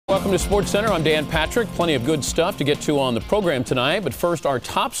Welcome to SportsCenter. I'm Dan Patrick. Plenty of good stuff to get to on the program tonight. But first, our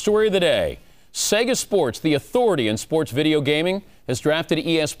top story of the day. Sega Sports, the authority in sports video gaming, has drafted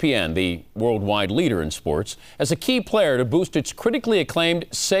ESPN, the worldwide leader in sports, as a key player to boost its critically acclaimed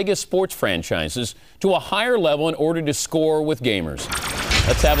Sega Sports franchises to a higher level in order to score with gamers.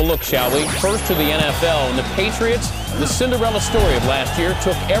 Let's have a look, shall we? First to the NFL, and the Patriots, the Cinderella story of last year,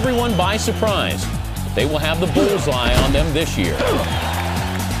 took everyone by surprise. But they will have the bullseye on them this year.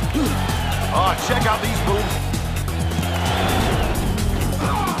 Oh, check out these moves.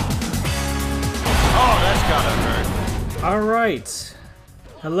 Oh, that's gotta hurt. All right.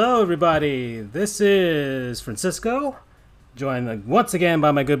 Hello, everybody. This is Francisco, joined once again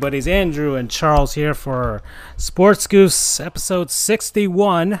by my good buddies Andrew and Charles here for Sports GOOFS episode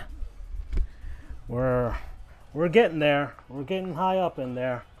 61. We're getting there. We're getting high up in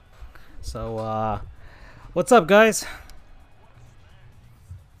there. So, what's up, guys?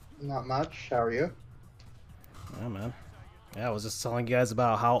 Not much. How are you? Yeah, man. Yeah, I was just telling you guys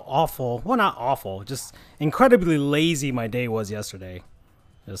about how awful, well, not awful, just incredibly lazy my day was yesterday.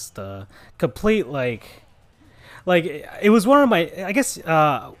 Just complete, like it was one of my, I guess,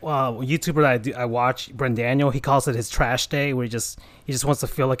 YouTuber that I watch, Brent Daniel, he calls it his trash day, where he just wants to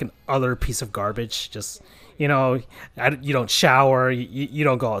feel like an other piece of garbage. Just, you know, you don't shower, you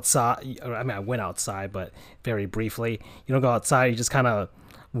don't go outside. I mean, I went outside, but very briefly. You don't go outside, you just kind of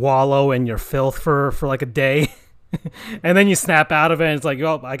wallow in your filth for like a day. And then you snap out of it and it's like,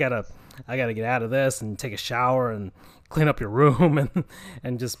 oh, I gotta get out of this and take a shower and clean up your room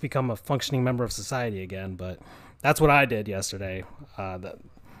and just become a functioning member of society again. But that's what I did yesterday. But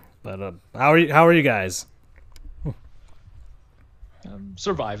how are you guys?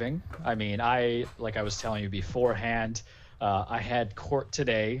 Surviving. I mean, like I was telling you beforehand, I had court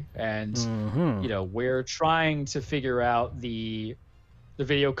today, and you know, we're trying to figure out the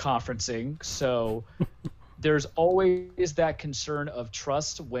video conferencing. So there's always that concern of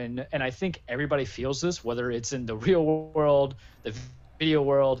trust when, and I think everybody feels this, whether it's in the real world, the video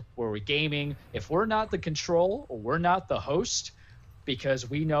world, where we're gaming, if we're not the control or we're not the host, because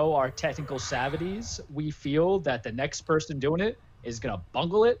we know our technical savvies, we feel that the next person doing it is going to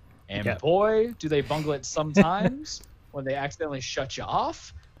bungle it. And boy, do they bungle it sometimes when they accidentally shut you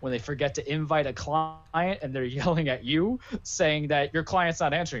off, when they forget to invite a client and they're yelling at you saying that your client's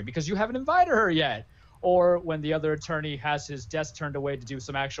not answering because you haven't invited her yet. Or when the other attorney has his desk turned away to do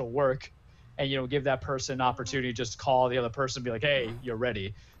some actual work and, you know, give that person an opportunity to just call the other person and be like, hey, you're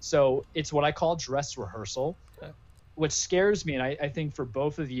ready. So it's what I call dress rehearsal. What scares me, and I think for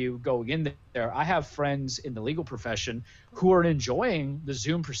both of you going in there, I have friends in the legal profession who are enjoying the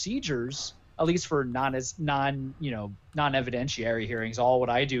Zoom procedures, at least for non-evidentiary hearings. All what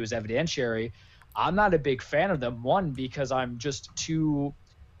I do is evidentiary. I'm not a big fan of them. One, because I'm just too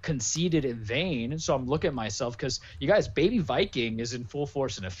conceited and vain. So I'm looking at myself because, you guys, Baby Viking is in full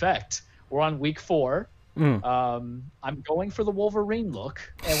force and effect. We're on week 4. I'm going for the Wolverine look.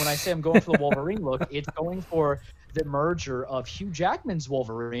 And when I say I'm going for the Wolverine look, it's going for the merger of Hugh Jackman's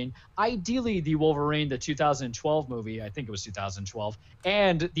Wolverine, ideally the Wolverine, the 2012 movie, I think it was 2012,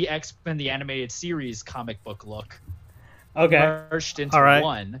 and the X-Men, the animated series comic book look. Okay. Merged into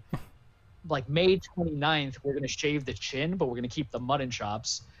one. Like May 29th, we're going to shave the chin, but we're going to keep the mutton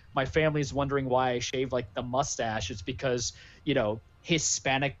chops. My family's wondering why I shaved like the mustache. It's because, you know,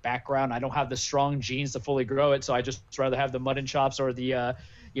 Hispanic background. I don't have the strong genes to fully grow it, so I just rather have the mutton chops or the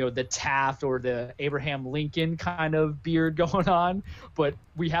the Taft or the Abraham Lincoln kind of beard going on. But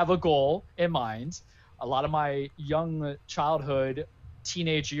we have a goal in mind. A lot of my young childhood,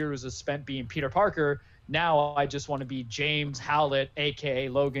 teenage years is spent being Peter Parker. Now I just want to be James Howlett, a.k.a.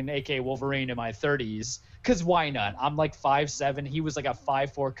 Logan, a.k.a. Wolverine in my 30s. Because why not? I'm like 5'7". He was like a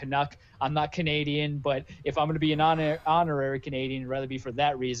 5'4" Canuck. I'm not Canadian, but if I'm going to be an honorary Canadian, I'd rather be for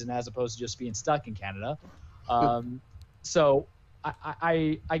that reason as opposed to just being stuck in Canada. So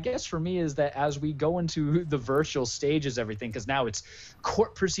I guess for me is that as we go into the virtual stages, everything, because now it's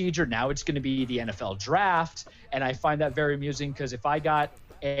court procedure, now it's going to be the NFL draft, and I find that very amusing because if I got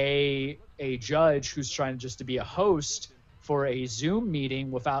a judge who's trying just to be a host for a Zoom meeting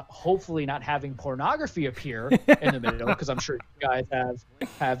without hopefully not having pornography appear in the middle, because I'm sure you guys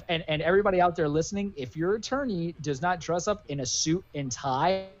have and everybody out there listening, if your attorney does not dress up in a suit and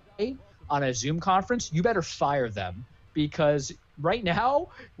tie on a Zoom conference, you better fire them, because right now,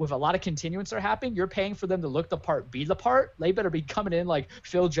 with a lot of continuance that are happening, you're paying for them to look the part, be the part. They better be coming in like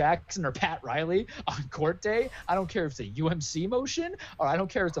Phil Jackson or Pat Riley on court day. I don't care if it's a UMC motion, or I don't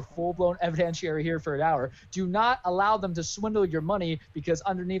care if it's a full-blown evidentiary here for an hour. Do not allow them to swindle your money because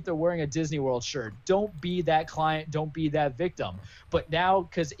underneath they're wearing a Disney World shirt. Don't be that client. Don't be that victim. But now,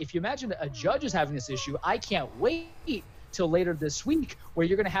 because if you imagine a judge is having this issue, I can't wait till later this week, where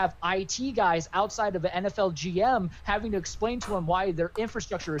you're going to have IT guys outside of the NFL GM having to explain to them why their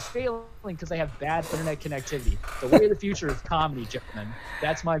infrastructure is failing because they have bad internet connectivity. The way of the future is comedy, gentlemen.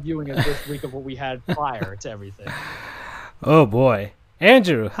 That's my viewing of this week of what we had prior to everything. Oh boy,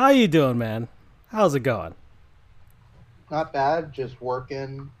 Andrew, how you doing, man? How's it going? Not bad, just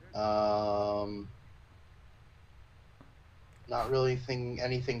working. Not really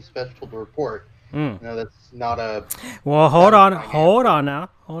anything special to report. That's not a... Well, hold on now.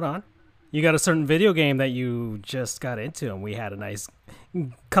 Hold on. You got a certain video game that you just got into, and we had a nice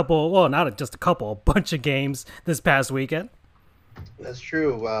couple, well, not just a couple, a bunch of games this past weekend. That's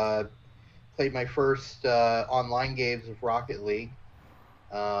true. Played my first online games of Rocket League.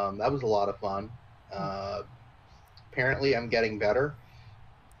 That was a lot of fun. Apparently, I'm getting better.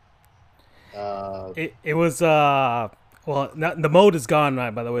 It was... Well, the mode is gone,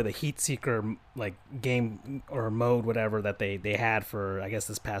 by the way. The Heat Seeker game or mode, whatever that they had for, I guess,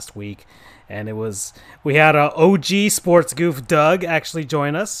 this past week, and we had a OG Sports Goof Doug actually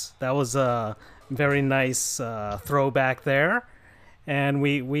join us. That was a very nice throwback there, and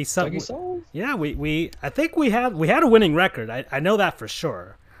we I think we had a winning record. I know that for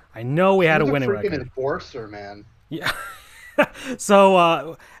sure. I know we had a winning record. Enforcer, man. Yeah.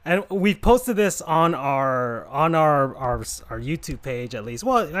 So and we posted this on our YouTube page, at least.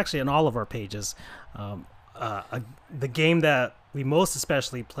 Well, actually on all of our pages. The game that we most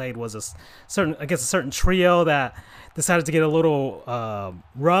especially played was a certain trio that decided to get a little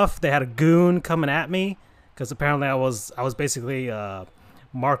rough. They had a goon coming at me because apparently I was basically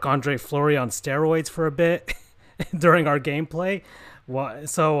Marc-Andre Fleury on steroids for a bit during our gameplay.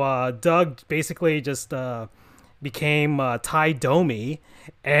 So Doug basically just became Ty Domi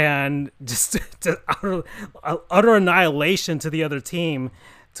and just to utter annihilation to the other team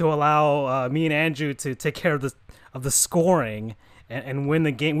to allow me and Andrew to take care of the scoring and win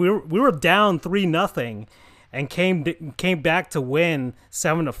the game. We were down 3-0 and came back to win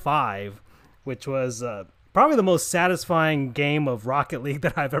 7-5, which was probably the most satisfying game of Rocket League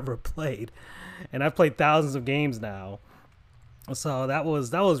that I've ever played, and I've played thousands of games now. So that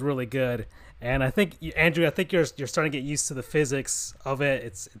was really good. And I think, Andrew, you're starting to get used to the physics of it.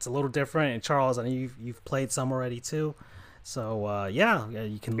 It's a little different. And Charles, I know you've played some already too. So yeah,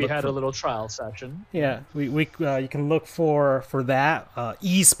 you can. We had a little trial session. Yeah, you can look for that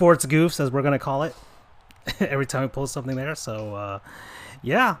esports goofs, as we're gonna call it, every time we post something there. So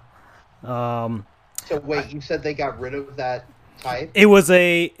yeah. So wait, you said they got rid of that type? It was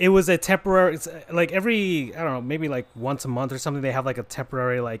a temporary, it's like every, I don't know, maybe like once a month or something, they have like a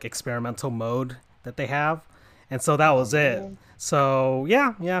temporary like experimental mode that they have, and so that was it. So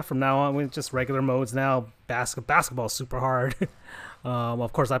yeah, from now on, we're just regular modes now. Basketball's super hard.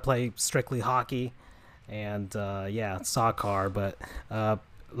 Of course, I play strictly hockey, and soccer. But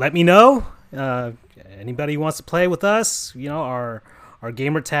let me know, anybody who wants to play with us. Our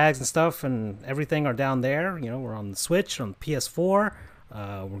gamer tags and stuff and everything are down there. We're on the Switch, on the PS4.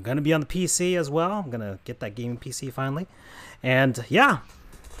 We're going to be on the PC as well. I'm going to get that gaming PC finally. And yeah.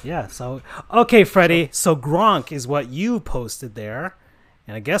 So, okay, Freddie. So Gronk is what you posted there.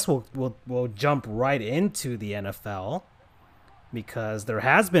 And I guess we'll jump right into the NFL because there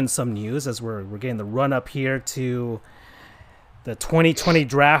has been some news as we're getting the run up here to the 2020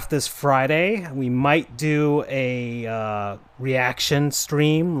 draft this Friday. We might do a reaction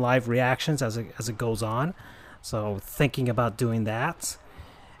stream, live reactions as it goes on. So thinking about doing that.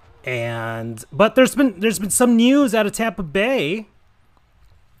 But there's been some news out of Tampa Bay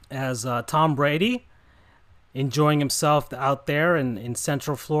as Tom Brady enjoying himself out there in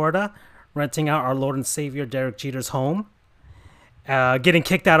Central Florida, renting out our Lord and Savior Derek Jeter's home, getting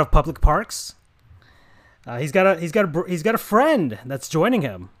kicked out of public parks. He's got a friend that's joining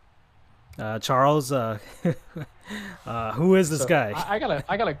him. Charles, who is this guy? I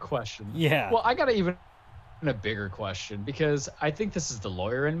got a question. Yeah. Well, I got even a bigger question because I think this is the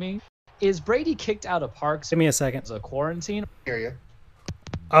lawyer in me. Is Brady kicked out of parks? Give me a second. As a quarantine? Hear you.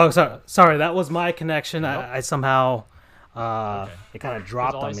 Oh, sorry. That was my connection. Nope. I somehow Okay. It kind of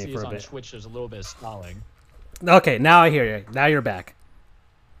dropped all on I me see for is a on bit. Twitch, there's a little bit of stalling. Okay, now I hear you. Now you're back.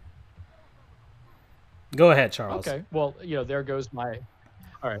 Go ahead, Charles. Okay. Well, there goes my.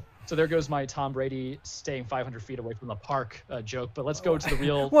 All right. So there goes my Tom Brady staying 500 feet away from the park joke. But let's go to the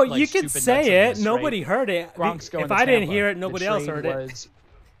real. Well, like, you can stupid say nuts of it. this, Nobody right? heard it. Gronk's going If to I didn't Tampa. hear it, The nobody else trade heard it.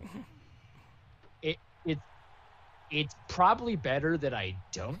 It's probably better that I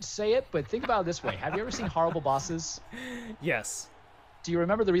don't say it. But think about it this way: have you ever seen Horrible Bosses? Yes. Do you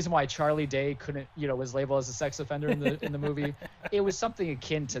remember the reason why Charlie Day couldn't, was labeled as a sex offender in the movie? It was something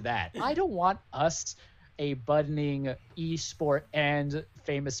akin to that. I don't want us, a budding esport and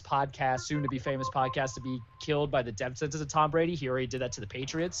famous podcast, soon to be famous podcast, to be killed by the death sentence of Tom Brady. He already did that to the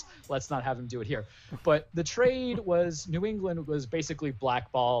Patriots. Let's not have him do it here. But the trade was New England was basically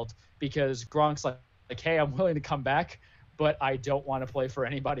blackballed because Gronk's like, hey, I'm willing to come back, but I don't want to play for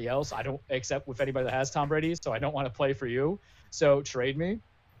anybody else. I don't, except with anybody that has Tom Brady, so I don't want to play for you. So trade me.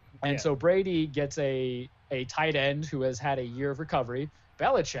 And so Brady gets a tight end who has had a year of recovery.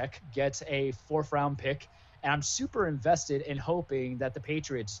 Belichick gets a 4th round pick. And I'm super invested in hoping that the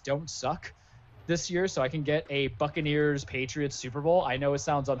Patriots don't suck this year so I can get a Buccaneers-Patriots Super Bowl. I know it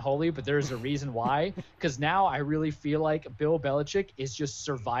sounds unholy, but there's a reason why. Because now I really feel like Bill Belichick is just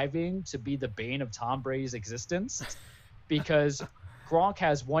surviving to be the bane of Tom Brady's existence. Because Gronk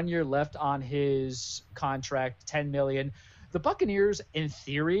has 1 year left on his contract, $10 million. The Buccaneers, in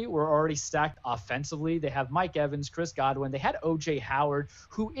theory, were already stacked offensively. They have Mike Evans, Chris Godwin. They had O.J. Howard,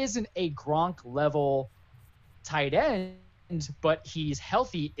 who isn't a Gronk-level tight end, but he's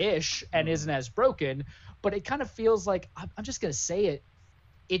healthy-ish and isn't as broken. But it kind of feels like, I'm just going to say it,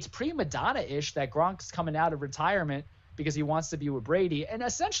 it's prima donna-ish that Gronk's coming out of retirement because he wants to be with Brady and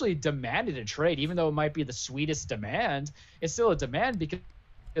essentially demanded a trade, even though it might be the sweetest demand. It's still a demand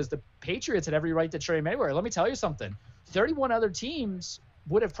because the Patriots had every right to trade him anywhere. Let me tell you something. 31 other teams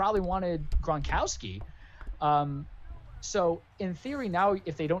would have probably wanted Gronkowski. So in theory now,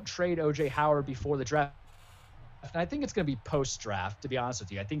 if they don't trade O.J. Howard before the draft, and I think it's going to be post-draft, to be honest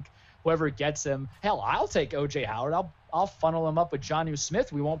with you. I think whoever gets him, hell, I'll take O.J. Howard. I'll funnel him up with Jonnu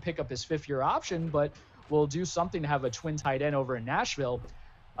Smith. We won't pick up his 5th-year option, but we'll do something to have a twin tight end over in Nashville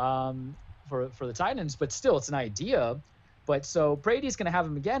for the tight ends. But still, it's an idea. But so Brady's going to have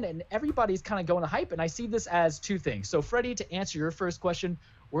him again, and everybody's kind of going to hype. And I see this as 2 things. So, Freddie, to answer your first question,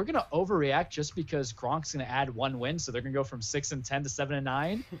 we're going to overreact just because Gronk's going to add 1 win. So they're going to go from 6-10 to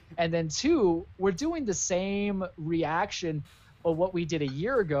 7-9. And then 2, we're doing the same reaction of what we did a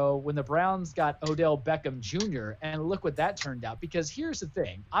year ago when the Browns got Odell Beckham Jr. And look what that turned out. Because here's the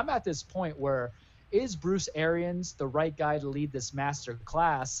thing. I'm at this point where is Bruce Arians the right guy to lead this master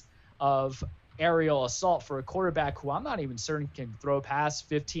class of aerial assault for a quarterback who I'm not even certain can throw past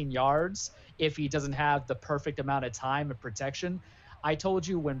 15 yards if he doesn't have the perfect amount of time and protection? I told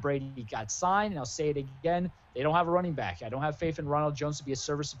you when Brady got signed, and I'll say it again, they don't have a running back. I don't have faith in Ronald Jones to be a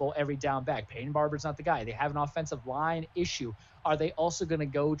serviceable every down back. Peyton Barber's not the guy. They have an offensive line issue. Are they also going to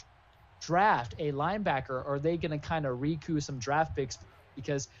go draft a linebacker, or are they going to kind of recoup some draft picks?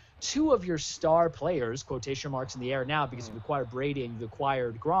 Because 2 of your star players, quotation marks in the air now because you've acquired Brady and you've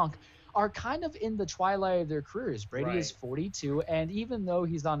acquired Gronk, are kind of in the twilight of their careers. Brady is 42, and even though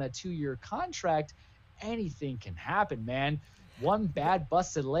he's on a 2-year contract, anything can happen, man. One bad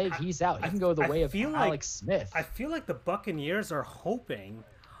busted leg, he's out. He can go the way of Alex Smith. I feel like the Buccaneers are hoping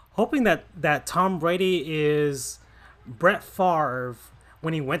that Tom Brady is Brett Favre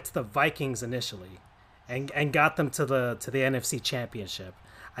when he went to the Vikings initially and got them to the NFC Championship.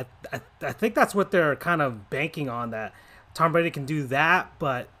 I think that's what they're kind of banking on, that Tom Brady can do that,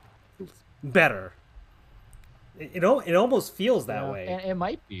 but better. It almost feels that way. And it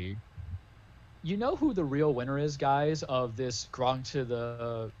might be. You know who the real winner is, guys, of this Gronk to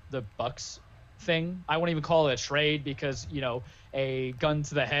the Bucks thing? I won't even call it a trade because, a gun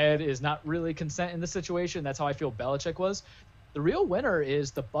to the head is not really consent in this situation. That's how I feel Belichick was. The real winner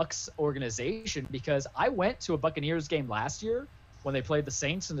is the Bucks organization, because I went to a Buccaneers game last year when they played the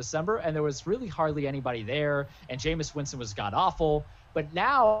Saints in December, and there was really hardly anybody there, and Jameis Winston was god-awful. But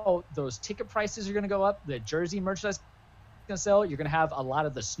now those ticket prices are going to go up. The jersey merchandise is going to sell. You're going to have a lot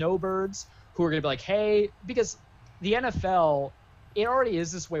of the snowbirds who are going to be like, hey, because the NFL, it already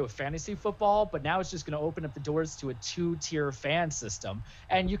is this way with fantasy football, but now it's just going to open up the doors to a 2-tier fan system.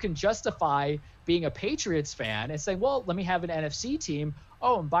 And you can justify being a Patriots fan and saying, well, let me have an NFC team.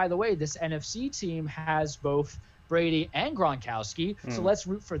 Oh, and by the way, this NFC team has both Brady and Gronkowski, so let's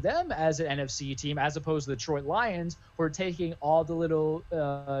root for them as an NFC team as opposed to the Detroit Lions, who are taking all the little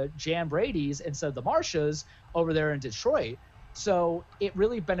Jam Bradys instead of the Marshas over there in Detroit. So it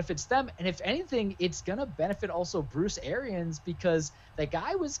really benefits them. And if anything, it's going to benefit also Bruce Arians, because the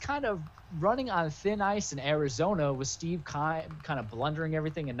guy was kind of running on thin ice in Arizona with Steve kind of blundering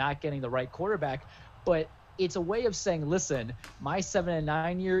everything and not getting the right quarterback. But it's a way of saying, listen, my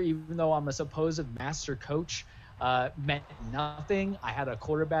 7-9 year, even though I'm a supposed master coach, meant nothing. I had a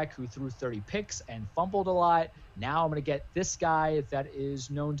quarterback who threw 30 picks and fumbled a lot. Now I'm going to get this guy that is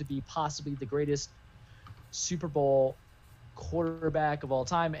known to be possibly the greatest Super Bowl quarterback of all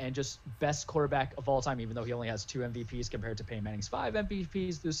time and just best quarterback of all time, even though he only has 2 MVPs compared to Peyton Manning's 5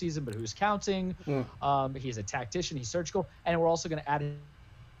 MVPs this season, but who's counting? He's a tactician, he's surgical, and we're also going to add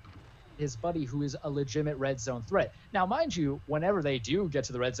his buddy who is a legitimate red zone threat. Now, mind you, whenever they do get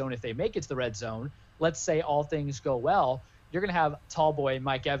to the red zone, if they make it to the red zone, let's say all things go well, you're going to have tall boy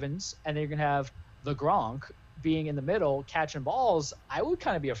Mike Evans, and then you're going to have the Gronk being in the middle catching balls. I would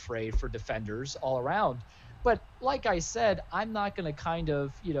kind of be afraid for defenders all around. But like I said, I'm not going to kind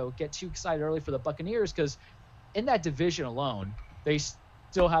of, get too excited early for the Buccaneers, because in that division alone, they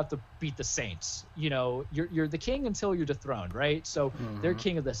still have to beat the Saints. You're the king until you're dethroned, right? So they're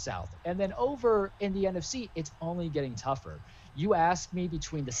king of the South. And then over in the NFC, it's only getting tougher. You ask me,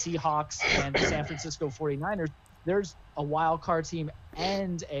 between the Seahawks and the San Francisco 49ers, there's a wild card team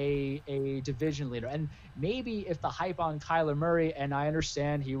and a division leader. And maybe if the hype on Kyler Murray, and I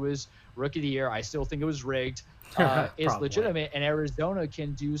understand he was rookie of the year, I still think it was rigged, is legitimate, and Arizona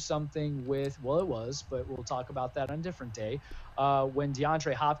can do something with, well, it was, but we'll talk about that on a different day, when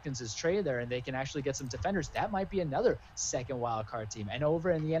DeAndre Hopkins is traded there and they can actually get some defenders, that might be another second wild card team. And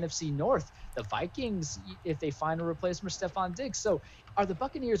over in the NFC North, the Vikings, if they find a replacement for Stephon Diggs. So are the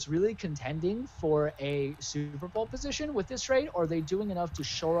Buccaneers really contending for a Super Bowl position with this trade, or are they doing enough to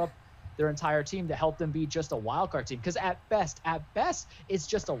shore up their entire team to help them be just a wild card team? Because at best, it's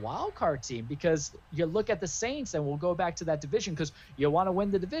just a wild card team. Because you look at the Saints, and we'll go back to that division, because you want to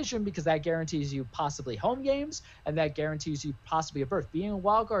win the division because that guarantees you possibly home games, and that guarantees you possibly a berth. Being a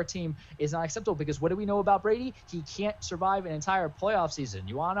wild card team is not acceptable, because what do we know about Brady? He can't survive an entire playoff season.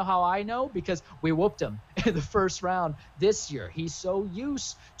 You want to know how I know? Because we whooped him in the first round this year. He's so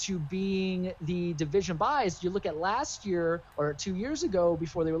used to being the division buys. You look at last year, or 2 years ago,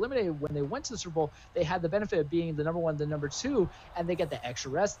 before they were eliminated, when they went to the Super Bowl, they had the benefit of being the number 1, the number 2, and they get the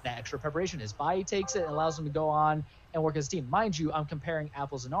extra rest, the extra preparation. His body takes it and allows him to go on and work as a team. Mind you, I'm comparing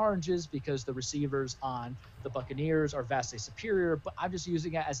apples and oranges, because the receivers on the Buccaneers are vastly superior, but I'm just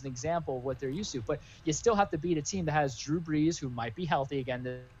using it as an example of what they're used to. But you still have to beat a team that has Drew Brees, who might be healthy again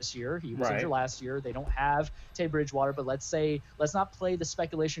this year. He was injured last year. They don't have Teddy Bridgewater, but let's not play the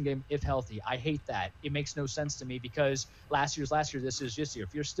speculation game if healthy. I hate that. It makes no sense to me, because last year, this is this year.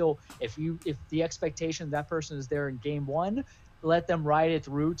 If the expectation that person is there in game 1, let them ride it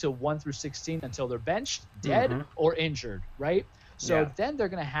through to 1 through 16 until they're benched, dead, or injured, right? So then they're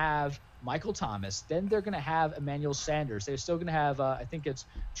going to have Michael Thomas. Then they're going to have Emmanuel Sanders. They're still going to have, I think it's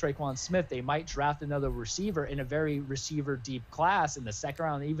Traquan Smith. They might draft another receiver in a very receiver-deep class in the second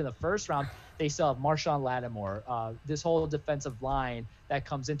round, even the first round. They still have Marshawn Lattimore, this whole defensive line that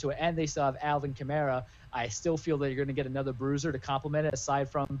comes into it. And they still have Alvin Kamara. I still feel that you're going to get another bruiser to complement it,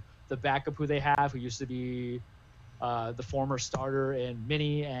 aside from the backup who they have, who used to be the former starter in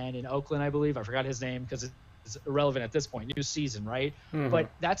Minnie and in Oakland, I believe. I forgot his name because it's irrelevant at this point. New season, right? But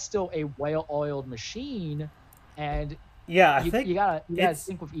that's still a well-oiled machine, and you gotta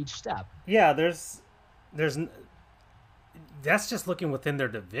think with each step. Yeah, there's that's just looking within their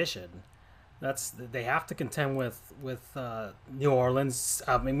division. They have to contend with New Orleans.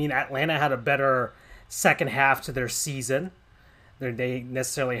 I mean, Atlanta had a better second half to their season. They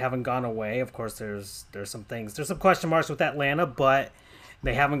necessarily haven't gone away. Of course, there's some things. There's some question marks with Atlanta, but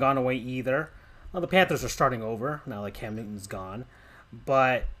they haven't gone away either. Well, the Panthers are starting over now that Cam Newton's gone.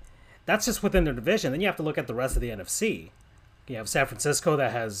 But that's just within their division. Then you have to look at the rest of the NFC. You have San Francisco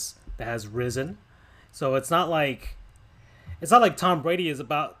that has risen. So it's not like Tom Brady is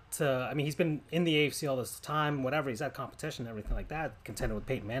about to. I mean, he's been in the AFC all this time. Whatever, he's had competition and everything like that, contending with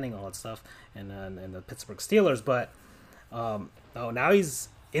Peyton Manning, all that stuff, and the Pittsburgh Steelers. But now he's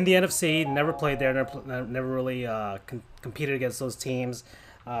in the NFC. Never played there. Never really competed against those teams.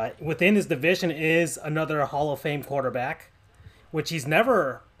 Within his division is another Hall of Fame quarterback, which he's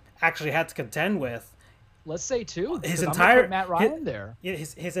never actually had to contend with. Let's say two. His entire Matt Ryan there.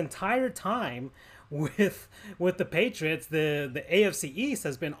 His entire time with the Patriots, the AFC East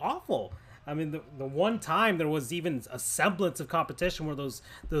has been awful. I mean, the one time there was even a semblance of competition were those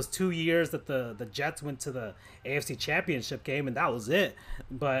 2 years that the Jets went to the AFC Championship game, and that was it.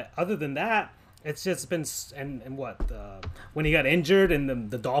 But other than that, it's just been when he got injured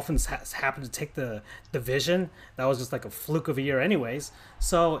and the Dolphins happened to take the division, that was just like a fluke of a year, anyways.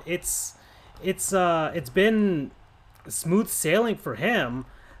 So it's been smooth sailing for him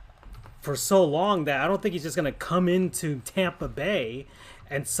for so long that I don't think he's just gonna come into Tampa Bay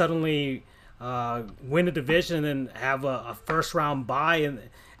and suddenly win a division and then have a first round bye. And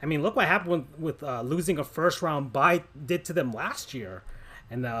I mean, look what happened with losing a first round bye did to them last year,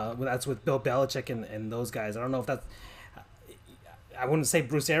 and that's with Bill Belichick and those guys. I don't know if that's. I wouldn't say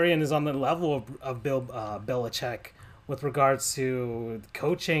Bruce Arians is on the level of Bill Belichick with regards to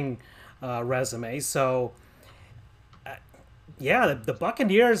coaching resume. So, yeah, the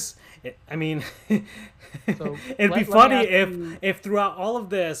Buccaneers. I mean, So it'd be let me funny ask you- if throughout all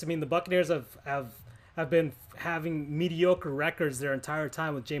of this, I mean, the Buccaneers have been having mediocre records their entire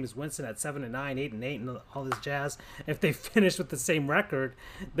time with Jameis Winston at 7-9, 8-8, and all this jazz. If they finish with the same record,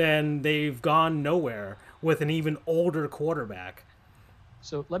 then they've gone nowhere with an even older quarterback.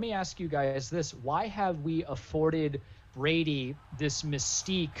 So let me ask you guys this. Why have we afforded Brady this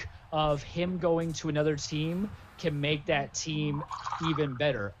mystique of him going to another team can make that team even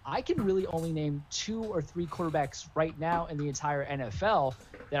better? I can really only name 2 or 3 quarterbacks right now in the entire NFL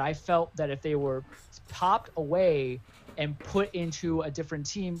that I felt that if they were popped away and put into a different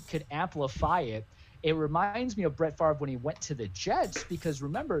team could amplify it. It reminds me of Brett Favre when he went to the Jets, because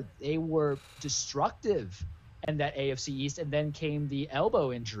remember, they were destructive in that AFC East, and then came the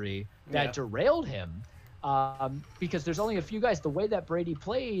elbow injury that derailed him. Because there's only a few guys. The way that Brady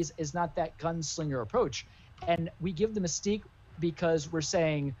plays is not that gunslinger approach. And we give the mystique because we're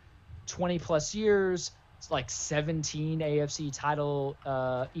saying 20 plus years, it's like 17 AFC title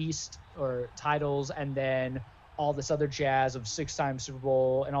East or titles, and then all this other jazz of 6-time Super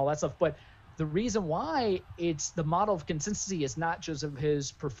Bowl and all that stuff. But the reason why it's the model of consistency is not just of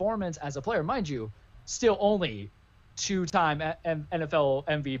his performance as a player. Mind you, still only 2-time NFL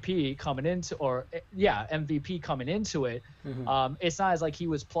MVP coming into, MVP coming into it. Mm-hmm. It's not as like he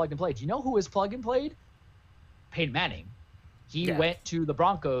was plugged and played. Do you know who was plug and played? Peyton Manning. He went to the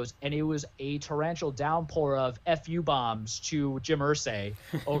Broncos, and it was a torrential downpour of FU bombs to Jim Irsay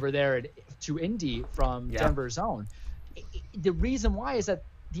over there to Indy from Denver's own. The reason why is that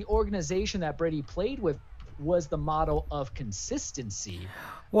the organization that Brady played with was the model of consistency.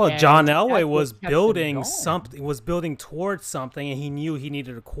 Well, And John that's Elway what was kept him building going. something, was building towards something, and he knew he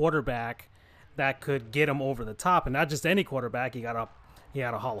needed a quarterback that could get him over the top, and not just any quarterback. He had a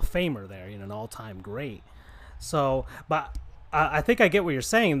Hall of Famer there, an all-time great. So, but I think I get what you're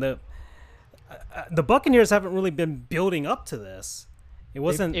saying. The Buccaneers haven't really been building up to this. It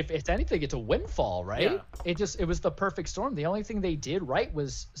wasn't. If it's anything, it's a windfall, right? Yeah. It was the perfect storm. The only thing they did right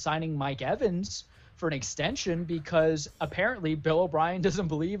was signing Mike Evans for an extension, because apparently Bill O'Brien doesn't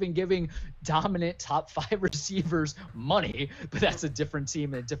believe in giving dominant top 5 receivers money, but that's a different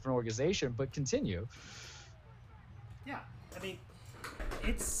team and a different organization. But continue. Yeah, I mean,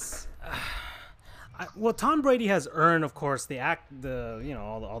 it's. Well, Tom Brady has earned, of course, all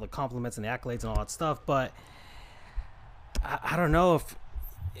the compliments and the accolades and all that stuff, but I don't know if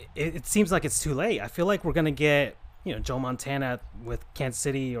it seems like it's too late. I feel like we're gonna get Joe Montana with Kansas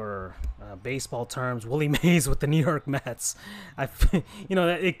City, or baseball terms, Willie Mays with the New York Mets.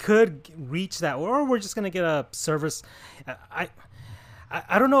 It could reach that, or we're just gonna get a service.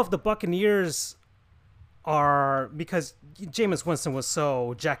 I don't know if the Buccaneers are, because Jameis Winston was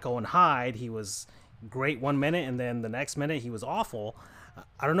so Jekyll and Hyde. He was great one minute, and then the next minute he was awful.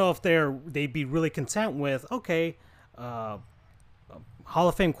 I don't know if they'd be really content with Hall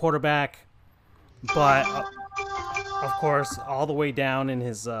of Fame quarterback, but of course all the way down in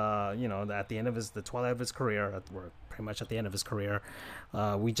his at the end of the twilight of his career. We're pretty much at the end of his career.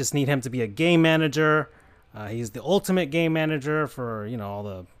 We just need him to be a game manager. He's the ultimate game manager for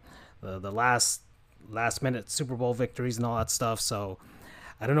all the last minute Super Bowl victories and all that stuff. So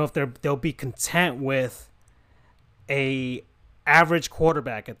I don't know if they'll be content with a average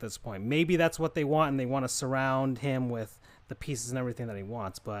quarterback at this point. Maybe that's what they want, and they want to surround him with the pieces and everything that he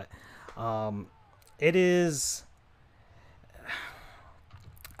wants. But it is.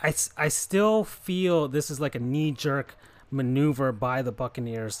 I still feel this is like a knee-jerk maneuver by the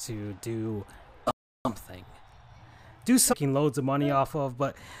Buccaneers to do something loads of money off of,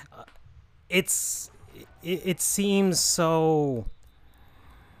 but it seems so.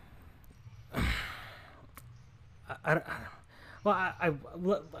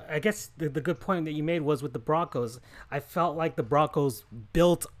 I guess the good point that you made was with the Broncos. I felt like the Broncos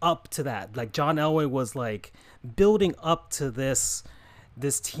built up to that. Like John Elway was like building up to this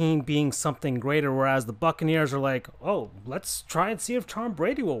team being something greater, whereas the Buccaneers are like, oh, let's try and see if Tom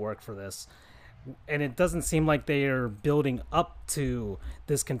Brady will work for this. And it doesn't seem like they are building up to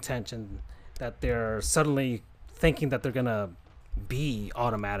this contention that they're suddenly thinking that they're going to be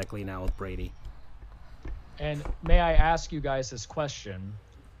automatically now with Brady. And may I ask you guys this question?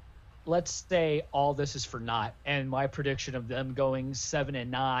 let's say all this is for naught, and my prediction of them going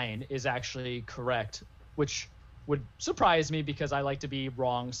 7-9 is actually correct, which would surprise me because I like to be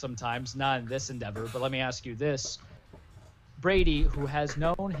wrong sometimes, not in this endeavor. But let me ask you this. Brady, who has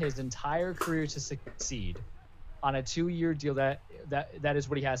known his entire career to succeed on a 2-year deal, that is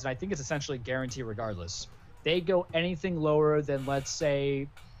what he has, and I think it's essentially guaranteed regardless. They go anything lower than, let's say,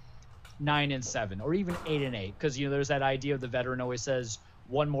 9-7 or even 8-8, because there's that idea of the veteran always says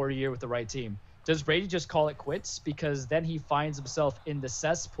one more year with the right team. Does Brady just call it quits? Because then he finds himself in the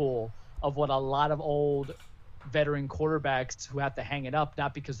cesspool of what a lot of old veteran quarterbacks who have to hang it up,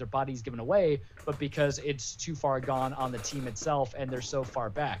 not because their body's given away, but because it's too far gone on the team itself and they're so far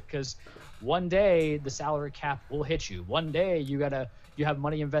back. Because one day the salary cap will hit you. One day you have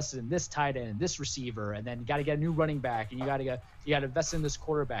money invested in this tight end, this receiver, and then you got to get a new running back, and you got to invest in this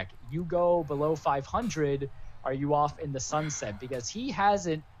quarterback. You go below 500, are you off in the sunset? Because he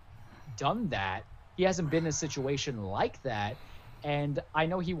hasn't done that. He hasn't been in a situation like that. And I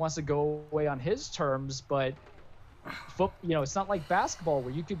know he wants to go away on his terms, but it's not like basketball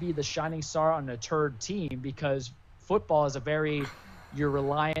where you could be the shining star on a turd team, because football is you're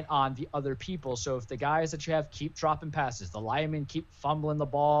reliant on the other people. So if the guys that you have keep dropping passes, the linemen keep fumbling the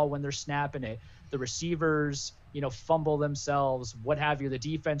ball when they're snapping it, the receivers, fumble themselves, what have you, the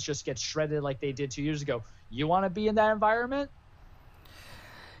defense just gets shredded like they did 2 years ago. You want to be in that environment?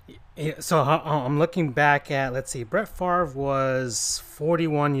 Yeah, so I'm looking back at, let's see, Brett Favre was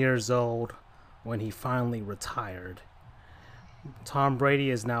 41 years old when he finally retired. Tom Brady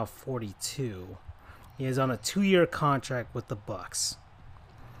is now 42. He is on a 2-year contract with the Bucs.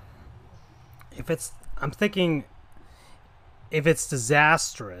 I'm thinking, if it's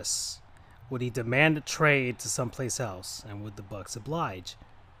disastrous, would he demand a trade to someplace else, and would the Bucs oblige?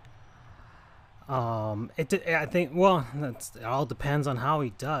 I think, well, it all depends on how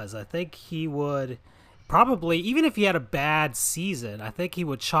he does. I think he would probably, even if he had a bad season, I think he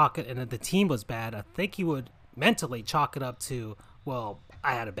would chalk it, and if the team was bad, I think he would mentally chalk it up to, well,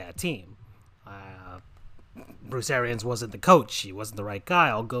 I had a bad team. Bruce Arians wasn't the coach. He wasn't the right guy.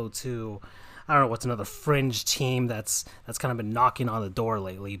 I'll go to, I don't know, what's another fringe team that's kind of been knocking on the door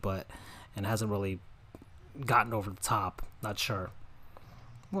lately, and hasn't really gotten over the top. Not sure.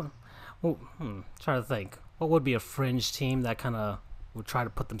 Well, trying to think. What would be a fringe team that kind of would try to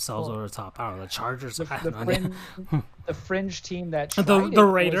put themselves over the top? I don't know, the Chargers? The fringe team that tried the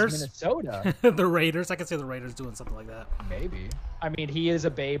Raiders? was Minnesota. The Raiders. I can see the Raiders doing something like that. Maybe. I mean, he is a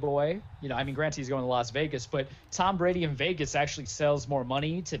Bay boy. Granted, he's going to Las Vegas, but Tom Brady in Vegas actually sells more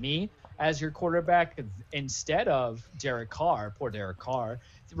money to me as your quarterback instead of Derek Carr. Poor Derek Carr.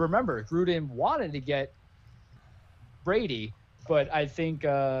 Remember, Gruden wanted to get Brady, but I think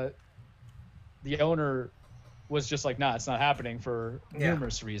the owner was just like, nah, it's not happening for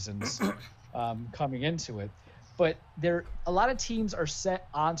numerous reasons coming into it. But a lot of teams are set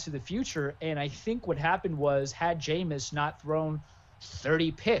onto the future, and I think what happened was, had Jameis not thrown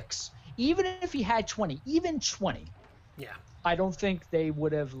 30 picks, even if he had 20, even 20, I don't think they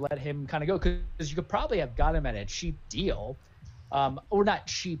would have let him kind of go, because you could probably have got him at a cheap deal, or not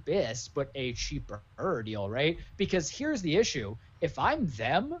cheapest, but a cheaper deal, right? Because here's the issue. If I'm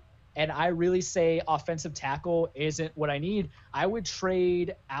them, and I really say offensive tackle isn't what I need, I would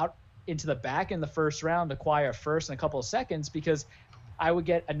trade out into the back in the first round, acquire a first in a couple of seconds, because I would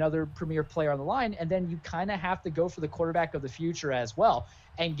get another premier player on the line, and then you kind of have to go for the quarterback of the future as well,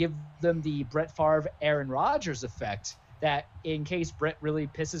 and give them the Brett Favre, Aaron Rodgers effect, that in case Brett really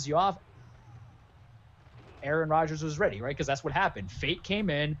pisses you off, Aaron Rodgers was ready, right? Because that's what happened. Fate came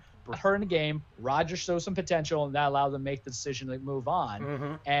in, her in the game, Rodgers showed some potential, and that allowed them to make the decision to move on.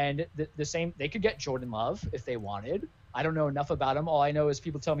 Mm-hmm. And the same, they could get Jordan Love if they wanted. I don't know enough about him. All I know is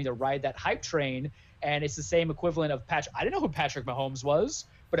people tell me to ride that hype train, and it's the same equivalent of Patrick. I didn't know who Patrick Mahomes was,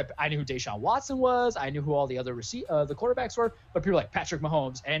 but I knew who Deshaun Watson was. I knew who all the other the quarterbacks were, but people were like Patrick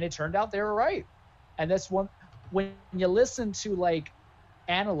Mahomes, and it turned out they were right. And that's one, when you listen to like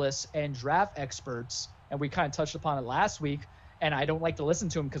analysts and draft experts, and we kind of touched upon it last week, and I don't like to listen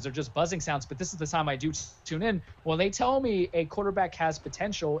to them because they're just buzzing sounds, but this is the time I do tune in. When they tell me a quarterback has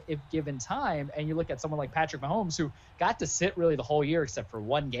potential if given time, and you look at someone like Patrick Mahomes, who got to sit really the whole year except for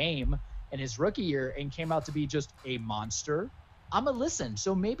one game in his rookie year and came out to be just a monster, I'm going to listen.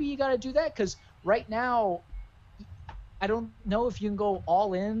 So maybe you got to do that, because right now, I don't know if you can go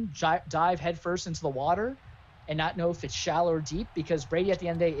all in, dive headfirst into the water and not know if it's shallow or deep, because Brady at the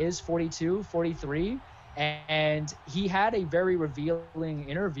end of the day is 42, 43. And he had a very revealing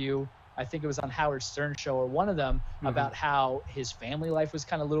interview, I think it was on Howard Stern show or one of them, about how his family life was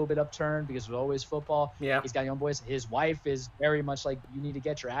kind of a little bit upturned because it was always football. Yeah. He's got young boys. His wife is very much like, you need to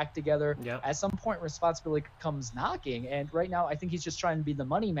get your act together. Yeah. At some point, responsibility comes knocking. And right now, I think he's just trying to be the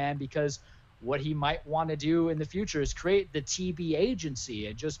money man, because what he might want to do in the future is create the TB agency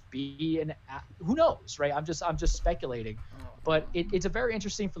and just be who knows, right? I'm just speculating, but it's a very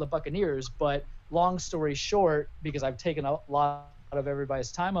interesting for the Buccaneers. But long story short, because I've taken a lot of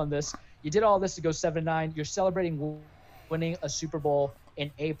everybody's time on this, you did all this to go 7-9. You're celebrating winning a Super Bowl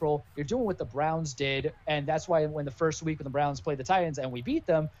in April. You're doing what the Browns did, and that's why when the first week when the Browns played the Titans and we beat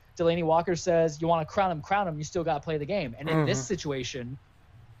them, Delaney Walker says, "You want to crown him. You still got to play the game." And in this situation,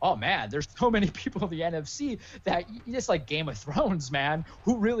 oh man, there's so many people in the NFC that it's like Game of Thrones, man.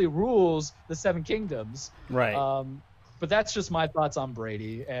 Who really rules the Seven Kingdoms? Right. But that's just my thoughts on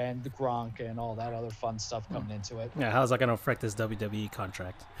Brady and the Gronk and all that other fun stuff coming into it. Yeah, how's that going to affect his WWE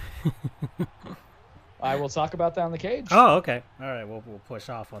contract? I will talk about that on the cage. Oh, okay. All right, we'll push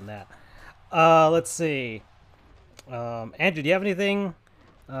off on that. Let's see. Andrew, do you have anything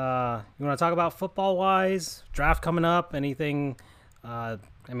you want to talk about football-wise? Draft coming up? Anything? Has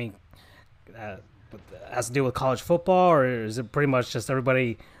to do with college football, or is it pretty much just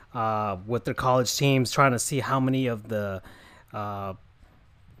everybody with their college teams trying to see how many of the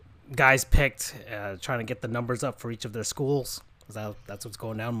guys picked, trying to get the numbers up for each of their schools? That's what's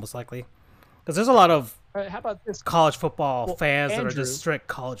going down most likely? Because there's a lot of how about this? College football fans Andrew, that are just strict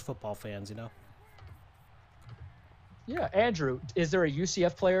college football fans, you know? Yeah, Andrew, is there a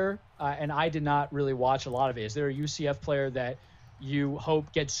UCF player, and I did not really watch a lot of it, is there a UCF player that you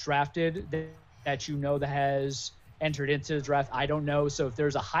hope gets drafted that you know that has entered into the draft? I don't know. So if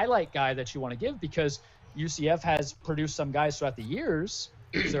there's a highlight guy that you want to give, because UCF has produced some guys throughout the years,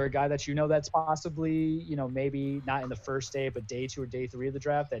 is there a guy that you know that's possibly, maybe not in the first day, but day 2 or day 3 of the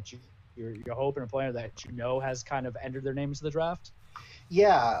draft that you're hoping, a player that you know has kind of entered their name into the draft?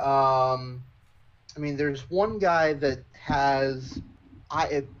 Yeah. There's one guy that has,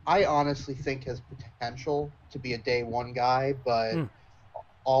 I honestly think has potential to be a day 1 guy, but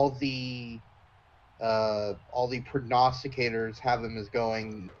all the prognosticators have him as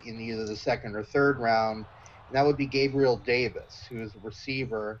going in either the 2nd or 3rd round, and that would be Gabriel Davis, who is a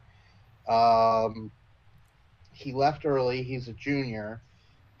receiver. He left early. He's a junior.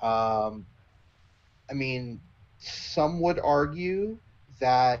 Some would argue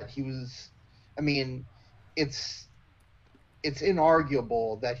that he was. It's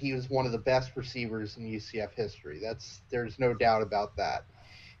inarguable that he was one of the best receivers in UCF history. There's no doubt about that.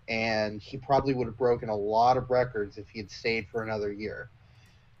 And he probably would have broken a lot of records if he had stayed for another year.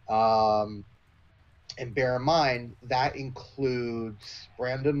 And bear in mind, that includes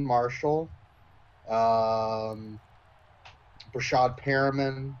Brandon Marshall, Brashad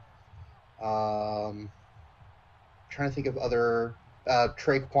Perriman, trying to think of other,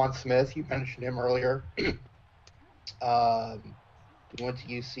 Traquan Smith, you mentioned him earlier. He went to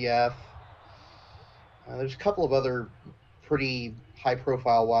UCF. There's a couple of other pretty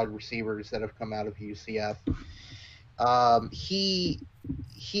high-profile wide receivers that have come out of UCF. He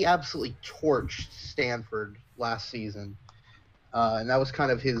absolutely torched Stanford last season, and that was kind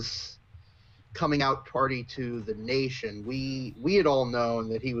of his coming out party to the nation. We had all known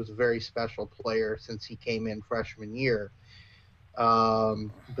that he was a very special player since he came in freshman year,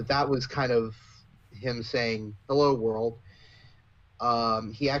 but that was kind of him saying, "Hello, world."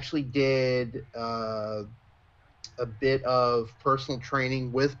 He actually did a bit of personal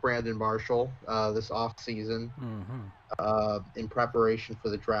training with Brandon Marshall this offseason in preparation for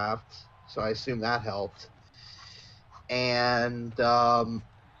the draft, so I assume that helped. And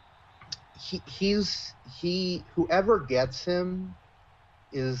whoever gets him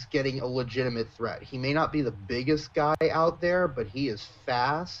is getting a legitimate threat. He may not be the biggest guy out there, but he is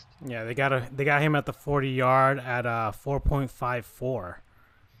fast. Yeah, they got him at the 40-yard at 4.54.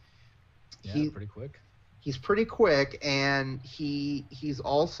 Yeah, pretty quick. He's pretty quick, and he's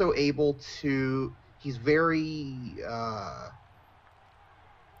also able to. He's very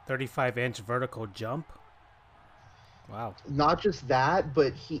 35-inch vertical jump. Wow. Not just that,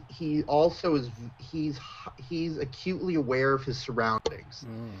 but he also is. He's acutely aware of his surroundings.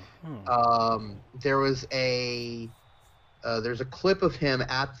 There's a clip of him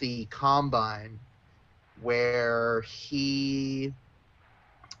at the combine where he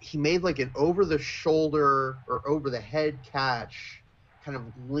made like an over the shoulder or over the head catch, kind of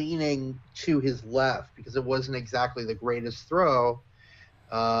leaning to his left because it wasn't exactly the greatest throw.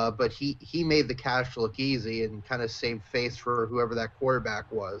 But he made the catch look easy and kind of saved face for whoever that quarterback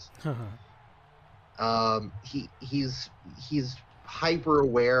was. He's hyper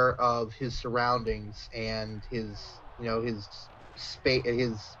aware of his surroundings and his space,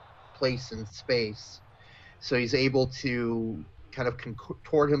 his place in space. So he's able to kind of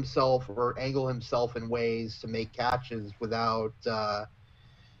contort himself or angle himself in ways to make catches without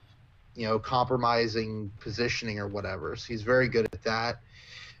compromising positioning or whatever. So he's very good at that.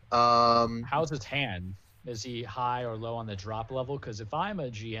 How's his hand? Is he high or low on the drop level? Because if I'm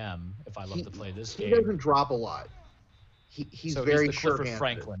a GM, if I love to play this game, he doesn't drop a lot. He's so very he's the Clifford sure-handed.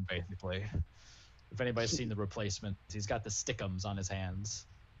 Franklin, basically. If anybody's seen the replacement, he's got the stickums on his hands.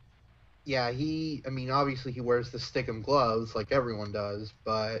 Yeah, obviously he wears the stickum gloves like everyone does,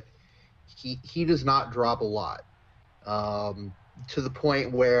 but he does not drop a lot. To the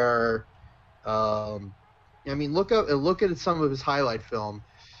point where, look at some of his highlight film.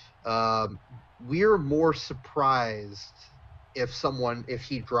 We're more surprised if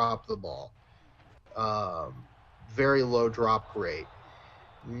he dropped the ball. Very low drop rate.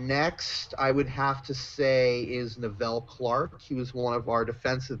 Next, I would have to say is Neville Clark. He was one of our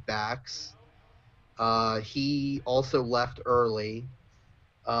defensive backs. He also left early.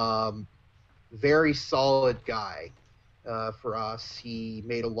 Very solid guy for us. He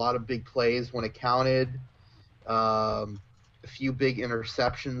made a lot of big plays when it counted. A few big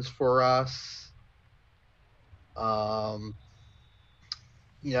interceptions for us.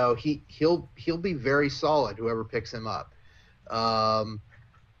 He'll be very solid, whoever picks him up. I'm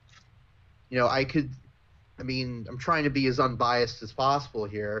trying to be as unbiased as possible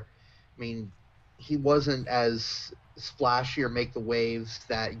here. He wasn't as splashy or make the waves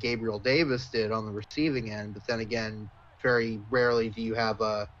that Gabriel Davis did on the receiving end, but then again, very rarely do you have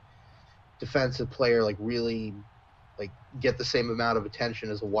a defensive player really get the same amount of attention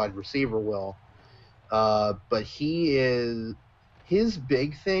as a wide receiver will. But his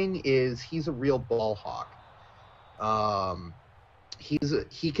big thing is he's a real ball hawk. He's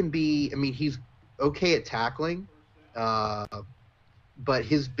okay at tackling, but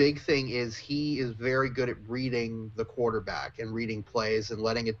his big thing is he is very good at reading the quarterback and reading plays and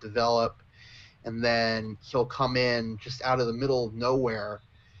letting it develop, and then he'll come in just out of the middle of nowhere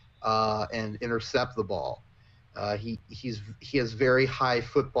and intercept the ball. He has very high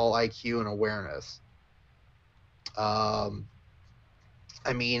football IQ and awareness. I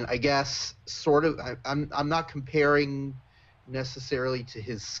guess sort of. I'm not comparing necessarily to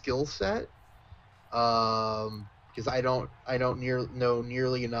his skill set, because I don't know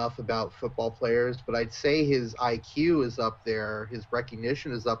nearly enough about football players. But I'd say his IQ is up there. His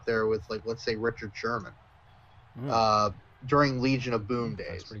recognition is up there with let's say Richard Sherman during Legion of Boom days.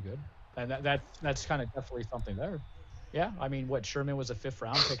 That's pretty good, and that's kind of definitely something there. Yeah, Sherman was a 5th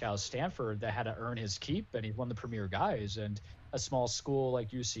round pick out of Stanford that had to earn his keep, and he's one of the premier guys. And a small school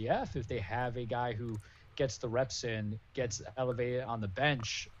like UCF, if they have a guy who gets the reps in, gets elevated on the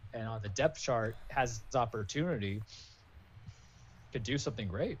bench and on the depth chart, has his opportunity, could do something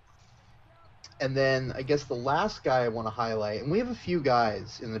great. And then I guess the last guy I want to highlight, and we have a few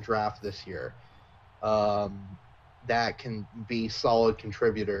guys in the draft this year that can be solid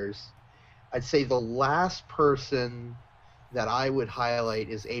contributors. I'd say the last person that I would highlight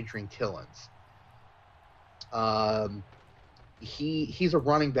is Adrian Killens. He's a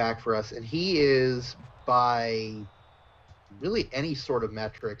running back for us, and he is, by really any sort of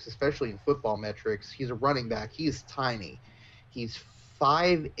metrics, especially in football metrics, he's a running back. He's tiny. He's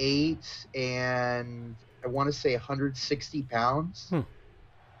 5'8", and I want to say 160 pounds. Let's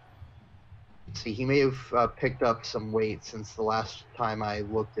see, he may have picked up some weight since the last time I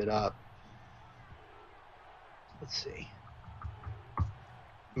looked it up. Let's see.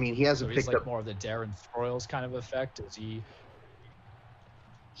 He hasn't picked up more of the Darren Sproles kind of effect. Is he?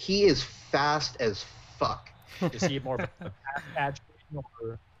 He is fast as fuck. Is he more of a pass catching,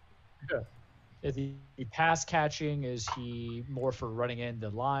 or is he pass catching? Is he more for running in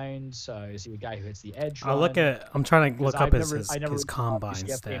the lines? Is he a guy who hits the edge? I'm trying to look up his combine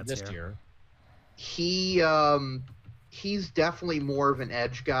stats this here. He's definitely more of an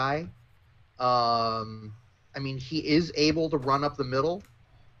edge guy. He is able to run up the middle,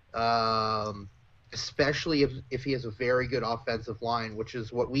 especially if he has a very good offensive line, which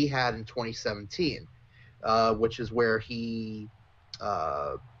is what we had in 2017, which is where he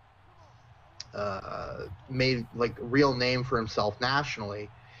made a real name for himself nationally.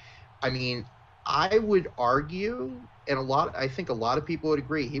 I would argue, and I think a lot of people would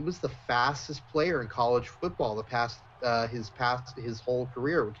agree, he was the fastest player in college football his whole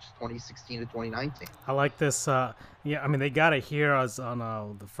career, which is 2016 to 2019. I like this. They got it here as on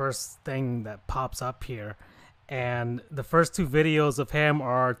the first thing that pops up here, and the first 2 videos of him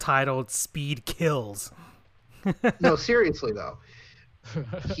are titled "Speed Kills." No, seriously though,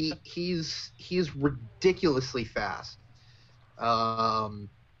 He's ridiculously fast. I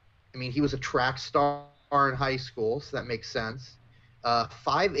mean, he was a track star in high school, so that makes sense.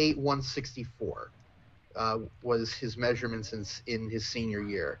 5'8", 164 was his measurements in his senior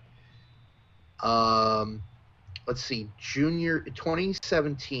year. Let's see,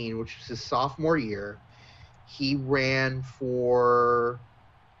 2017, which was his sophomore year, he ran for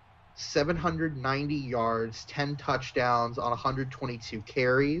 790 yards, 10 touchdowns on 122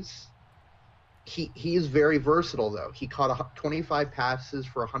 carries. He is very versatile, though. He caught 25 passes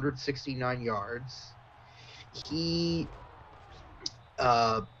for 169 yards.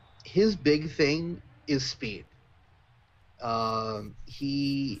 His big thing is speed.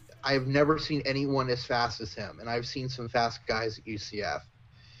 I've never seen anyone as fast as him, and I've seen some fast guys at UCF.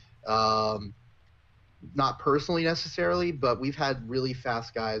 Not personally necessarily, but we've had really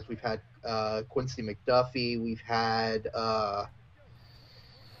fast guys. We've had Quincy McDuffie. We've had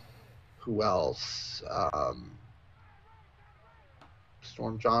who else?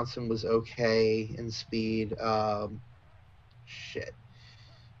 Storm Johnson was okay in speed. Shit.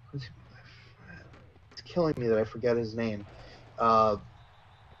 It's killing me that I forget his name.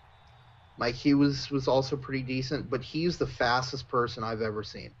 Mike Hughes was also pretty decent, but he's the fastest person I've ever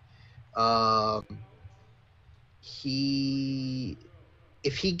seen.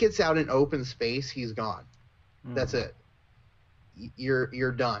 If he gets out in open space, he's gone. That's it.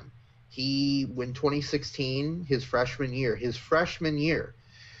 You're done. When 2016, his freshman year,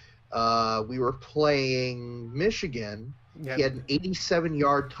 we were playing Michigan. Yeah. He had an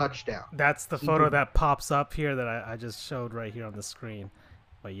 87-yard touchdown. That's the photo that pops up here that I just showed right here on the screen.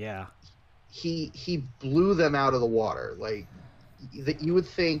 But yeah, he blew them out of the water. Like, you would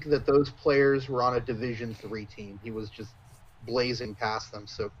think that those players were on a Division III team. He was just blazing past them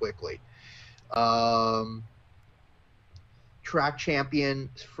so quickly. Track champion.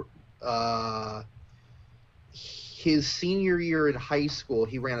 His senior year in high school,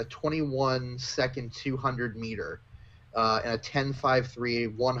 he ran a 21-second 200 meter and a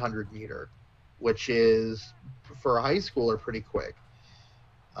 10.53 100 meter, which is, for a high schooler, pretty quick.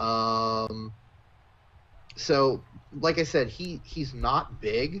 So, like I said, he's not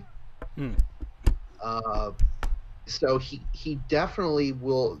big. So he definitely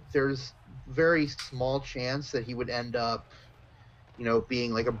will. There's very small chance that he would end up,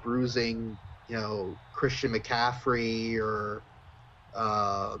 being like a bruising, Christian McCaffrey or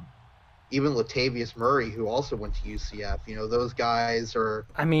even Latavius Murray, who also went to UCF. Those guys are.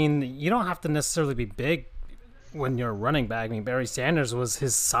 I mean, you don't have to necessarily be big when you're a running back. I mean, Barry Sanders was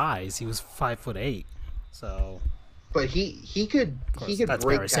his size. He was 5'8". So. But he could that's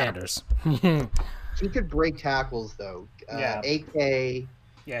break Barry tackles. Sanders. He could break tackles though. Yeah. AK.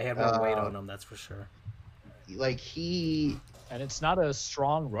 Yeah, he had more weight on him. That's for sure. And it's not a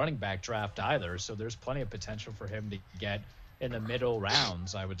strong running back draft either, so there's plenty of potential for him to get in the middle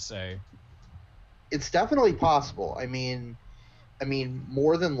rounds, I would say. It's definitely possible. I mean,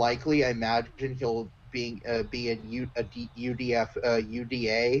 more than likely, I imagine he'll be a UDA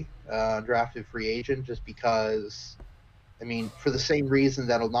drafted free agent, just because. I mean, for the same reason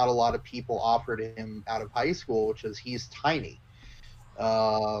that not a lot of people offered him out of high school, which is he's tiny.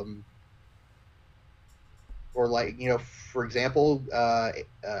 Or for example,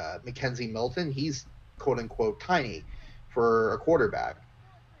 Mackenzie Milton, he's quote unquote tiny for a quarterback.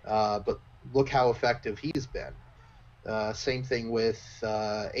 But look how effective he's been. Same thing with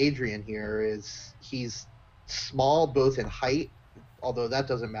Adrian here. He's small both in height, although that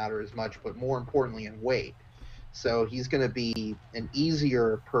doesn't matter as much, but more importantly in weight. So he's going to be an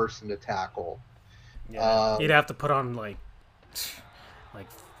easier person to tackle. Yeah, he'd have to put on like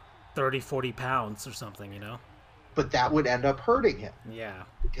 30, 40 pounds or something, But that would end up hurting him. Yeah.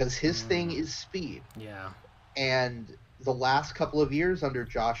 Because his thing is speed. Yeah. And the last couple of years under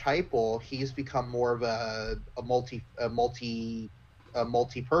Josh Heupel, he's become more of a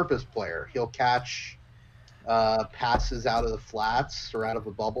multi-purpose player. He'll catch passes out of the flats or out of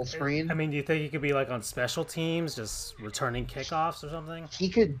a bubble screen. I mean, do you think he could be like on special teams, just returning kickoffs or something? He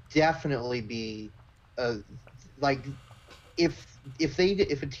could definitely be, if a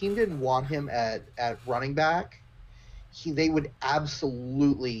team didn't want him at running back, they would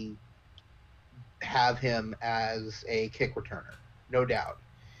absolutely have him as a kick returner, no doubt.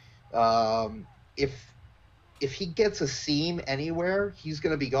 If he gets a seam anywhere, he's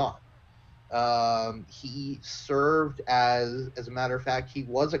going to be gone. He served as a matter of fact, he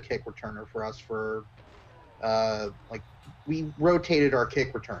was a kick returner for us for, we rotated our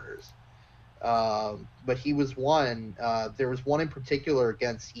kick returners. But he was one, there was one in particular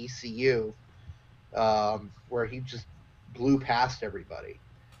against ECU, where he just blew past everybody.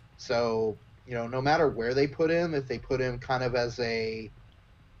 So, no matter where they put him, if they put him kind of as an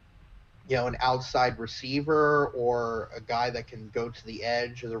outside receiver or a guy that can go to the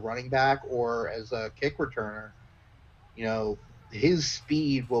edge as a running back or as a kick returner, his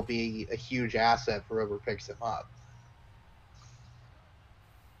speed will be a huge asset for whoever picks him up.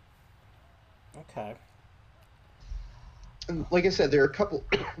 Okay. And like I said, there are a couple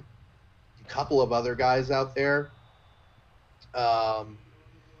of other guys out there.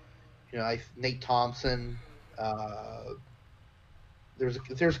 Nate Thompson. There's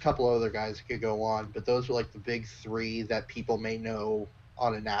a couple of other guys that could go on, but those are like the big three that people may know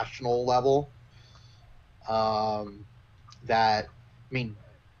on a national level.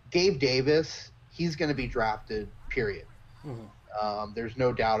 Gabe Davis, he's going to be drafted, period. Mm-hmm. There's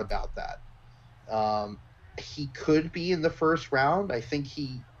no doubt about that. He could be in the first round. I think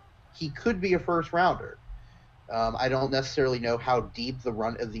he could be a first rounder. I don't necessarily know how deep the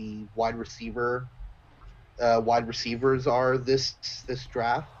wide receivers are this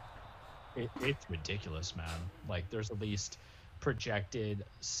draft. It's ridiculous, man. Like there's at least projected,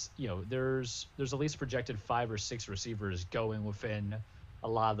 there's at least projected 5 or 6 receivers going within a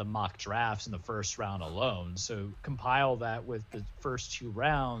lot of the mock drafts in the first round alone. So compile that with the first 2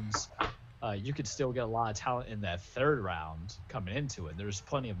 rounds, you could still get a lot of talent in that third round coming into it. There's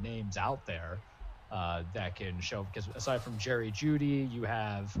plenty of names out there that can show, because aside from Jerry Jeudy, you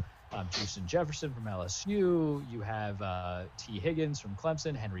have Justin Jefferson from LSU, you have T. Higgins from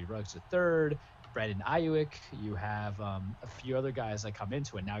Clemson, Henry Ruggs III, Brandon Ayuk, you have a few other guys that come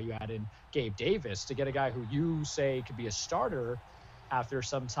into it. Now you add in Gabe Davis to get a guy who you say could be a starter after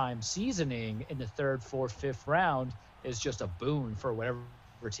some time seasoning in the 3rd, 4th, 5th round is just a boon for whatever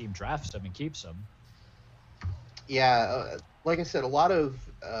team drafts him and keeps him. Yeah, like I said, a lot of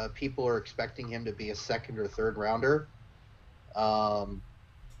people are expecting him to be a 2nd or 3rd rounder,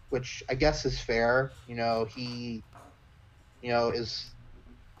 which I guess is fair. He, it's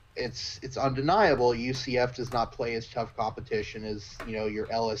undeniable UCF does not play as tough competition as, your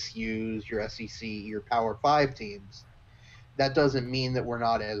LSUs, your SEC, your Power 5 teams. That doesn't mean that we're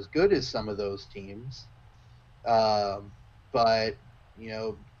not as good as some of those teams, but,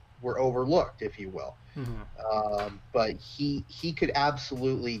 we're overlooked, if you will. Mm-hmm. But he could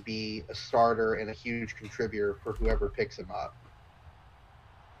absolutely be a starter and a huge contributor for whoever picks him up.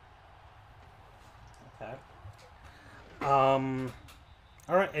 Okay. All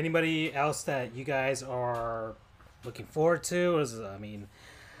right. Anybody else that you guys are looking forward to?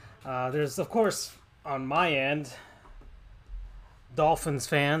 There's of course on my end, Dolphins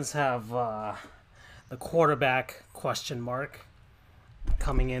fans have the quarterback question mark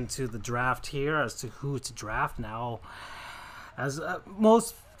coming into the draft here as to who to draft now. As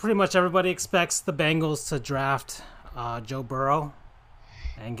pretty much everybody expects the Bengals to draft Joe Burrow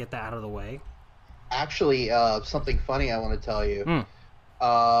and get that out of the way. Actually, something funny I want to tell you.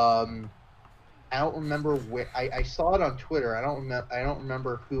 I don't remember where I saw it on Twitter. I don't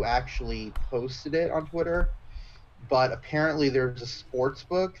remember who actually posted it on Twitter, but apparently there's a sports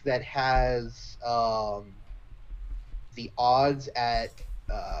book that has the odds at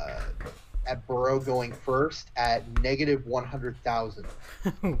Burrow going first at -100,000.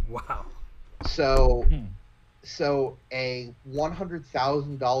 Wow. So a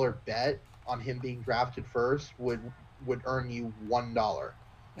 $100,000 bet on him being drafted first would earn you $1.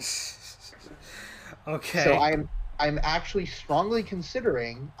 Okay. So I'm actually strongly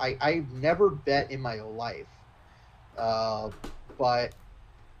considering. I've never bet in my life, but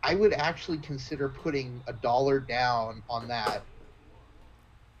I would actually consider putting $1 down on that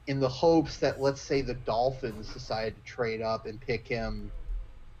in the hopes that, let's say, the Dolphins decide to trade up and pick him,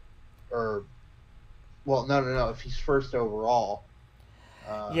 no, if he's first overall.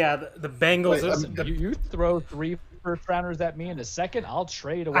 The Bengals. You throw 3 first rounders at me in a second, I'll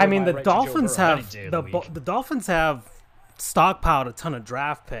trade away. The Dolphins have the Dolphins have stockpiled a ton of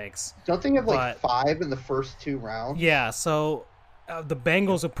draft picks. Don't they have 5 in the first 2 rounds? Yeah, so the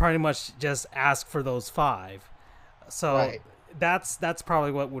Bengals will pretty much just ask for those 5. So right. That's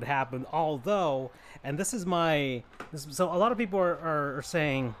probably what would happen. Although, and so a lot of people are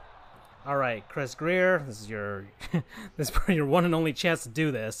saying, all right, Chris Greer, this is your your one and only chance to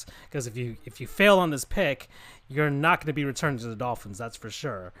do this, because if you fail on this pick, you're not going to be returned to the Dolphins. That's for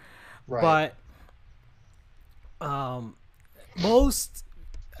sure. Right. But I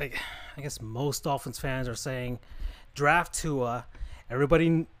guess most Dolphins fans are saying draft Tua.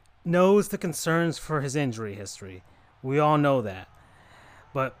 Everybody knows the concerns for his injury history. We all know that.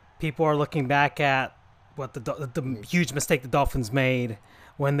 But people are looking back at what the huge mistake the Dolphins made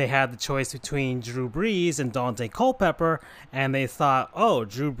when they had the choice between Drew Brees and Dante Culpepper, and they thought, oh,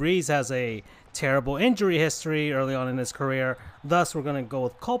 Drew Brees has a terrible injury history early on in his career, thus we're going to go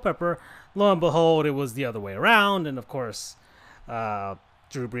with Culpepper. Lo and behold, it was the other way around, and of course,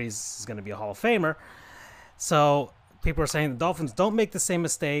 Drew Brees is going to be a Hall of Famer. So people are saying the Dolphins don't make the same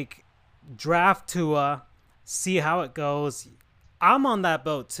mistake. Draft Tua, see how it goes. I'm on that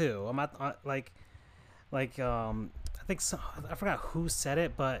boat too. I'm at I think I forgot who said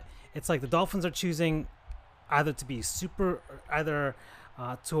it, but it's like the Dolphins are choosing either to be to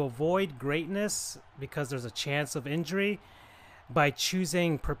avoid greatness because there's a chance of injury by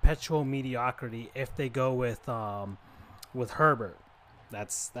choosing perpetual mediocrity if they go with Herbert.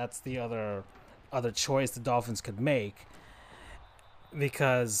 That's the other choice the Dolphins could make,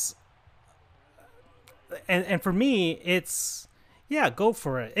 because and for me it's go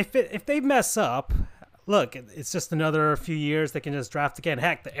for it. If they mess up, look, it's just another few years they can just draft again.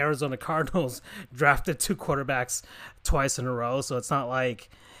 Heck, the Arizona Cardinals drafted 2 quarterbacks twice in a row, so it's not like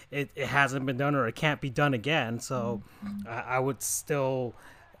it hasn't been done or it can't be done again. So I would still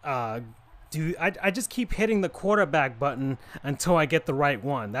I just keep hitting the quarterback button until I get the right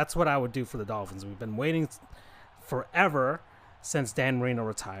one. That's what I would do for the Dolphins. We've been waiting forever since Dan Marino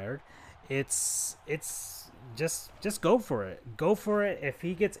retired. It's just go for it. Go for it. If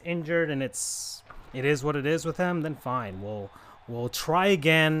he gets injured and it is what it is with him, then fine. We'll try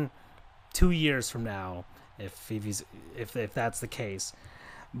again 2 years from now if that's the case.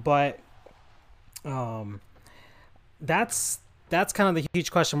 But that's kind of the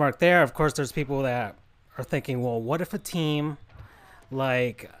huge question mark there. Of course, there's people that are thinking, well, what if a team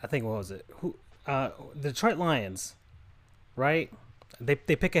like, I think, what was it? The Detroit Lions, right? They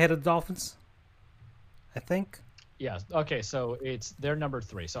pick ahead of the Dolphins, I think. Yeah. Okay. So they're number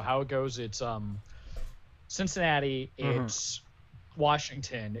 3. So how it goes? It's Cincinnati. It's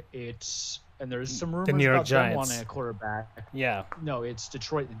Washington. And there's some rumors the New York about Giants them wanting a quarterback. Yeah. No, it's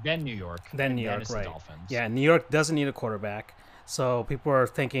Detroit, then New York. Then New York, it's right. The Dolphins. Yeah, New York doesn't need a quarterback. So people are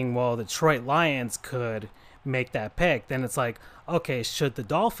thinking, well, the Detroit Lions could make that pick. Then it's like, okay, should the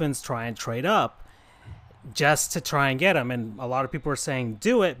Dolphins try and trade up just to try and get him? And a lot of people are saying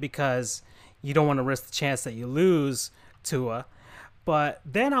do it because you don't want to risk the chance that you lose Tua. But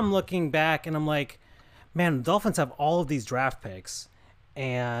then I'm looking back and I'm like, man, the Dolphins have all of these draft picks.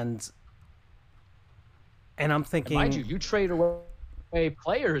 And I'm thinking... And mind you trade away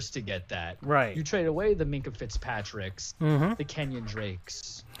players to get that. Right. You trade away the Minka Fitzpatricks, the Kenyon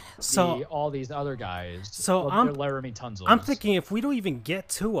Drakes, all these other guys. So Laramie Tunzels. I'm thinking if we don't even get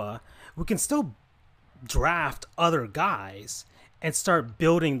Tua, we can still draft other guys and start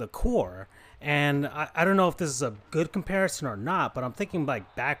building the core. And I don't know if this is a good comparison or not, but I'm thinking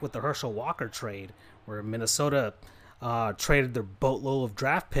like back with the Herschel Walker trade where Minnesota traded their boatload of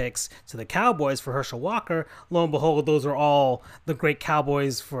draft picks to the Cowboys for Herschel Walker. Lo and behold, those are all the great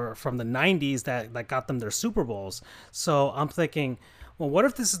Cowboys from the 90s that got them their Super Bowls. So I'm thinking, well, what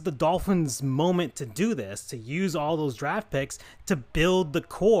if this is the Dolphins' moment to do this, to use all those draft picks to build the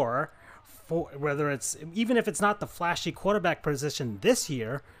core, for whether it's, even if it's not the flashy quarterback position this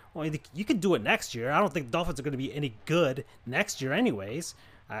year, well, you could do it next year. I don't think the Dolphins are going to be any good next year anyways.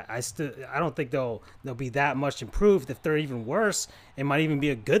 I don't think they'll be that much improved. If they're even worse, it might even be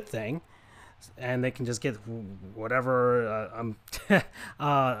a good thing, and they can just get whatever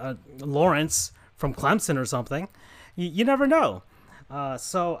Lawrence from Clemson or something. You never know.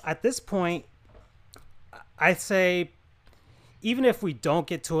 So at this point, I say, even if we don't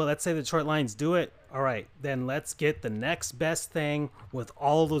get to it, let's say the Detroit Lions do it. All right, then let's get the next best thing with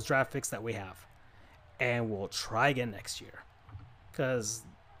all those draft picks that we have, and we'll try again next year, because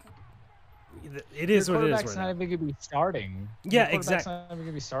it is what it is. Quarterback's not even going to be starting. Yeah, exactly. Not even going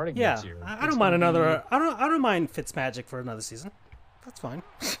to be starting yeah, next year. I don't mind another. I don't mind Fitzmagic for another season. That's fine.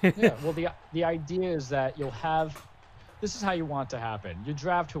 Yeah. Well, the idea is that you'll have. This is how you want it to happen. You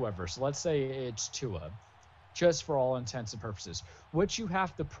draft whoever. So let's say it's Tua. Just for all intents and purposes. What you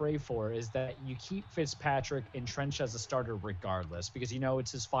have to pray for is that you keep Fitzpatrick entrenched as a starter regardless, because you know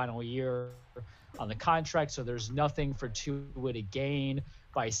it's his final year on the contract, so there's nothing for Tua to gain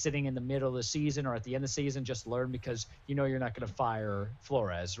by sitting in the middle of the season or at the end of the season. Just learn, because you know you're not going to fire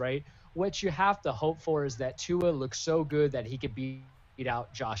Flores, right? What you have to hope for is that Tua looks so good that he could beat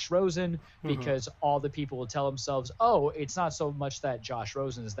out Josh Rosen, because all the people will tell themselves, oh, it's not so much that Josh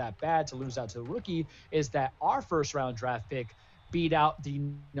Rosen is that bad to lose out to the rookie, is that our first round draft pick beat out the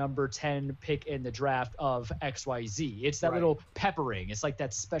number 10 pick in the draft of XYZ. It's that little peppering. It's like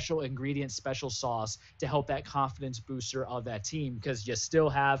that special ingredient, special sauce to help that confidence booster of that team, because you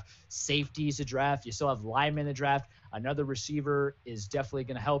still have safeties to draft. You still have linemen to draft. Another receiver is definitely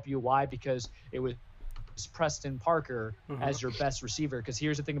going to help you. Why? Because it was Preston Parker as your best receiver. Because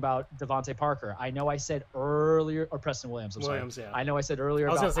here's the thing about Devontae Parker. I know I said earlier, or Preston Williams. I'm sorry. Yeah. I know I said earlier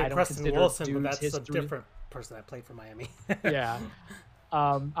I was about going I to say don't Preston consider Wilson, but dude's that's history. a different person that played for Miami. Yeah.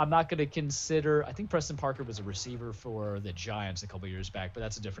 I'm not going to consider. I think Preston Parker was a receiver for the Giants a couple years back, but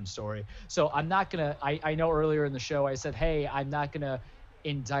that's a different story. So I'm not going to. I know earlier in the show I said, hey, I'm not going to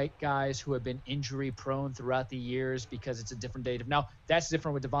indict guys who have been injury prone throughout the years because it's a different date. Now that's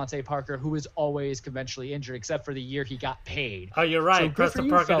different with Devontae Parker, who is always conventionally injured, except for the year he got paid. Oh, you're right. So Preston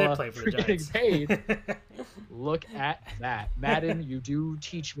Parker did play for the Giants. Getting paid. Look at that, Madden. You do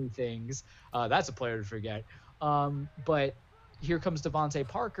teach me things. That's a player to forget. But here comes Devontae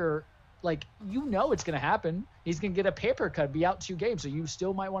Parker. Like, you know it's going to happen. He's going to get a paper cut, be out 2 games. So you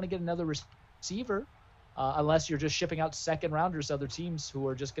still might want to get another receiver, unless you're just shipping out second rounders to other teams who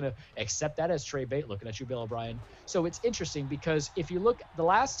are just going to accept that as trade bait. Looking at you, Bill O'Brien. So it's interesting because if you look, the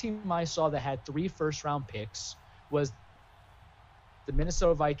last team I saw that had 3 first-round picks was the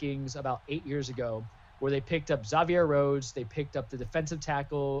Minnesota Vikings about 8 years ago, where they picked up Xavier Rhodes. They picked up the defensive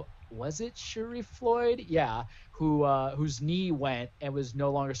tackle. Was it Sharif Floyd? Yeah, whose knee went and was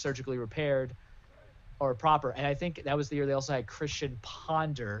no longer surgically repaired or proper. And I think that was the year they also had Christian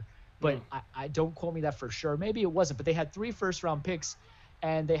Ponder, but I don't quote me that for sure. Maybe it wasn't, but they had 3 first-round picks,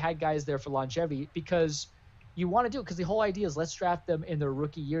 and they had guys there for longevity because you want to do it because the whole idea is let's draft them in their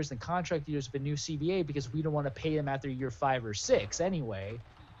rookie years and contract years of a new CBA because we don't want to pay them after year 5 or 6 anyway.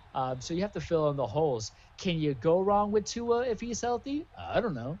 So you have to fill in the holes. Can you go wrong with Tua if he's healthy? I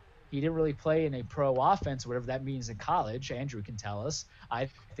don't know. He didn't really play in a pro offense, whatever that means in college. Andrew can tell us. I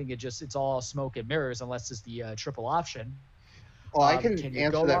think it's all smoke and mirrors unless it's the triple option. Well, I can you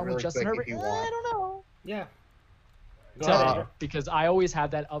answer go that wrong really with Justin quick Herbert? if you I want. don't know. Yeah. Because I always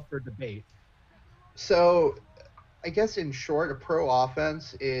have that up for debate. So, I guess in short, a pro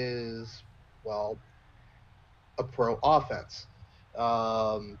offense is, well, a pro offense.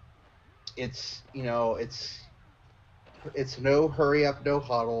 It's no hurry up, no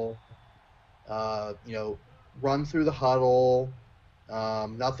huddle. Run through the huddle.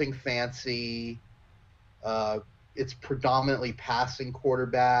 Nothing fancy. It's predominantly passing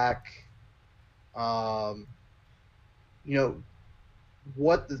quarterback. What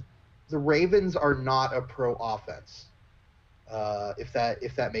the Ravens are not a pro offense. If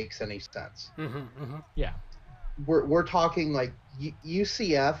that makes any sense. Yeah. We're talking like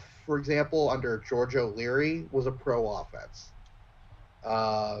UCF, for example, under George O'Leary was a pro offense.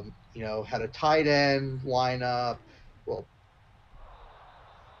 Had a tight end lineup.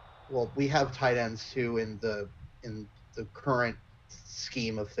 Well, we have tight ends too in the current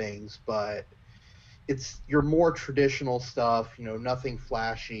scheme of things, but it's your more traditional stuff. Nothing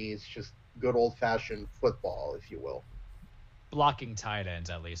flashy. It's just good old fashioned football, if you will. Blocking tight ends,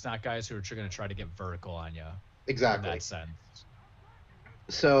 at least, not guys who are going to try to get vertical on you. Exactly. In that sense.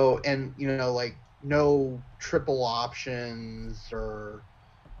 So, and like no triple options or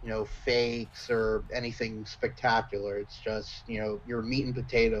fakes or anything spectacular. It's just your meat and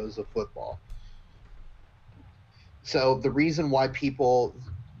potatoes of football. So the reason why NFL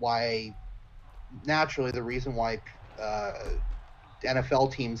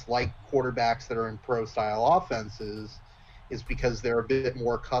teams like quarterbacks that are in pro style offenses is because they're a bit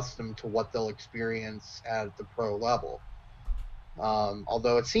more accustomed to what they'll experience at the pro level.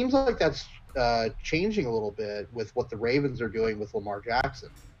 Although it seems like that's changing a little bit with what the Ravens are doing with Lamar Jackson.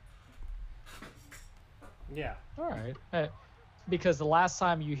 Yeah. All right. Because the last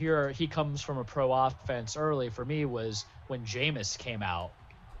time you hear he comes from a pro offense early for me was when Jameis came out,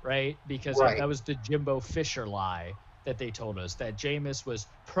 right? Because that was the Jimbo Fisher lie that they told us, that Jameis was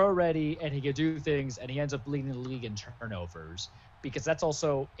pro ready and he could do things, and he ends up leading the league in turnovers. Because that's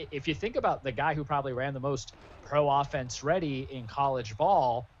also, if you think about the guy who probably ran the most pro offense ready in college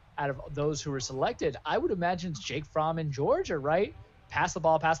ball out of those who were selected, I would imagine it's Jake Fromm in Georgia, right? Pass the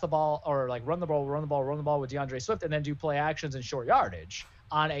ball, or like run the ball with DeAndre Swift, and then do play actions and short yardage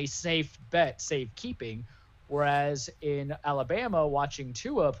on a safe bet, safe keeping. Whereas in Alabama, watching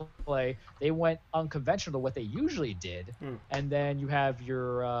Tua play, they went unconventional to what they usually did. And then you have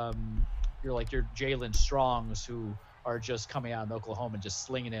your Jalen Strongs who are just coming out of Oklahoma and just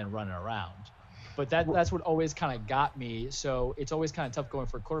slinging it and running around. But that's what always kind of got me. So it's always kind of tough going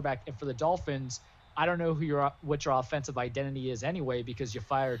for a quarterback. And for the Dolphins, I don't know what your offensive identity is anyway, because you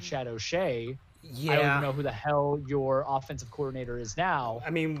fired Chad O'Shea. Yeah. I don't even know who the hell your offensive coordinator is now.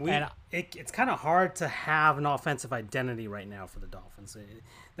 I mean, it's kind of hard to have an offensive identity right now for the Dolphins.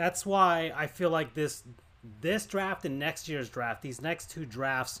 That's why I feel like this draft and next year's draft, these next 2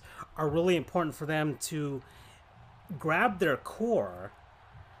 drafts, are really important for them to grab their core,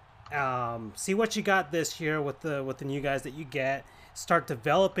 see what you got this year with the new guys that you get, start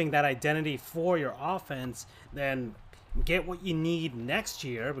developing that identity for your offense, then get what you need next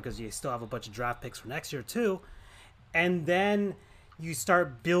year because you still have a bunch of draft picks for next year too, and then you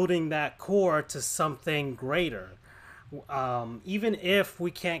start building that core to something greater. Even if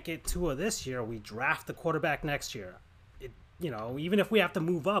we can't get Tua this year, we draft the quarterback next year. Even if we have to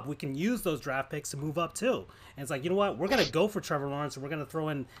move up, we can use those draft picks to move up too. And it's like, you know what? We're going to go for Trevor Lawrence, and we're going to throw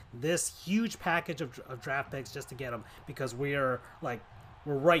in this huge package of draft picks just to get him because we're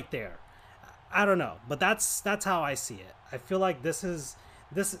right there. I don't know, but that's how I see it. I feel like this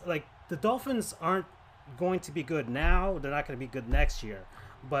like the Dolphins aren't going to be good now. They're not going to be good next year,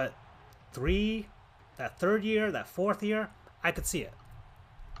 but that third year, that fourth year, I could see it.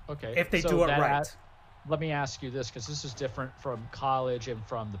 Okay. If they do it right. Let me ask you this, because this is different from college and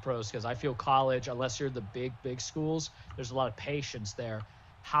from the pros, because I feel college, unless you're the big schools, there's a lot of patience there.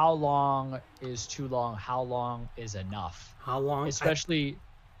 How long is too long? How long is enough? How long? Especially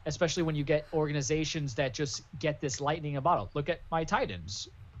when you get organizations that just get this lightning in a bottle. Look at my Titans.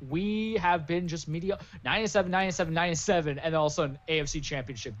 We have been just mediocre, 9-7, 9-7, 9-7, and also an AFC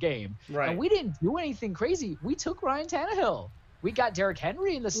Championship game. Right. And we didn't do anything crazy. We took Ryan Tannehill. We got Derrick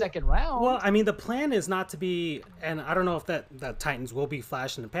Henry in the second round. Well, I mean, the plan is not to be, and I don't know if that Titans will be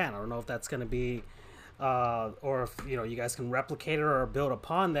flash in the pan. I don't know if that's going to be, or if you guys can replicate it or build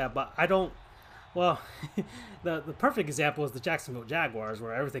upon that. But I don't. Well, the perfect example is the Jacksonville Jaguars,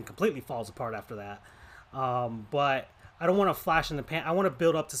 where everything completely falls apart after that. But I don't want to flash in the pan. I want to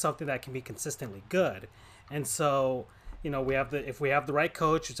build up to something that can be consistently good. And so, if we have the right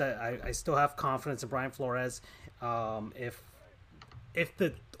coach, which I still have confidence in Brian Flores, if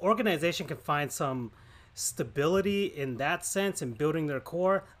the organization can find some stability in that sense and building their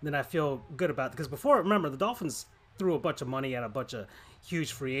core, then I feel good about it. Because before, remember, the Dolphins threw a bunch of money at a bunch of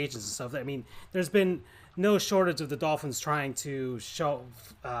huge free agents and stuff. I mean, there's been no shortage of the Dolphins trying to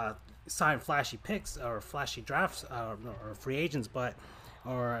sign flashy picks or flashy drafts or free agents,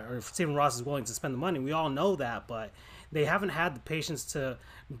 or if Stephen Ross is willing to spend the money. We all know that, but they haven't had the patience to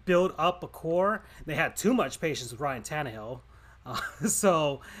build up a core. They had too much patience with Ryan Tannehill.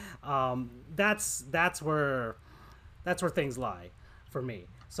 So that's where things lie for me.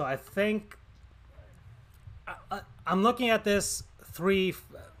 So I think I'm looking at this we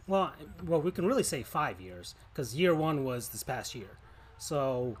can really say 5 years, because year one was this past year.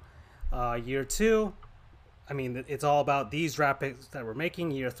 So year two, I mean, it's all about these draft picks that we're making.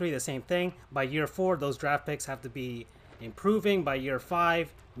 Year three, the same thing. By year four, those draft picks have to be improving. By year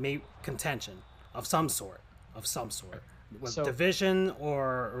five, contention of some sort. Division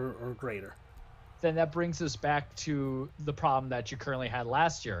or greater. Then that brings us back to the problem that you currently had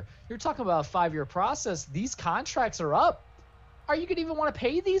last year. You're talking about a 5-year process. These contracts are up. Are you going to even want to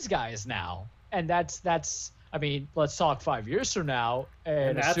pay these guys now? And that's. I mean, let's talk 5 years from now,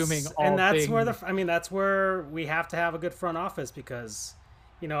 and assuming all and that's things... that's where we have to have a good front office, because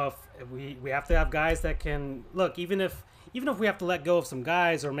if we have to have guys that can look, even if we have to let go of some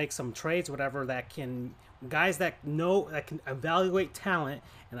guys or make some trades, whatever, guys that can evaluate talent.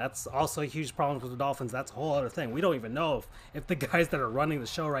 And that's also a huge problem with the Dolphins. That's a whole other thing. We don't even know if the guys that are running the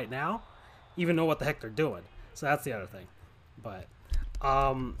show right now even know what the heck they're doing. So that's the other thing. But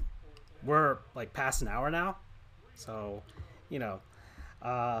we're like past an hour now, so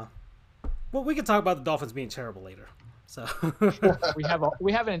well, we can talk about the Dolphins being terrible later. So we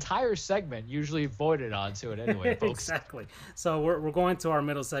have an entire segment usually voided onto it anyway, folks. Exactly. So we're going to our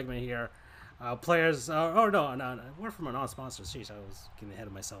middle segment here. Players, no, we're from a non-sponsor. Sheesh, I was getting ahead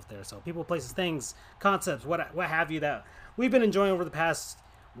of myself there. So people, places, things, concepts, what have you, that we've been enjoying over the past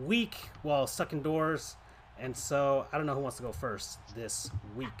week while stuck indoors. And so I don't know who wants to go first this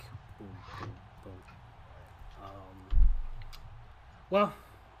week. Boom, boom, boom. Well,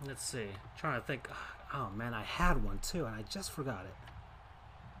 let's see. Trying to think. Oh man, I had one too, and I just forgot it.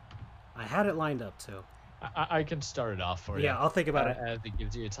 I had it lined up too. I can start it off for you. Yeah, I'll think about it as it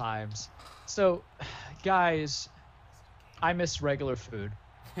gives you times. So, guys, I miss regular food.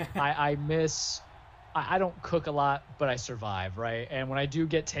 I don't cook a lot, but I survive, right? And when I do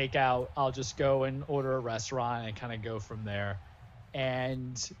get takeout, I'll just go and order a restaurant and kind of go from there.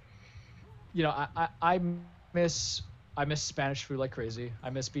 And I miss Spanish food like crazy.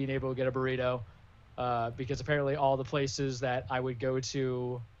 I miss being able to get a burrito, because apparently all the places that I would go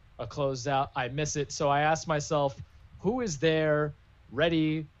to are closed out. I miss it. So I asked myself, who is there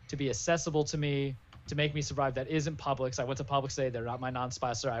ready to be accessible to me, to make me survive, that isn't Publix? I went to Publix today. They're not my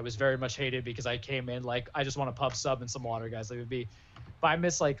non-sponsor. I was very much hated because I came in like, I just want a pub sub and some water, guys. It would be but I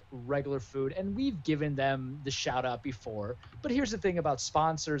miss like regular food. And we've given them the shout out before. But here's the thing about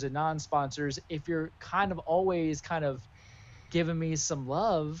sponsors and non-sponsors. If you're kind of always kind of giving me some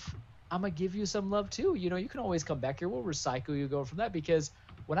love, I'm gonna give you some love too. You know, you can always come back here. We'll recycle you, go from that, because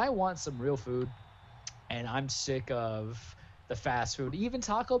when I want some real food and I'm sick of the fast food, even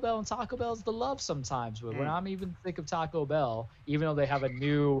Taco Bell, and Taco Bell's the love sometimes, but when I'm even sick of Taco Bell, even though they have a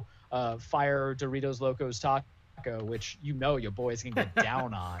new fire Doritos Locos taco, which you know your boys can get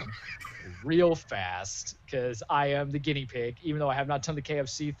down on real fast, because I am the guinea pig, even though I have not done the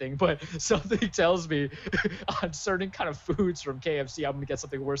KFC thing, but something tells me on certain kind of foods from KFC, I'm gonna get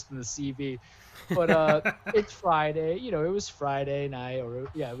something worse than the CV. But it's Friday, you know, it was Friday night,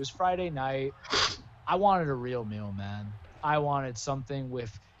 it was Friday night. I wanted a real meal, man. I wanted something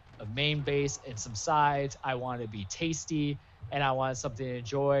with a main base and some sides. I wanted to be tasty, and I wanted something to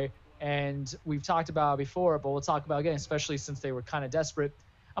enjoy. And we've talked about it before, but we'll talk about it again, especially since they were kind of desperate.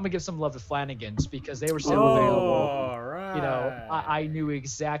 I'm gonna give some love to Flanagan's because they were still available. Right. You know, I knew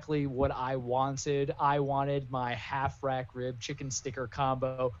exactly what I wanted. I wanted my half rack rib chicken sticker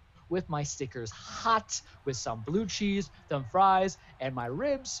combo with my stickers hot, with some blue cheese, some fries, and my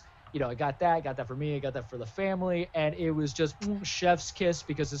ribs. You know, I got that for me, I got that for the family, and it was just chef's kiss,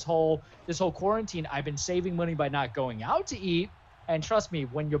 because this whole quarantine, I've been saving money by not going out to eat. And trust me,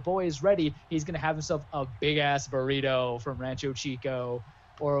 when your boy is ready, he's gonna have himself a big ass burrito from Rancho Chico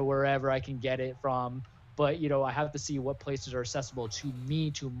or wherever I can get it from. But you know, I have to see what places are accessible to me,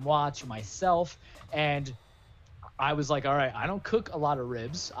 to moi, to myself. And I was like, all right, I don't cook a lot of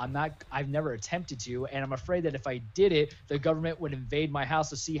ribs. I've never attempted to. And I'm afraid that if I did it, the government would invade my house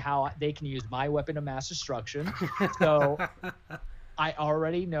to see how they can use my weapon of mass destruction. So I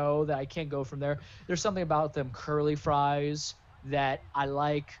already know that I can't go from there. There's something about them curly fries that I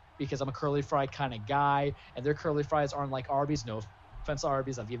like, because I'm a curly fry kind of guy, and their curly fries aren't like Arby's. No offense to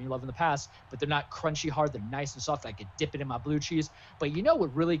Arby's, I've given you love in the past, but they're not crunchy hard. They're nice and soft. I could dip it in my blue cheese. But you know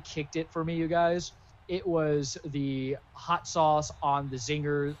what really kicked it for me, you guys? It was the hot sauce on the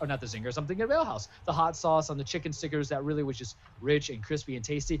zingers, or not the zingers, I'm thinking of Ale House. The hot sauce on the chicken stickers that really was just rich and crispy and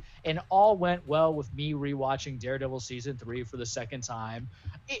tasty. And all went well with me rewatching Daredevil Season 3 for the second time.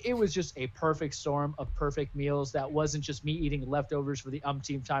 It was just a perfect storm of perfect meals that wasn't just me eating leftovers for the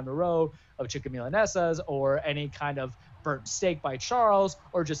umpteenth time in a row of chicken milanesas, or any kind of burnt steak by Charles,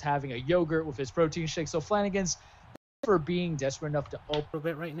 or just having a yogurt with his protein shake. So Flanagan's, for being desperate enough to open A little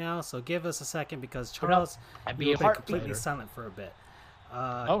bit right now, so give us a second, because Charles, and you be a have been heart completely beater. silent for a bit.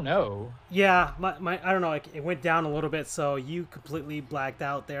 Oh no. Yeah, my I don't know, it went down a little bit, so you completely blacked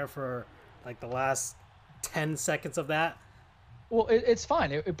out there for like the last 10 seconds of that. Well, it's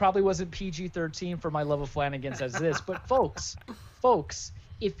fine. It probably wasn't PG-13 for my love of Flanagan's as it is. But folks,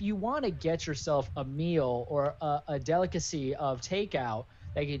 if you want to get yourself a meal or a delicacy of takeout,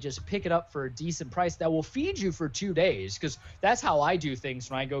 that you can just pick it up for a decent price that will feed you for 2 days, because that's how I do things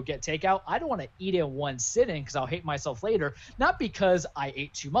when I go get takeout. I don't want to eat in one sitting because I'll hate myself later. Not because I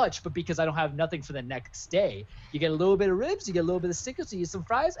ate too much, but because I don't have nothing for the next day. You get a little bit of ribs, you get a little bit of stickers, you get some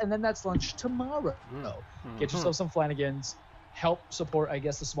fries, and then that's lunch tomorrow. Get yourself some Flanagan's. Help support, I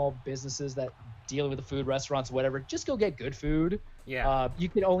guess, the small businesses that deal with the food, restaurants, whatever. Just go get good food. Yeah. You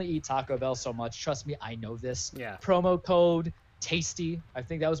can only eat Taco Bell so much. Trust me, I know this. Yeah. Promo code Tasty. I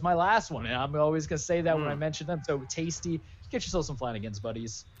think that was my last one, and I'm always gonna say that when I mention them. So Tasty. Get yourself some Flanagan's,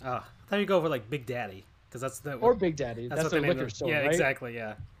 buddies. Oh, I thought you go over like Big Daddy, because that's the Big Daddy. That's what their the name liquor of- store, Yeah, right? exactly.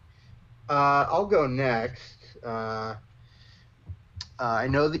 Yeah. I'll go next. I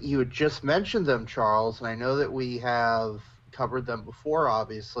know that you had just mentioned them, Charles, and I know that we have covered them before,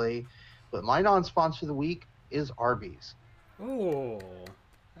 obviously, but my non-sponsor of the week is Arby's. Oh,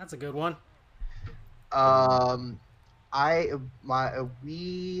 that's a good one.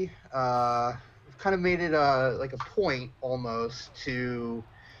 We kind of made it like a point almost to,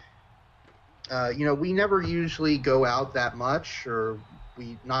 we never usually go out that much, or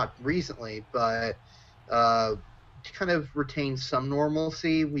we not recently, but to kind of retain some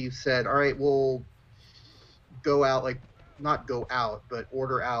normalcy, we've said, all right, we'll go out, like not go out, but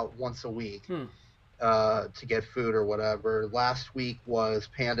order out once a week to get food or whatever. Last week was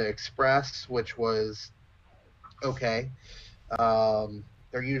Panda Express, which was okay.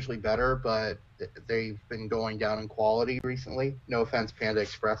 They're usually better, but they've been going down in quality recently. No offense, Panda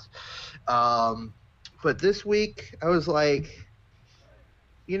Express. But this week, I was like,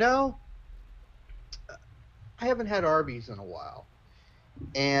 I haven't had Arby's in a while.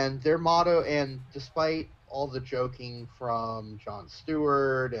 And their motto, and despite all the joking from Jon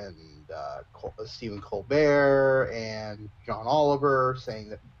Stewart and Stephen Colbert and John Oliver saying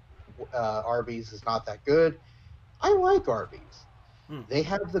that Arby's is not that good, I like Arby's. They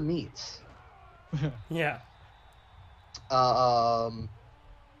have the meats. Yeah. And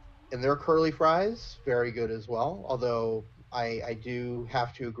their curly fries, very good as well. Although I do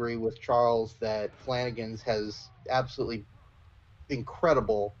have to agree with Charles that Flanagan's has absolutely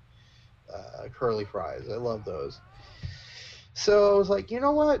incredible curly fries. I love those. So I was like, you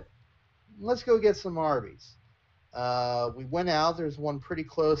know what? Let's go get some Arby's. We went out. There's one pretty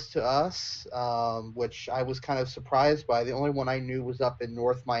close to us, which I was kind of surprised by. The only one I knew was up in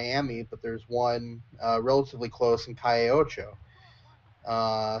North Miami, but there's one relatively close in Calle Ocho.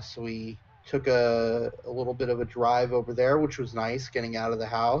 So we took a little bit of a drive over there, which was nice, getting out of the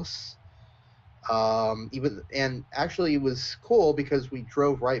house. And actually it was cool because we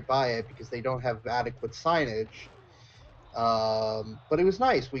drove right by it because they don't have adequate signage. But it was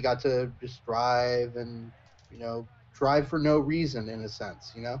nice. We got to just drive and, drive for no reason in a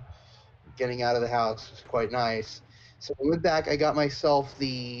sense, getting out of the house was quite nice. So I went back. I got myself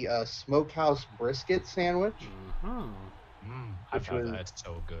the smokehouse brisket sandwich. I've had that. It's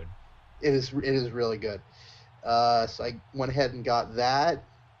so good. It is really good. So I went ahead and got that.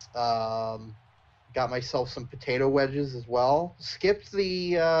 Got myself some potato wedges as well. Skipped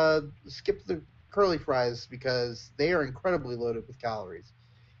the curly fries because they are incredibly loaded with calories,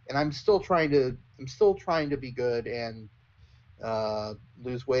 and I'm still trying to be good and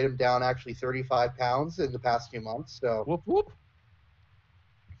lose weight. I'm down actually 35 pounds in the past few months. So, Whoop whoop.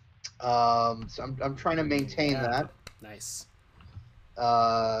 so I'm trying to maintain that. Nice.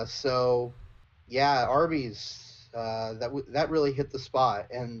 So, yeah, Arby's. That really hit the spot,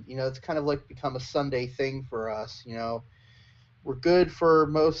 and it's kind of like become a Sunday thing for us. We're good for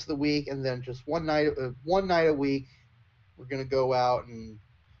most of the week, and then just one night a week, we're gonna go out and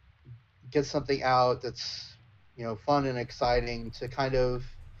get something out that's fun and exciting to kind of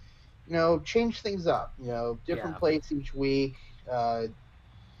change things up. Different place each week. I'm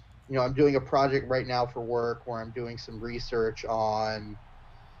doing a project right now for work where I'm doing some research on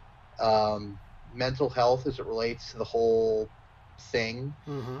mental health as it relates to the whole thing.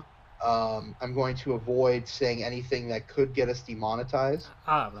 I'm going to avoid saying anything that could get us demonetized.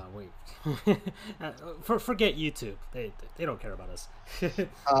 No, wait. Forget YouTube. They don't care about us.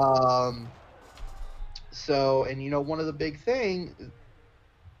 So, and one of the big thing,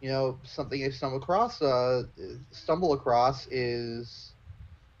 something I stumble across is,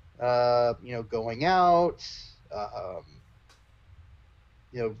 going out,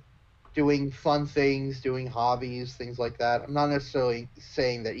 doing fun things, doing hobbies, things like that. I'm not necessarily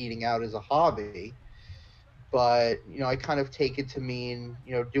saying that eating out is a hobby, but I kind of take it to mean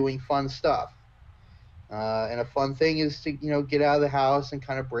doing fun stuff. And a fun thing is to get out of the house and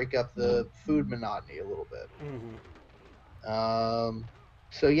kind of break up the food monotony a little bit.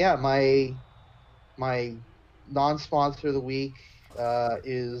 So yeah, my non-sponsor of the week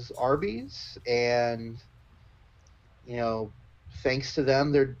is Arby's, and thanks to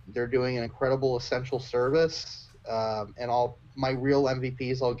them, they're doing an incredible essential service. And my real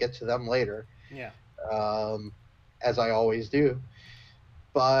MVPs, I'll get to them later. Yeah. As I always do.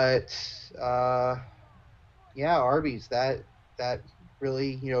 But yeah, Arby's, that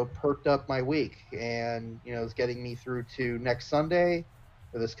really perked up my week, and is getting me through to next Sunday,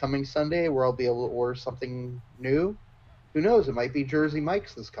 or this coming Sunday, where I'll be able to order something new. Who knows? It might be Jersey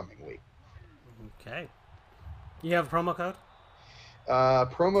Mike's this coming week. Okay. You have a promo code?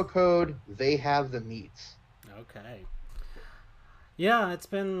 Promo code, they have the meats. Okay. Yeah, it's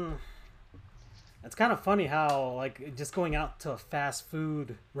kind of funny how like just going out to a fast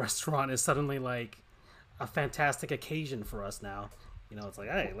food restaurant is suddenly like a fantastic occasion for us now. It's like,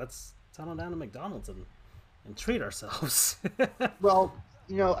 hey, let's tunnel down to McDonald's and treat ourselves. Well,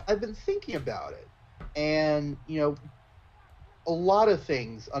 I've been thinking about it, and a lot of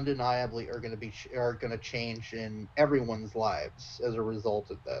things undeniably are going to change in everyone's lives as a result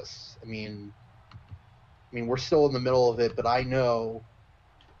of this. I mean, we're still in the middle of it, but I know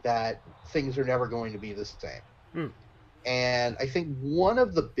that things are never going to be the same. And I think one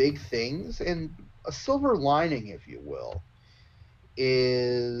of the big things, and a silver lining, if you will,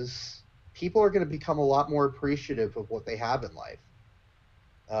 is people are going to become a lot more appreciative of what they have in life.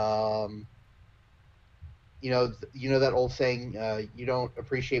 That old saying, you don't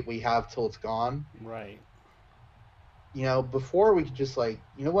appreciate what you have till it's gone. Right. Before we could just like,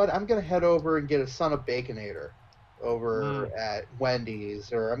 what, I'm going to head over and get a son of Baconator over at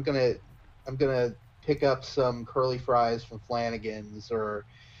Wendy's, or I'm going to pick up some curly fries from Flanagan's, or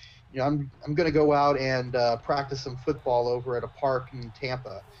I'm going to go out and practice some football over at a park in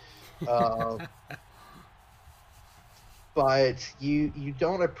Tampa. But you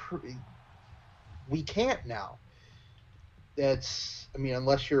don't we can't now. that's, I mean,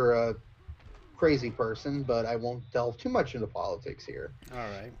 unless you're a crazy person, but I won't delve too much into politics here. All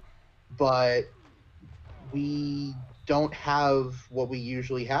right. But we don't have what we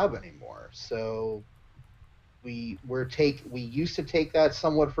usually have anymore. So we used to take that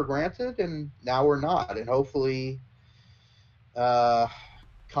somewhat for granted, and now we're not. And hopefully,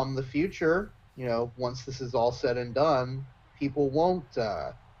 come the future, once this is all said and done, people won't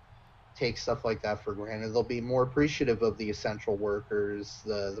take stuff like that for granted. They'll be more appreciative of the essential workers,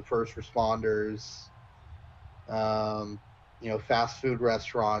 the first responders, fast food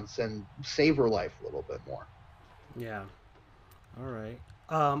restaurants, and savor life a little bit more. Yeah. All right.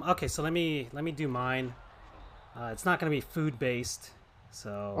 Okay, so let me do mine. It's not going to be food based,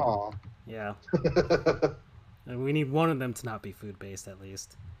 so yeah. And we need one of them to not be food based at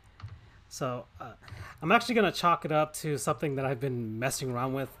least. So I'm actually going to chalk it up to something that I've been messing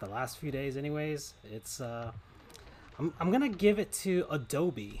around with the last few days anyways. It's I'm going to give it to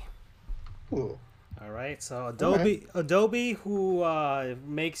Adobe. Ooh. All right. So Adobe who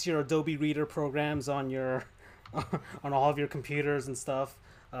makes your Adobe Reader programs on your on all of your computers and stuff,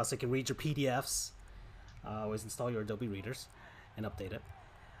 so you can read your PDFs. Always install your Adobe Readers and update it.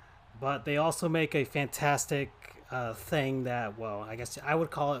 But they also make a fantastic thing that, well, I guess I would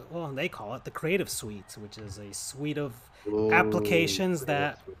call it, well, they call it the Creative Suite, which is a suite of applications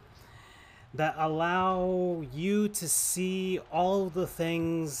that allow you to see all the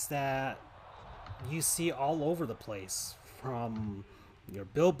things that you see all over the place, from your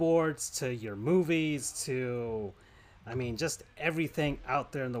billboards to your movies to, I mean, just everything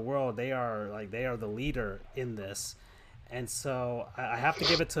out there in the world. They are the leader in this. And so I have to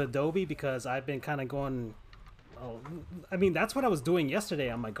give it to Adobe because I've been kind of going, I mean, that's what I was doing yesterday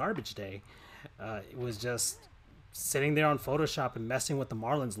on my garbage day. It was just sitting there on Photoshop and messing with the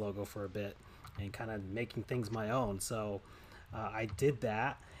Marlins logo for a bit and kind of making things my own. So I did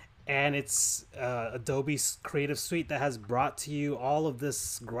that. And it's Adobe's Creative Suite that has brought to you all of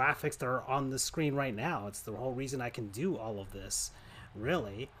this graphics that are on the screen right now. It's the whole reason I can do all of this,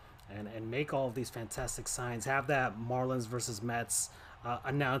 really, and make all of these fantastic signs. Have that Marlins versus Mets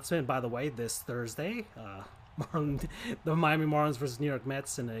announcement, by the way, this Thursday. The Miami Marlins versus New York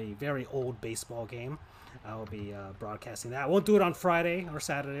Mets in a very old baseball game. I will be broadcasting that. I won't do it on Friday or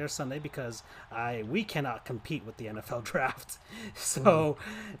Saturday or Sunday because we cannot compete with the NFL draft. So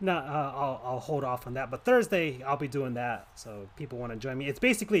I'll hold off on that. But Thursday, I'll be doing that. So if people want to join me. It's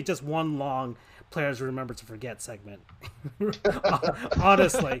basically just one long Players Remember to Forget segment.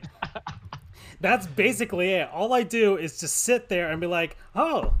 Honestly. That's basically it. All I do is just sit there and be like,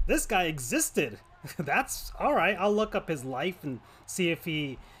 oh, this guy existed. That's all right. I'll look up his life and see if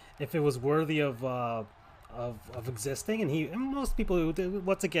it was worthy of existing. And most people who do,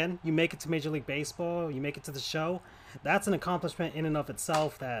 once again, you make it to Major League Baseball, you make it to the show. That's an accomplishment in and of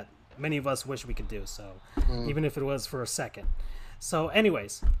itself that many of us wish we could do. So even if it was for a second. So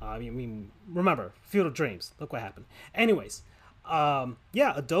anyways, I mean, remember, Field of Dreams. Look what happened. Anyways,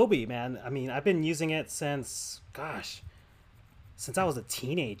 yeah, Adobe, man. I mean, I've been using it since I was a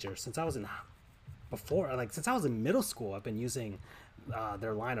teenager, since I was in middle school. I've been using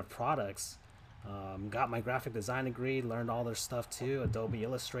their line of products. Got my graphic design degree, learned all their stuff too, Adobe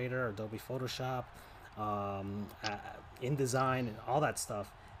Illustrator, Adobe Photoshop, InDesign, and all that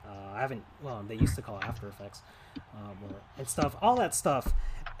stuff. They used to call it After Effects, and stuff, all that stuff.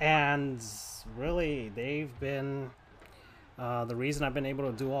 And really, they've been the reason I've been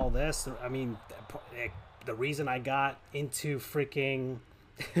able to do all this. I mean, the reason I got into freaking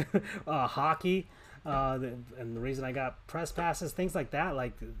hockey, and the reason I got press passes, things like that,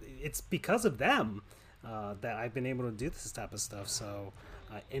 like it's because of them that I've been able to do this type of stuff. So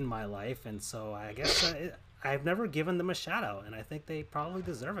in my life, and so I guess I've never given them a shout out, and I think they probably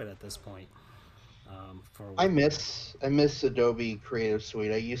deserve it at this point. I miss Adobe Creative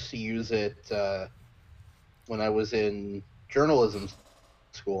Suite. I used to use it when I was in journalism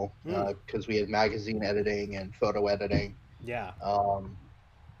school because we had magazine editing and photo editing. Yeah.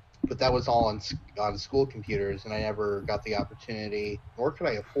 But that was all on school computers, and I never got the opportunity, nor could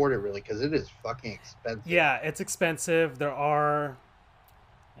I afford it really, because it is fucking expensive. Yeah, it's expensive. There are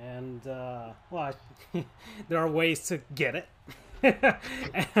ways to get it.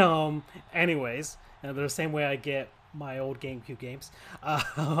 Anyways, the same way I get my old GameCube games.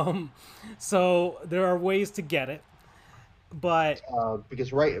 So there are ways to get it. But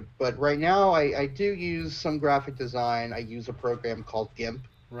right now I do use some graphic design. I use a program called GIMP.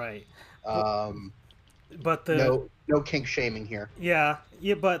 Right. But no kink shaming here. Yeah,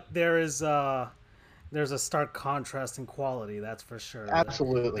 but there's a stark contrast in quality, that's for sure.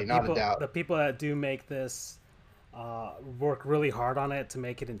 Absolutely, not a doubt. The people that do make this work really hard on it to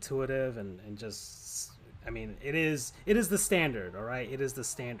make it intuitive and just, I mean, it is the standard, all right? It is the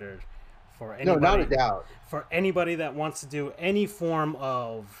standard for anybody. No, not a doubt. For anybody that wants to do any form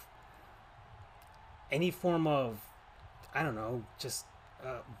of, I don't know, just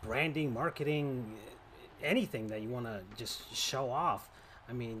branding, marketing, anything that you want to just show off.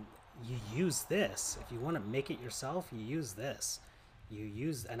 I mean, you use this. If you want to make it yourself, you use this.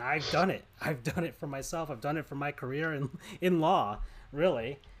 And I've done it. I've done it for myself. I've done it for my career in law,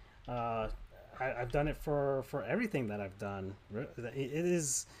 really. I've done it for everything that I've done.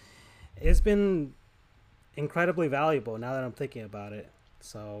 It's been incredibly valuable now that I'm thinking about it.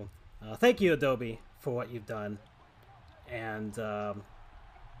 So thank you, Adobe, for what you've done. And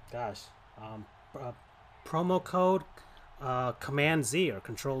promo code Command Z or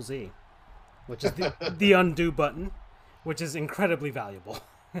Control Z, which is the undo button, which is incredibly valuable.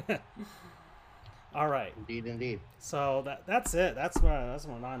 All right. Indeed. So that's it. That's my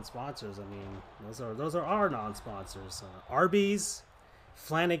non-sponsors. I mean, those are our non-sponsors. Arby's,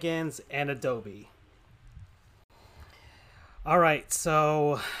 Flanagan's, and Adobe. All right.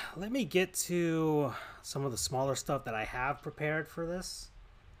 So let me get to some of the smaller stuff that I have prepared for this.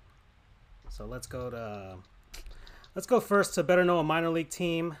 So let's go first to better know a minor league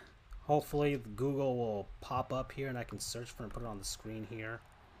team. Hopefully Google will pop up here and I can search for it and put it on the screen here.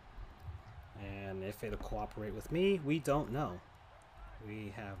 And if it'll cooperate with me, we don't know.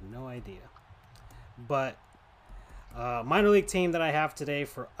 We have no idea. But minor league team that I have today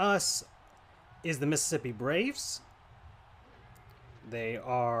for us is the Mississippi Braves. They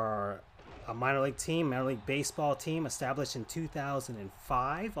are a minor league team, minor league baseball team established in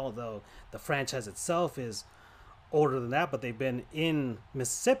 2005, although the franchise itself is older than that, but they've been in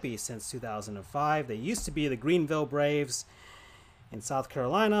Mississippi since 2005. They used to be the Greenville Braves in South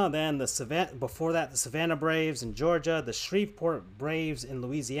Carolina, then before that the Savannah Braves in Georgia, the Shreveport Braves in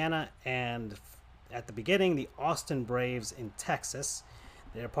Louisiana, and at the beginning the Austin Braves in Texas.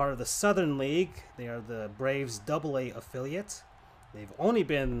 They're part of the Southern League. They are the Braves AA affiliate. They've only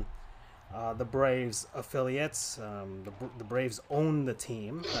been the Braves affiliates. The Braves own the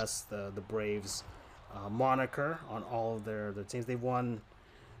team. That's the Braves moniker on all of their teams. They've won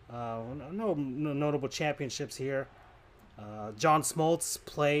no notable championships here. John Smoltz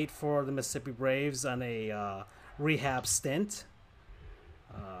played for the Mississippi Braves on a rehab stint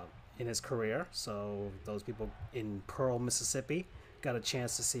in his career. So those people in Pearl, Mississippi, got a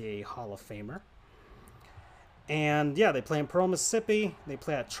chance to see a Hall of Famer. And yeah, they play in Pearl, Mississippi. They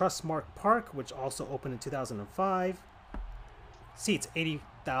play at Trustmark Park, which also opened in 2005. Seats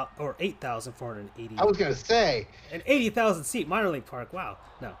 8,480. I was gonna say an 80,000 seat minor league park. Wow,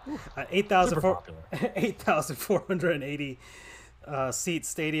 no, 8,480 seat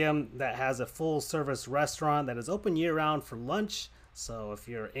stadium that has a full service restaurant that is open year round for lunch. So if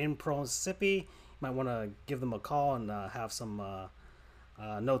you're in Pearl, Mississippi, you might want to give them a call and have some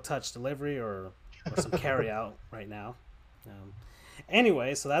no touch delivery or some carry out right now.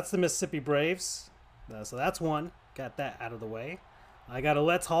 Anyway, so that's the Mississippi Braves. So that's one. Got that out of the way. I got a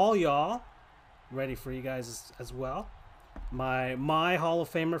Let's Haul, y'all. Ready for you guys as well. My Hall of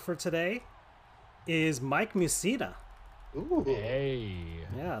Famer for today is Mike Mussina. Ooh. Hey.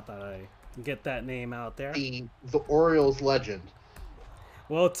 Yeah, I thought I'd get that name out there. The Orioles legend.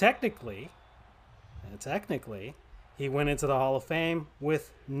 Well, technically, he went into the Hall of Fame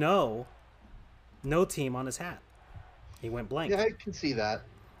with no team on his hat. He went blank. Yeah, I can see that.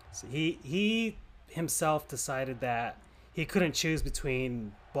 So he himself decided that he couldn't choose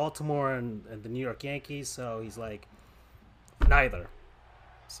between Baltimore and the New York Yankees, so he's like, neither.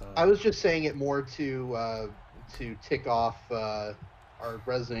 So I was just saying it more to tick off our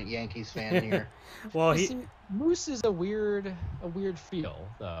resident Yankees fan here. Well, Moose is a weird feel,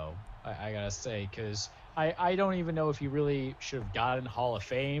 though. I gotta say, because I don't even know if he really should have gotten Hall of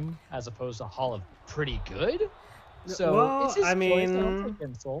Fame as opposed to Hall of Pretty Good. So well, it's his I choice. I don't mean, take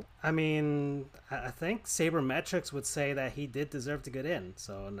insult. I mean, I think Sabermetrics would say that he did deserve to get in.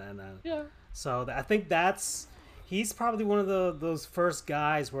 So and then, Yeah. So I think he's probably one of those first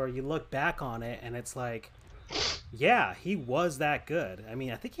guys where you look back on it and it's like, yeah, he was that good. I mean,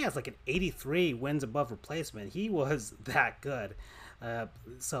 I think he has like an 83 wins above replacement. He was that good.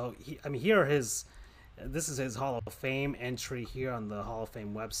 So this is his Hall of Fame entry here on the Hall of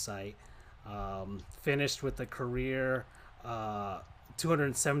Fame website. Finished with a career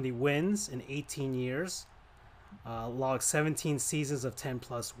 270 wins in 18 years. Logged 17 seasons of 10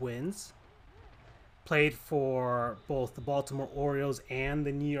 plus wins. Played for both the Baltimore Orioles and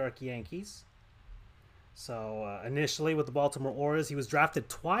the New York Yankees. So initially with the Baltimore Orioles, he was drafted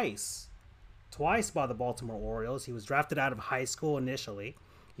twice twice by the Baltimore Orioles. He was drafted out of high school initially.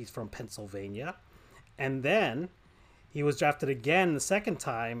 He's from Pennsylvania. And then he was drafted again the second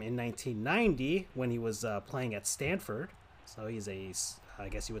time in 1990 when he was playing at Stanford. So I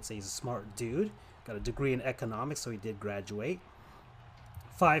guess you would say he's a smart dude. Got a degree in economics, so he did graduate.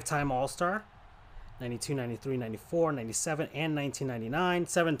 5-time All-Star, 92, 93, 94, 97, and 1999.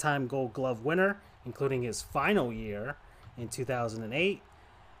 7-time Gold Glove winner, including his final year in 2008.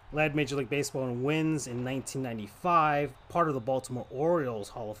 Led Major League Baseball in wins in 1995, part of the Baltimore Orioles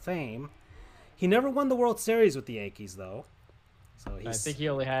Hall of Fame. He never won the World Series with the Yankees, though. So I think he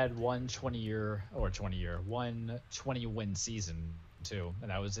only had one 20-win season, too. And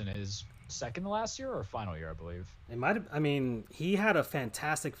that was in his second to last year or final year, I believe. It might have, I mean, he had a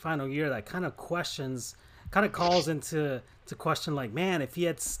fantastic final year that kind of calls into question, like, man, if he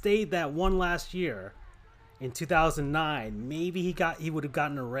had stayed that one last year in 2009, maybe he would have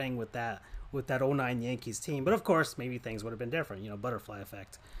gotten a ring with that 09 Yankees team. But of course, maybe things would have been different, butterfly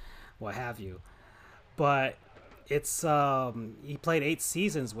effect, what have you. But it's he played 8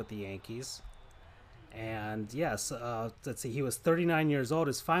 seasons with the Yankees. And yes, let's see, he was 39 years old.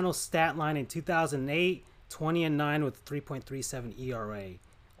 His final stat line in 2008, 20-9 with 3.37 ERA.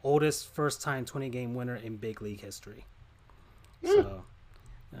 Oldest first-time 20-game winner in big league history. So,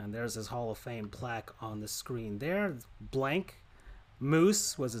 and there's his Hall of Fame plaque on the screen there. Blank.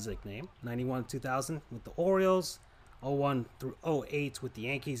 Moose was his nickname. 91-2000 with the Orioles. 01 through 08 with the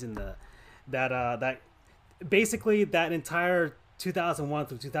Yankees in that basically that entire 2001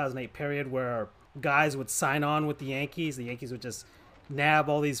 through 2008 period where guys would sign on with the Yankees would just nab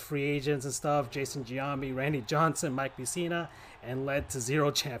all these free agents and stuff, Jason Giambi, Randy Johnson, Mike Mussina, and led to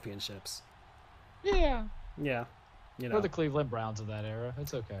 0 championships. Yeah. Yeah. Or the Cleveland Browns of that era.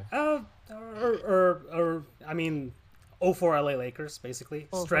 It's okay. I mean, 04 LA Lakers, basically.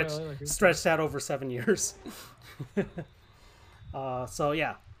 Stretched out over 7 years. So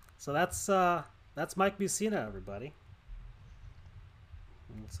yeah. So that's Mike Mussina, everybody.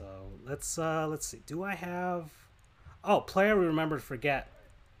 So let's see. Do I have player we remember to forget?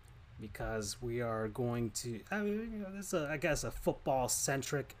 Because we are going to this is I guess a football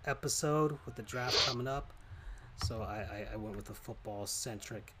centric episode with the draft coming up. So I went with a football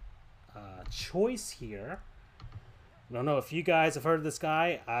centric choice here. I don't know if you guys have heard of this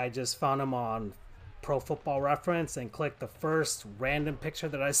guy. I just found him on Pro Football Reference and clicked the first random picture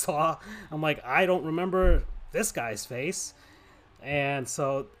that I saw. I'm like, I don't remember this guy's face. And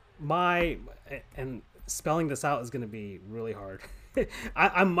so and spelling this out is going to be really hard.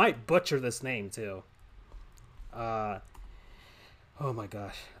 I might butcher this name too. Oh my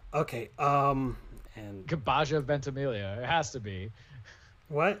gosh. Okay. And Gabaja Ventimiglia. It has to be.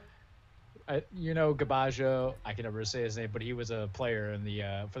 What? Gabaja. I can never say his name, but he was a player in the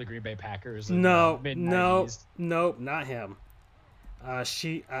for the Green Bay Packers. No, mid-90s. Nope, not him. I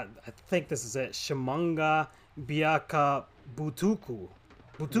think this is it. Shimanga Biaka Butuka.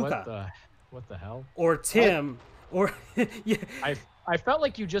 What the hell? Or Tim. Or yeah. I felt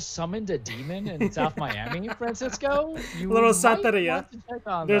like you just summoned a demon in South Miami, Francisco. Little Santeria.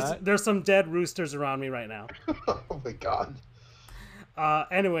 There's some dead roosters around me right now. Oh my god.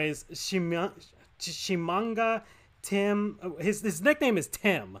 Anyways, Shimanga Tim. His nickname is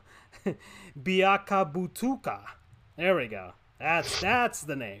Tim. Biaka Butuka. There we go. That's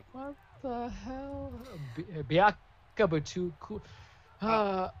the name. What the hell? Biaka Butuka.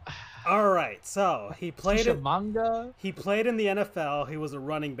 All right, so he played Shimanga. He played in the NFL. He was a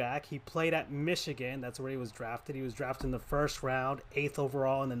running back. He played at Michigan. That's where he was drafted. He was drafted in the first round, 8th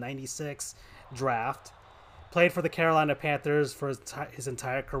overall in the 96 draft. Played for the Carolina Panthers for his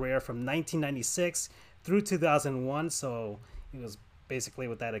entire career from 1996 through 2001. So he was basically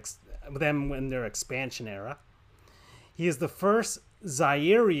with them in their expansion era. He is the first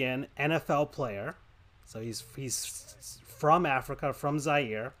Zairean NFL player. So he's from Africa, from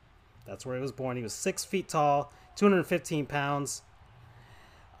Zaire. That's where he was born. He was 6 feet tall, 215 pounds.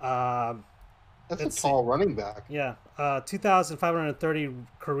 That's a tall running back. Yeah. 2,530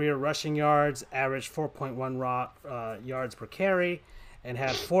 career rushing yards, averaged 4.1 yards per carry, and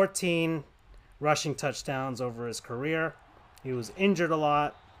had 14 rushing touchdowns over his career. He was injured a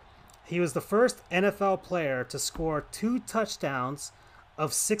lot. He was the first NFL player to score 2 touchdowns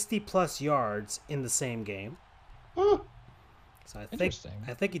of 60-plus yards in the same game. Huh. So I think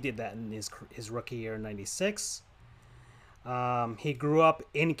he did that in his rookie year in 96. He grew up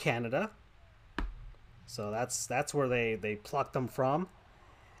in Canada. So that's where they plucked him from.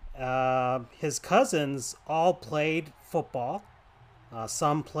 His cousins all played football.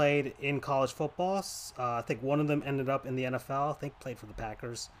 Some played in college football. I think one of them ended up in the NFL. I think played for the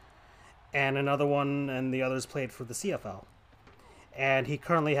Packers. and another one, and the others played for the CFL. And he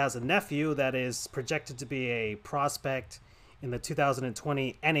currently has a nephew that is projected to be a prospect in the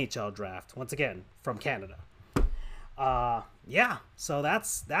 2020 NHL draft. Once again, from Canada. Yeah, so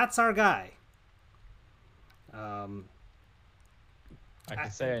that's our guy. I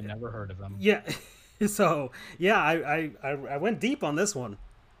can say I never heard of him. Yeah, so yeah, I went deep on this one.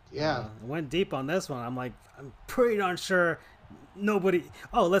 Yeah. I went deep on this one. I'm like, I'm pretty darn sure nobody.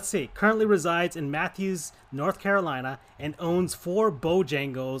 Oh, let's see. Currently resides in Matthews, North Carolina, and owns 4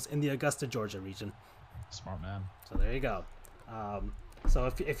 Bojangles in the Augusta, Georgia region. Smart man. So there you go.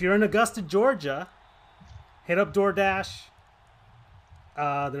 So if you're in Augusta, Georgia, hit up DoorDash.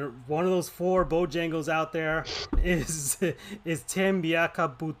 One of those 4 Bojangles out there is Tim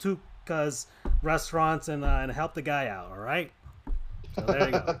Biakabutuka's restaurants, and help the guy out. All right. So there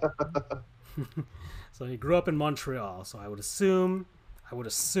you go. So he grew up in Montreal. So I would assume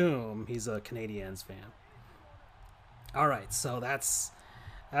he's a Canadiens fan. All right. So that's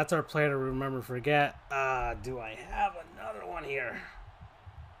our player to remember, forget. Do I have another one here?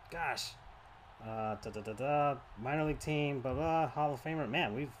 Gosh. Minor league team, blah blah, Hall of Famer.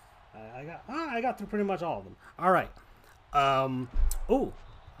 Man, I got through pretty much all of them. All right.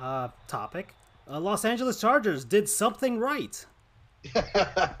 Topic. Los Angeles Chargers did something right.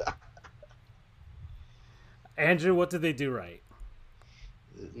 Andrew, what did they do right?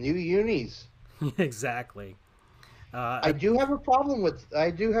 New unis. Exactly. I do have a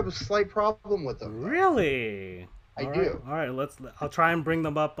slight problem with them. Really? I do. All right, I'll try and bring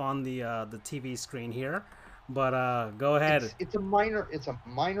them up on the TV screen here, but go ahead. It's a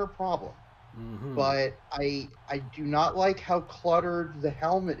minor problem, but I do not like how cluttered the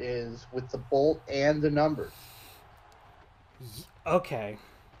helmet is with the bolt and the numbers. Okay.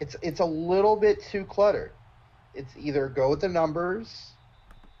 It's a little bit too cluttered. It's either go with the numbers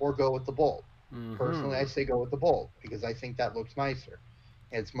or go with the bolt. Personally, I say go with the bolt because I think that looks nicer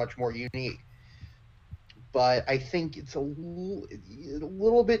and it's much more unique. But I think it's a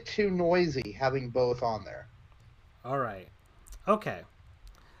little bit too noisy having both on there. All right. Okay.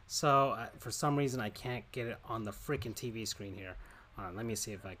 So for some reason I can't get it on the freaking TV screen here. Hold on, let me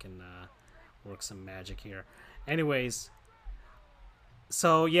see if I can work some magic here. Anyways,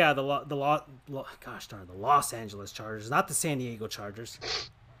 so yeah, the Los Angeles Chargers, not the San Diego Chargers.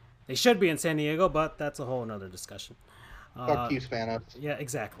 They should be in San Diego, but that's a whole another discussion. Fuck you, Spanos. Yeah,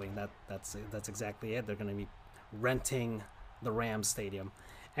 exactly. That's exactly it. They're going to be renting the Rams stadium.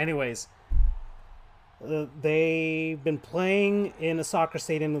 Anyways, they've been playing in a soccer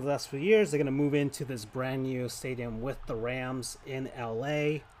stadium the last few years. They're going to move into this brand new stadium with the Rams in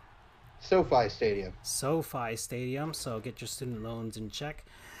LA. SoFi Stadium. So get your student loans in check.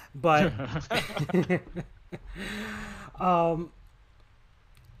 But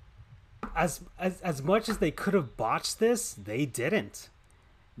as much as they could have botched this, they didn't.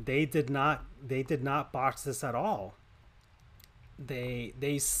 They did not botch this at all.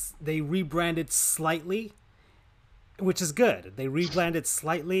 They rebranded slightly, which is good. They rebranded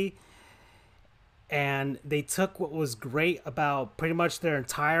slightly, and they took what was great about pretty much their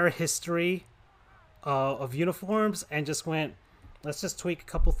entire history of uniforms and just went, let's just tweak a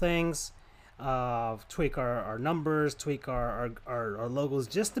couple things, tweak our numbers, tweak our logos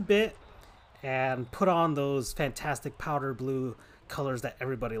just a bit, and put on those fantastic powder blue colors that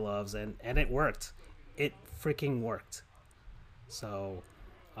everybody loves, and it worked. It freaking worked. So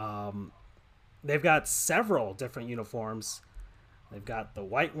they've got several different uniforms. They've got the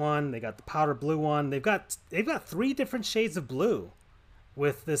white one, they got the powder blue one, they've got 3 different shades of blue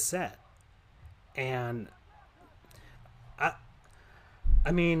with this set. And I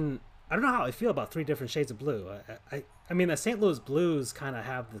mean, I don't know how I feel about 3 different shades of blue. I mean, the St. Louis Blues kind of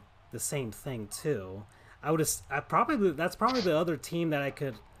have the same thing too. That's probably the other team that I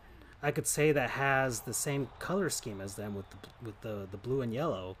could say that has the same color scheme as them with the blue and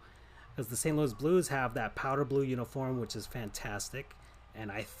yellow, because the St. Louis Blues have that powder blue uniform, which is fantastic, and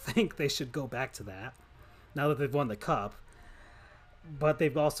I think they should go back to that now that they've won the cup. But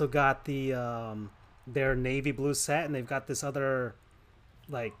they've also got their navy blue set, and they've got this other,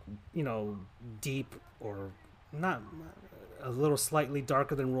 like, deep, or not, a little slightly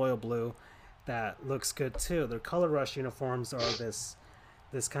darker than royal blue that looks good too. Their color rush uniforms are this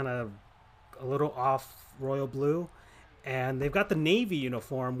kind of a little off royal blue, and they've got the navy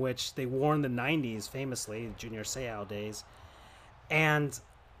uniform, which they wore in the 90s famously, Junior Seau days, and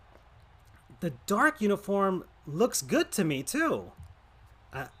the dark uniform looks good to me too.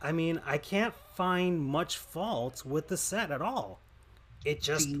 I mean, I can't find much fault with the set at all. It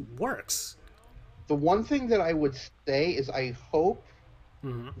just works. The one thing that I would say is I hope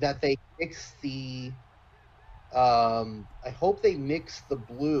that they mix the. I hope they mix the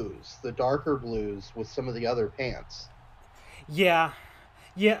blues, the darker blues, with some of the other pants. Yeah,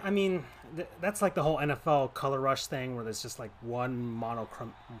 yeah. I mean, that's like the whole NFL color rush thing, where there's just like one I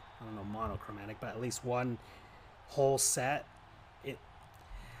don't know, monochromatic, but at least one whole set. It.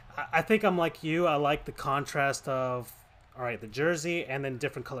 I think I'm like you. I like the contrast of, all right, the jersey and then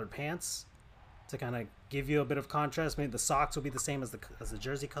different colored pants to kind of give you a bit of contrast. Maybe the socks will be the same as the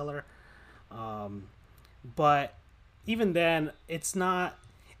jersey color, but even then, it's not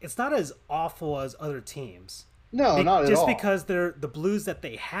as awful as other teams. No, not at all. Just because the blues that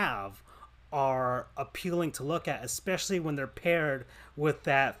they have are appealing to look at, especially when they're paired with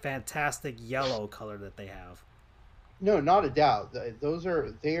that fantastic yellow color that they have. No, not a doubt.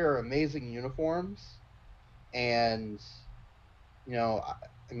 They are amazing uniforms, and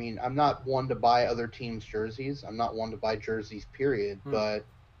I mean, I'm not one to buy other teams' jerseys. I'm not one to buy jerseys, period. But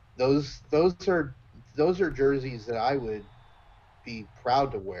those are jerseys that I would be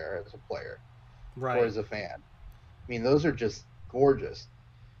proud to wear as a player, Right. or as a fan. I mean, those are just gorgeous.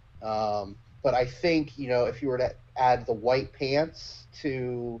 But I think, if you were to add the white pants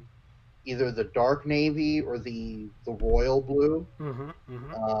to either the dark navy or the royal blue,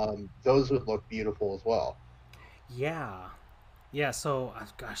 those would look beautiful as well. Yeah, so,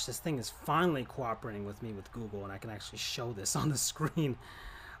 gosh, this thing is finally cooperating with me with Google, and I can actually show this on the screen.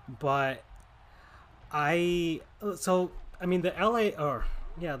 But I mean, the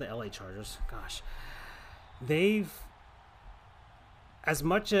LA Chargers, gosh, they've, as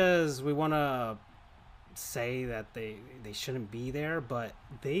much as we want to say that they shouldn't be there, but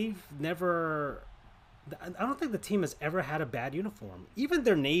they've never, I don't think the team has ever had a bad uniform. Even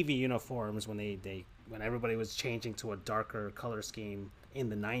their navy uniforms, when when everybody was changing to a darker color scheme in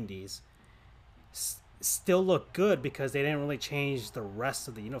the 90s, still look good because they didn't really change the rest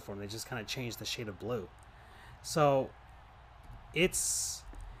of the uniform. They just kind of changed the shade of blue. So it's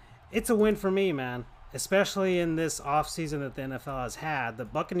a win for me, man. Especially in this offseason that the NFL has had. The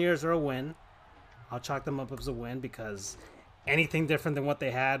Buccaneers are a win. I'll chalk them up as a win because anything different than what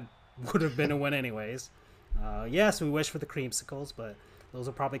they had would have been a win anyways. Yes, we wish for the creamsicles, but those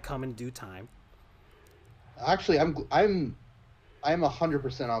will probably come in due time. Actually, I'm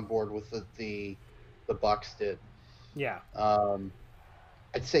 100% on board with the Bucs did. Yeah.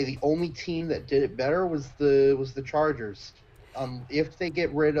 I'd say the only team that did it better was the Chargers. If they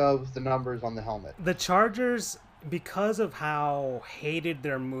get rid of the numbers on the helmet. The Chargers, because of how hated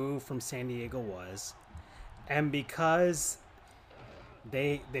their move from San Diego was, and because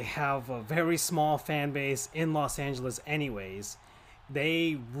they have a very small fan base in Los Angeles anyways,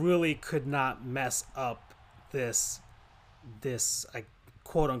 they really could not mess up this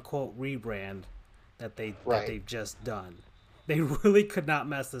quote unquote rebrand that they've just done. They really could not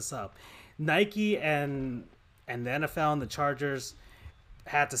mess this up. Nike and the NFL and the Chargers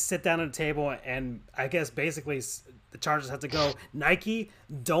had to sit down at a table, and I guess basically the Chargers had to go, Nike,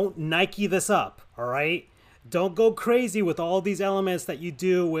 don't Nike this up, all right? Don't go crazy with all these elements that you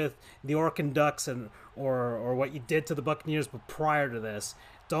do with the Oregon Ducks or what you did to the Buccaneers but prior to this.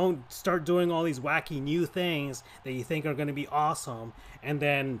 Don't start doing all these wacky new things that you think are going to be awesome, and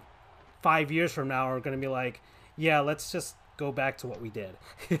then 5 years from now are going to be like, yeah, let's just go back to what we did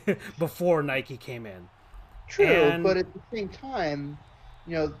before Nike came in. True, but at the same time,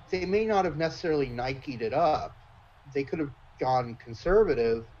 they may not have necessarily Nike'd it up. They could have gone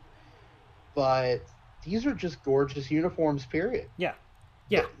conservative, but these are just gorgeous uniforms, period. Yeah.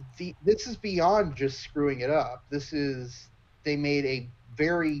 This is beyond just screwing it up. They made a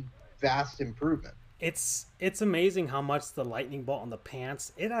very vast improvement. It's amazing how much the lightning bolt on the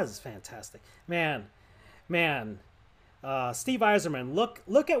pants, it is fantastic. Man, Steve Eiserman,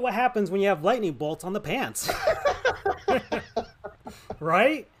 look at what happens when you have lightning bolts on the pants.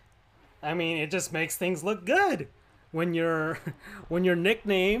 Right? I mean, it just makes things look good when your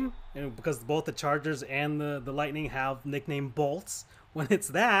nickname, because both the Chargers and the Lightning have nickname bolts. When it's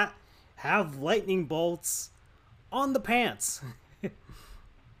that, have lightning bolts on the pants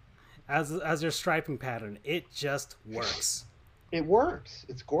as your striping pattern. It just works. It works.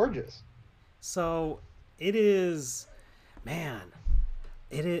 It's gorgeous. So it is. Man,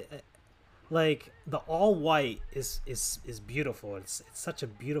 it is like the all white is beautiful. It's such a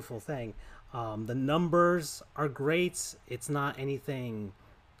beautiful thing. The numbers are great. It's not anything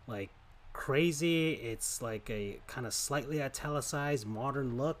like crazy. It's like a kind of slightly italicized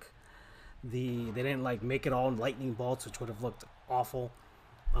modern look. They didn't like make it all lightning bolts, which would have looked awful.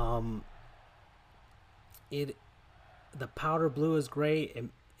 The powder blue is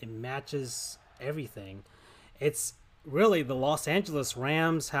great. It matches everything. really, the Los Angeles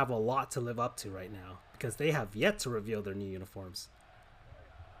Rams have a lot to live up to right now because they have yet to reveal their new uniforms.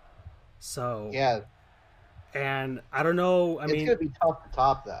 So Yeah, and I don't know. I it's mean, gonna be tough to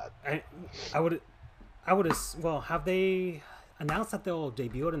top that. I would, well, have they announced that they'll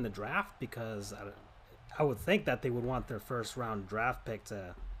debut it in the draft? Because I would think that they would want their first round draft pick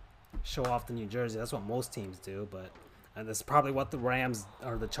to show off the new jersey. That's what most teams do, but and that's probably what the Rams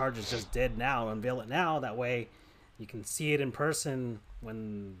or the Chargers just did now. Unveil it now. That way, you can see it in person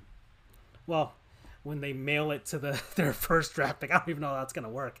when they mail it to their first draft pick. I don't even know how that's gonna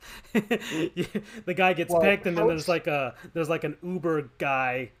work. The guy gets picked, and then there's like an Uber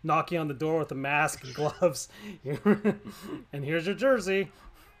guy knocking on the door with a mask and gloves, and here's your jersey.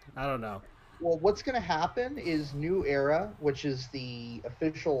 I don't know. Well, what's going to happen is New Era, which is the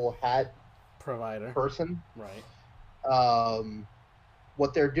official hat Provider. person. Right.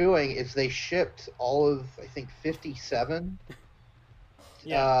 What they're doing is they shipped all of, I think, 57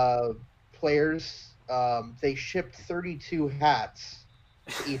 players. They shipped 32 hats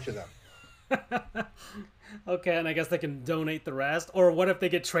to each of them. Okay, and I guess they can donate the rest. Or what if they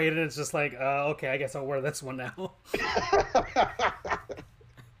get traded and it's just like, okay, I guess I'll wear this one now.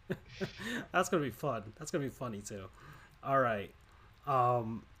 That's gonna be fun. That's gonna be funny too. All right.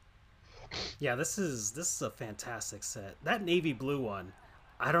 Yeah, this is a fantastic set. That navy blue one,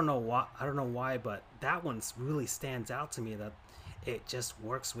 I don't know why, but that one really stands out to me. That it just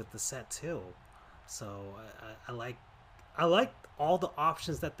works with the set too. So I like all the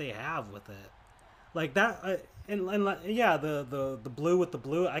options that they have with it. Like that, yeah, the blue with the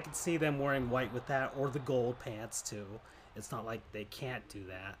blue. I could see them wearing white with that, or the gold pants too. It's not like they can't do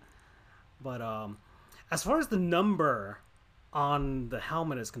that. But as far as the number on the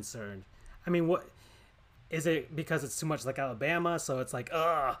helmet is concerned, I mean, what is it? Because it's too much like Alabama, so it's like,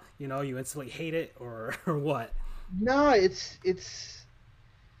 you instantly hate it, or what? No, it's.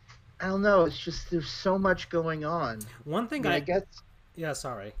 I don't know. It's just there's so much going on. One thing I guess. Yeah,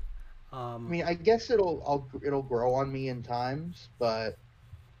 sorry. I mean, I guess it'll grow on me in times, but.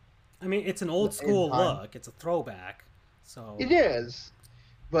 I mean, it's an old school look. It's a throwback, so. It is.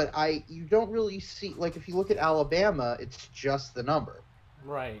 But you don't really see, like, if you look at Alabama, it's just the number.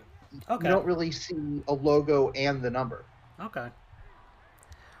 Right. Okay. You don't really see a logo and the number. Okay.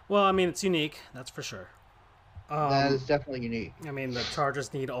 Well, I mean, it's unique, that's for sure. That is definitely unique. I mean, the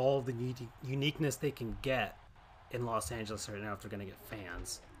Chargers need all the uniqueness they can get in Los Angeles right now if they're going to get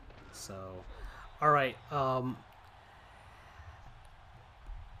fans. So, all right.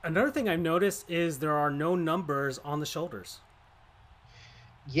 Another thing I've noticed is there are no numbers on the shoulders.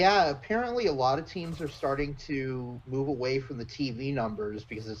 Yeah, apparently a lot of teams are starting to move away from the TV numbers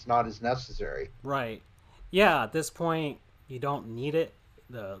because it's not as necessary. Right. Yeah, at this point, you don't need it.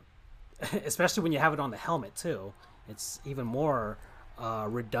 Especially when you have it on the helmet, too. It's even more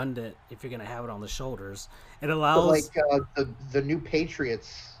redundant if you're going to have it on the shoulders. It allows... But like the new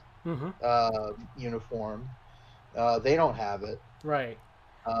Patriots uniform, they don't have it. Right.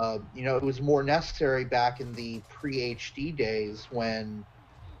 It was more necessary back in the pre-HD days when...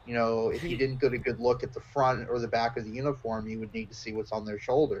 if you didn't get a good look at the front or the back of the uniform, you would need to see what's on their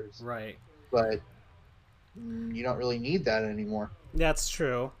shoulders. Right. But you don't really need that anymore. That's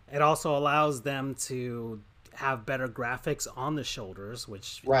true. It also allows them to have better graphics on the shoulders,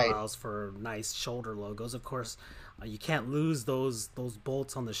 which allows for nice shoulder logos. Of course, you can't lose those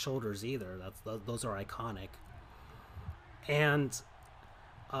bolts on the shoulders either. Those are iconic. And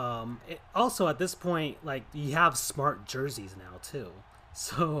also at this point, like, you have smart jerseys now too.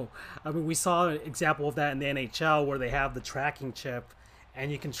 So, I mean, we saw an example of that in the NHL where they have the tracking chip,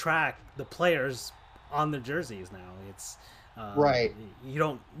 and you can track the players on their jerseys now. It's right. You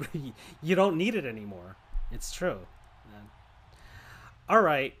don't need it anymore. It's true. All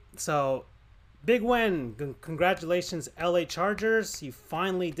right. So, big win. Congratulations, LA Chargers. You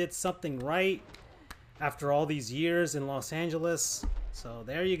finally did something right after all these years in Los Angeles. So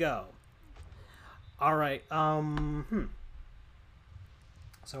there you go. All right.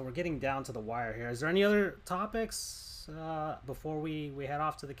 So we're getting down to the wire here. Is there any other topics before we head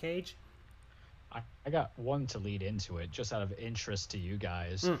off to the cage? I got one to lead into it, just out of interest to you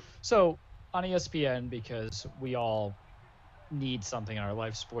guys. So on ESPN, because we all need something in our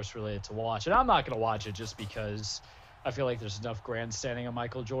life sports related to watch, and I'm not going to watch it just because I feel like there's enough grandstanding on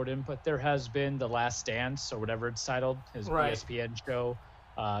Michael Jordan, but there has been The Last Dance, or whatever it's titled, his ESPN show.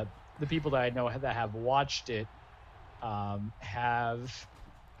 The people that I know that have watched it have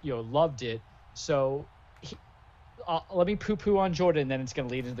loved it. So let me poo-poo on Jordan, then it's going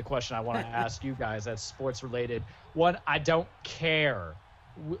to lead into the question I want to ask you guys that's sports related. One, I don't care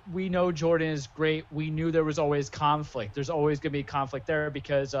we know Jordan is great. We knew there was always conflict. There's always going to be conflict there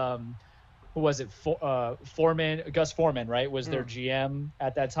because who was it? Foreman, Gus Foreman, right? Was their GM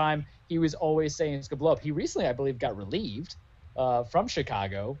at that time. He was always saying it's going to blow up. He recently, I believe, got relieved from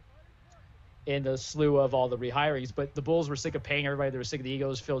Chicago in the slew of all the rehirings. But the Bulls were sick of paying everybody. They were sick of the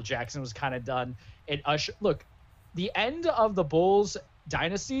egos. Phil Jackson was kind of done. And look, the end of the Bulls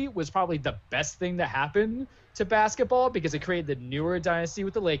dynasty was probably the best thing to happen to basketball because it created the newer dynasty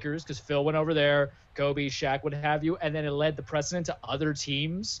with the Lakers because Phil went over there, Kobe, Shaq, what have you, and then it led the precedent to other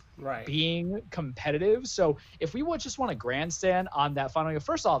teams being competitive. So if we would just want to grandstand on that final year,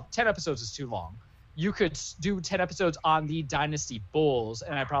 first off, 10 episodes is too long. You could do 10 episodes on the Dynasty Bulls,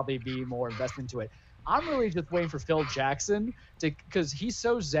 and I'd probably be more invested into it. I'm really just waiting for Phil Jackson because he's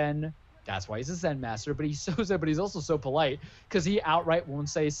so zen. That's why he's a Zen master, but he's so zen, but he's also so polite because he outright won't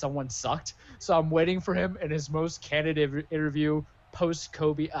say someone sucked. So I'm waiting for him in his most candid interview post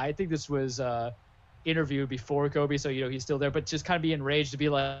Kobe. I think this was interviewed before Kobe, so he's still there, but just kind of be enraged to be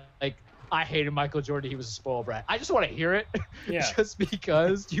like I hated Michael Jordan. He was a spoiled brat. I just want to hear it, just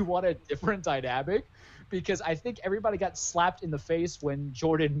because you want a different dynamic. Because I think everybody got slapped in the face when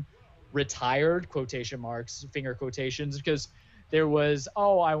Jordan retired, quotation marks, finger quotations, because there was,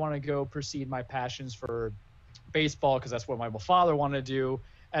 I want to go proceed my passions for baseball because that's what my father wanted to do.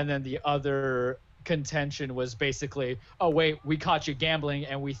 And then the other contention was basically, oh, wait, we caught you gambling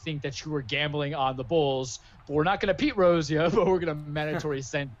and we think that you were gambling on the Bulls, but we're not going to Pete Rose you, but we're going to mandatory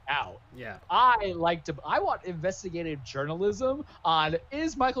send out. Yeah. I want investigative journalism on,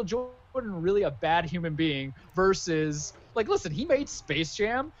 is Michael Jordan really a bad human being versus, like, listen, he made Space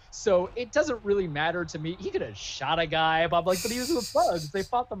Jam, so it doesn't really matter to me. He could have shot a guy, but he was with Bugs. They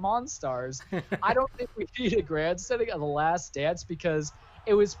fought the Monstars. I don't think we need a grandstanding of The Last Dance because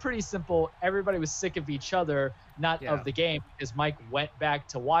it was pretty simple. Everybody was sick of each other, not of the game, because Mike went back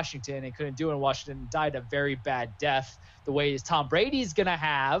to Washington and couldn't do it in Washington and died a very bad death, the way Tom Brady's going to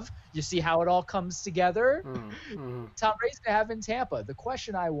have. You see how it all comes together? Tom Brady's going to have in Tampa. The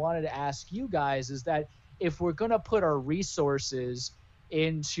question I wanted to ask you guys is that if we're going to put our resources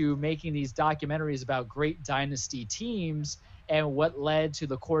into making these documentaries about great dynasty teams and what led to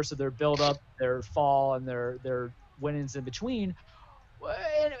the course of their build-up, their fall, and their winnings in between,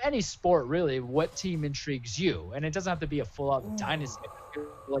 in any sport, really, what team intrigues you? And it doesn't have to be a full-out dynasty. I feel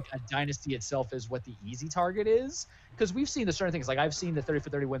like a dynasty itself is what the easy target is, because we've seen the certain things. Like I've seen the 30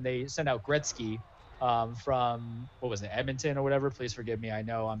 for 30 when they send out Gretzky from, what was it, Edmonton or whatever. Please forgive me. I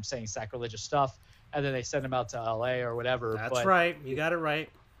know I'm saying sacrilegious stuff. And then they send him out to LA or whatever. That's right. You got it right.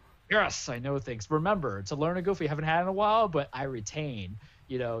 Yes, I know things. Remember, to learn a goof we haven't had in a while, but I retain.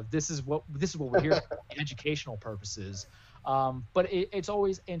 This is what we're here for, educational purposes. But it's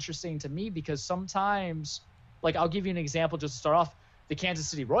always interesting to me because sometimes, like, I'll give you an example just to start off. The Kansas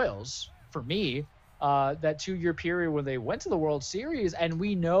City Royals, for me, that 2-year period when they went to the World Series, and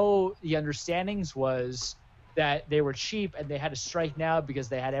we know the understandings was that they were cheap and they had to strike now because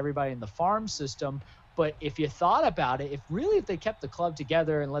they had everybody in the farm system. But if you thought about it, if they kept the club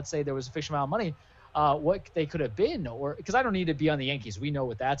together and let's say there was a fixed amount of money, what they could have been, or because I don't need to be on the Yankees. We know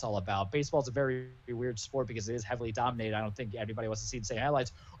what that's all about. Baseball's a very weird sport because it is heavily dominated. I don't think everybody wants to see the same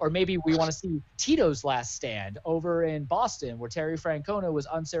highlights. Or maybe we want to see Tito's last stand over in Boston where Terry Francona was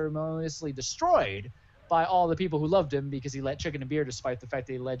unceremoniously destroyed by all the people who loved him because he let chicken and beer despite the fact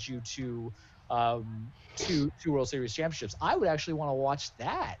that he led you to two World Series championships. I would actually want to watch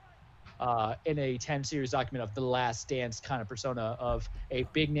that in a 10-series document of the Last Dance kind of persona of a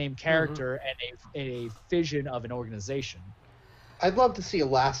big name character and a vision of an organization. I'd love to see a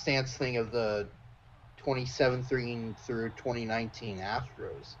Last Dance thing of the 2017 through 2019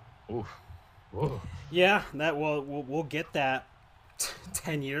 Astros. Oof. Yeah, that we'll get that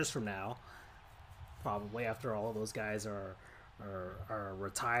 10 years from now, probably after all of those guys are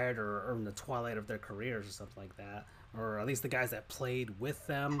retired or in the twilight of their careers or something like that, or at least the guys that played with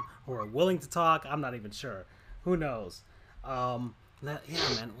them who are willing to talk. I'm not even sure. Who knows? Man.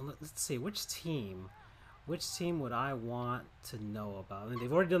 Well, let's see. Which team would I want to know about? I mean,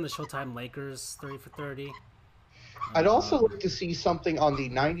 they've already done the Showtime Lakers 30 for 30. I'd also like to see something on the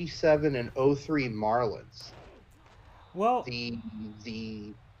 97 and 03 Marlins. Well, or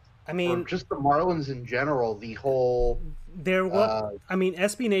just the Marlins in general, the whole...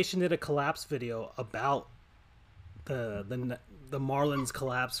 SB Nation did a collapse video about the Marlins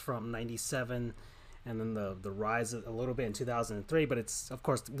collapse from 97 and then the rise a little bit in 2003, but it's, of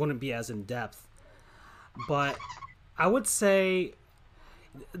course, wouldn't be as in-depth. But I would say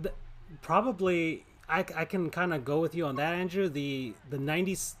probably I can kind of go with you on that, Andrew. The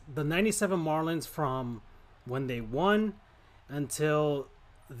 97 Marlins from when they won until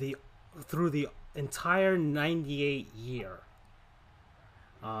through the entire 98 year.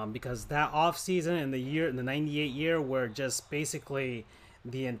 Because that off season and the 98 year where just basically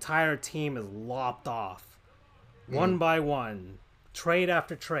the entire team is lopped off one by one, trade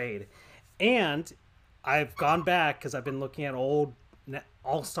after trade. And I've gone back because I've been looking at old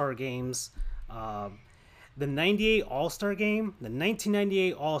All-Star games. The 98 All-Star game, the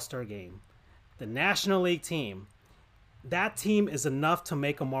 1998 All-Star game, the National League team, that team is enough to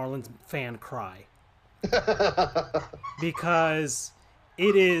make a Marlins fan cry. Because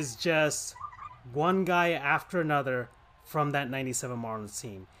it is just one guy after another from that 97 Marlins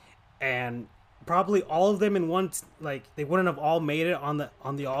team. And probably all of them in one, they wouldn't have all made it on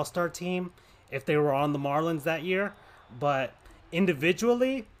the All-Star team if they were on the Marlins that year. But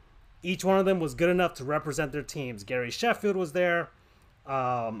individually, each one of them was good enough to represent their teams. Gary Sheffield was there.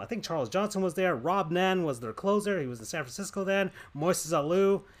 I think Charles Johnson was there. Rob Nen was their closer. He was in San Francisco then. Moises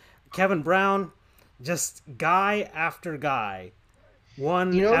Alou, Kevin Brown, just guy after guy,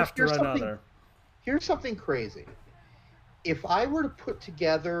 one after another. Here's something crazy. If I were to put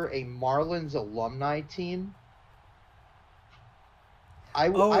together a Marlins alumni team, I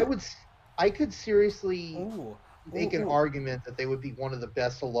could seriously make an argument that they would be one of the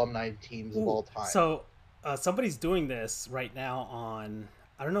best alumni teams of all time. So somebody's doing this right now on,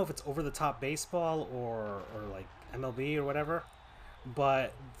 I don't know if it's Over the Top Baseball or like MLB or whatever,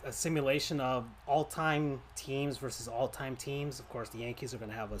 but a simulation of all-time teams versus all-time teams. Of course, the Yankees are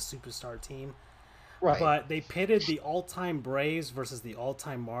going to have a superstar team. Right. But they pitted the all-time Braves versus the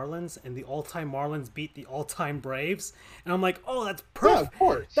all-time Marlins, and the all-time Marlins beat the all-time Braves. And I'm like, oh, that's perfect. Yeah, of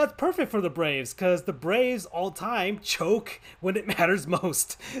course. That's perfect for the Braves, because the Braves all-time choke when it matters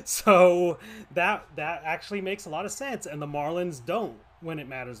most. So that actually makes a lot of sense, and the Marlins don't when it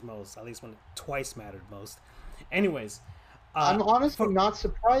matters most, at least when it twice mattered most. Anyways. I'm honestly not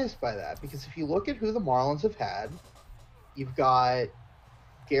surprised by that, because if you look at who the Marlins have had, you've got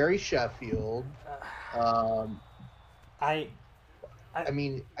Gary Sheffield. I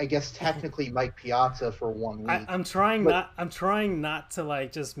mean, I guess technically Mike Piazza for 1 week. I'm trying not to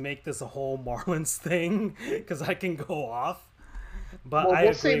just make this a whole Marlins thing, because I can go off. But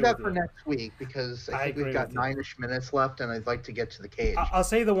we'll save that for next week, because I think we've got 9-ish minutes left, and I'd like to get to the cage. I'll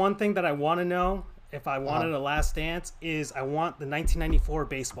say the one thing that I want to know, if I wanted a last dance, is I want the 1994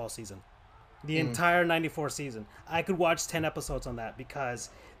 baseball season. The entire 94 season. I could watch 10 episodes on that, because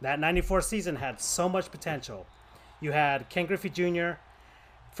that 94 season had so much potential. You had Ken Griffey Jr.,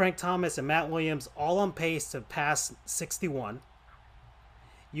 Frank Thomas, and Matt Williams all on pace to pass 61.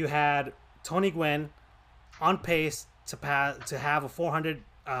 You had Tony Gwynn on pace to have a 400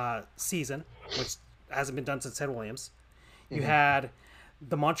 season, which hasn't been done since Ted Williams. You had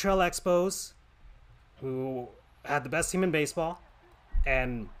the Montreal Expos, who had the best team in baseball,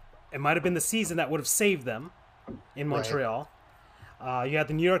 and it might have been the season that would have saved them in Montreal. Right. You had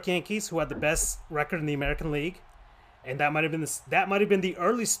the New York Yankees, who had the best record in the American League, and that might have been the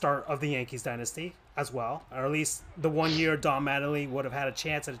early start of the Yankees dynasty as well, or at least the 1 year Don Mattingly would have had a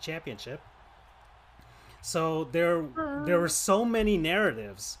chance at a championship. So there were so many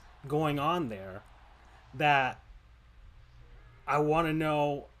narratives going on there that I want to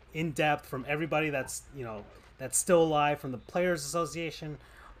know in depth from everybody that's still alive, from the Players Association,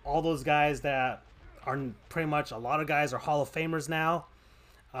 all those guys that are pretty much, a lot of guys are Hall of Famers now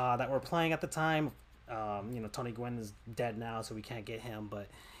that were playing at the time. Tony Gwynn is dead now, so we can't get him. But,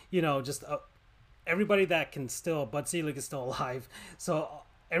 just everybody that can still, Bud Selig is still alive. So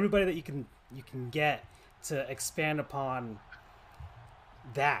everybody that you can get to expand upon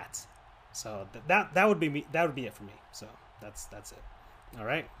that. So that would be me. That would be it for me. So that's it. All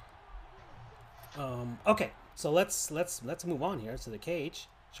right. Okay. So let's move on here to the cage,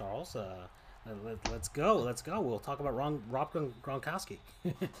 Charles. Let's go. We'll talk about Rob Gronkowski.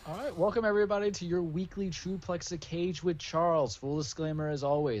 All right. Welcome, everybody, to your weekly Truplex The Cage with Charles. Full disclaimer, as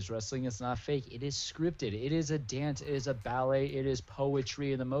always, wrestling is not fake. It is scripted. It is a dance. It is a ballet. It is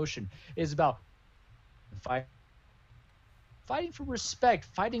poetry in the motion. It is about fighting for respect,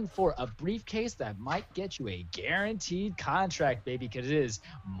 fighting for a briefcase that might get you a guaranteed contract, baby, because it is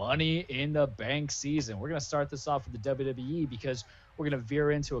Money in the Bank season. We're going to start this off with the WWE, because we're going to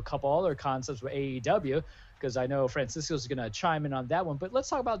veer into a couple other concepts with AEW, because I know Francisco's going to chime in on that one. But let's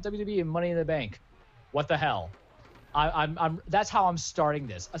talk about WWE and Money in the Bank. What the hell? That's how I'm starting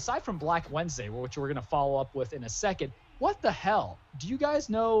this. Aside from Black Wednesday, which we're going to follow up with in a second, what the hell? Do you guys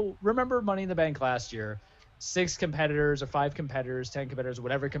remember Money in the Bank last year? 6 competitors or 5 competitors, 10 competitors,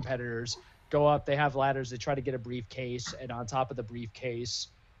 whatever competitors go up. They have ladders. They try to get a briefcase, and on top of the briefcase,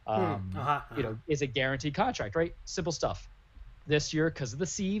 is a guaranteed contract, right? Simple stuff. this year because of the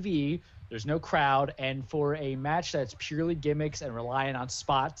CV. There's no crowd, and for a match that's purely gimmicks and relying on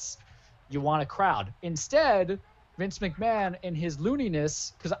spots, you want a crowd. Instead, Vince McMahon and his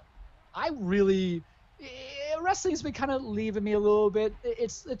looniness, because wrestling's been kind of leaving me a little bit.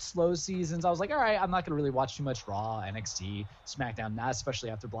 It's slow seasons. I was like, all right, I'm not going to really watch too much Raw, NXT, SmackDown, not especially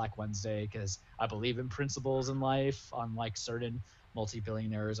after Black Wednesday, because I believe in principles in life, unlike certain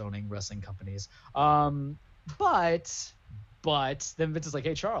multi-billionaires owning wrestling companies. But then Vince is like,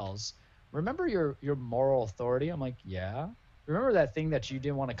 hey, Charles, remember your moral authority? I'm like, yeah. Remember that thing that you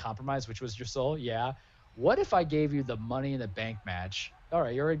didn't want to compromise, which was your soul? Yeah. What if I gave you the Money in the Bank match? All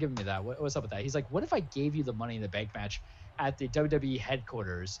right, you're already giving me that. What's up with that? He's like, what if I gave you the Money in the Bank match at the WWE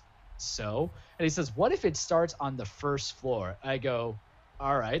headquarters? So? And he says, what if it starts on the first floor? I go,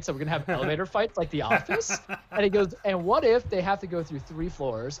 all right, so we're going to have elevator fights like The Office? And he goes, and what if they have to go through 3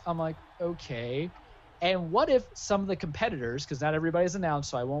 floors? I'm like, okay. And what if some of the competitors, because not everybody's announced,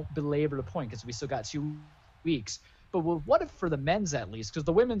 so I won't belabor the point because we still got 2 weeks, but what if for the men's at least, because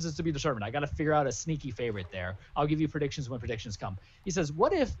the women's is to be determined. I got to figure out a sneaky favorite there. I'll give you predictions when predictions come. He says,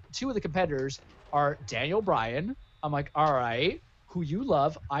 what if 2 of the competitors are Daniel Bryan? I'm like, all right, who you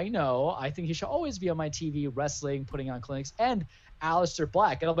love. I know. I think he should always be on my TV wrestling, putting on clinics, and Aleister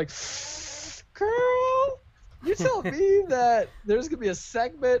Black. And I'm like, girl, you tell me that there's going to be a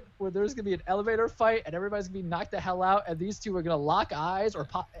segment where there's going to be an elevator fight and everybody's going to be knocked the hell out and these 2 are going to lock eyes or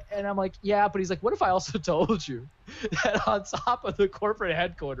pop. And I'm like, yeah, but he's like, what if I also told you that on top of the corporate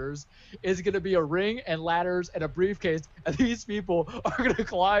headquarters is going to be a ring and ladders and a briefcase, and these people are going to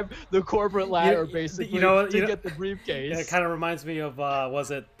climb the corporate ladder basically to get the briefcase. Yeah, it kind of reminds me of,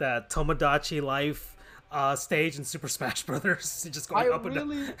 was it that Tomodachi Life stage in Super Smash Brothers? Just going up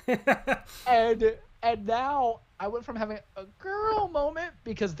and down. And now I went from having a girl moment,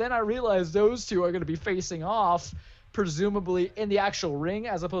 because then I realized those 2 are going to be facing off, presumably in the actual ring,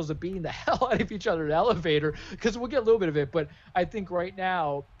 as opposed to beating the hell out of each other in the elevator, because we'll get a little bit of it. But I think right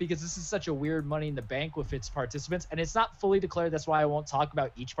now, because this is such a weird Money in the Bank with its participants, and it's not fully declared, that's why I won't talk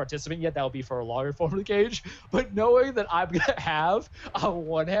about each participant yet. That'll be for a longer form of the cage. But knowing that I'm going to have, on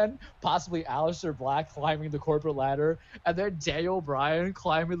one hand, possibly Aleister Black climbing the corporate ladder, and then Daniel Bryan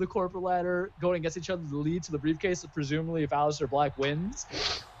climbing the corporate ladder, going against each other to lead to the briefcase, presumably if Aleister Black wins,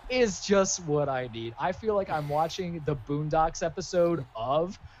 is just what I need. I feel like I'm watching the Boondocks episode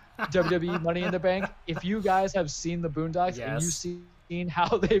of WWE Money in the Bank. If you guys have seen the Boondocks, yes, and you've seen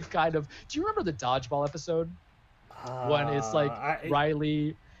how they've kind of... Do you remember the dodgeball episode? When it's like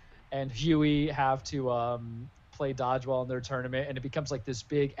Riley and Huey have to play dodgeball in their tournament, and it becomes like this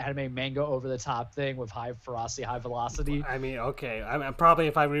big anime manga over-the-top thing with high ferocity, high velocity. I mean, okay. I'm probably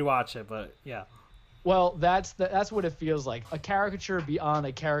if I rewatch it, but yeah. Well, that's what it feels like. A caricature beyond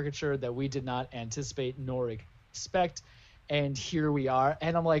a caricature that we did not anticipate nor expect. And here we are.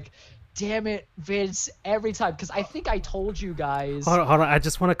 And I'm like, damn it, Vince, every time. Because I think I told you guys. Hold on. I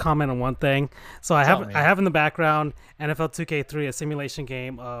just want to comment on one thing. So I have in the background NFL 2K3, a simulation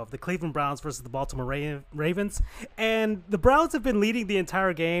game of the Cleveland Browns versus the Baltimore Ravens. And the Browns have been leading the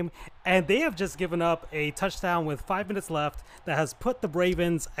entire game, and they have just given up a touchdown with 5 minutes left that has put the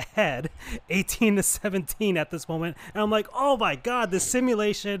Ravens ahead 18-17 at this moment. And I'm like, oh my God, this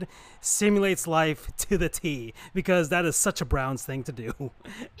simulation simulates life to the T, because that is such a Browns thing to do.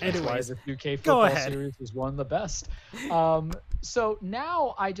 Anyways, the 2K football series is one of the best. So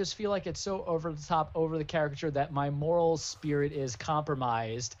now I just feel like it's so over the top, over the caricature, that my moral spirit is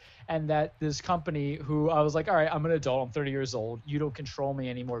compromised, and that this company, who I was like, all right, I'm an adult, I'm 30 years old, you don't control me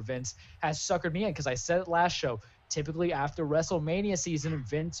anymore, Vince, has suckered me in. Because I said it last show, typically after WrestleMania season,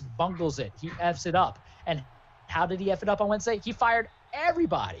 Vince bungles it. He Fs it up. And how did he F it up on Wednesday? He fired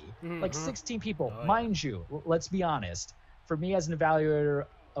everybody, like 16 people. Mind you, let's be honest, for me as an evaluator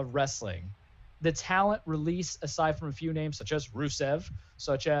of wrestling, the talent release, aside from a few names such as Rusev,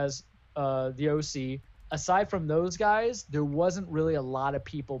 such as the OC, aside from those guys, there wasn't really a lot of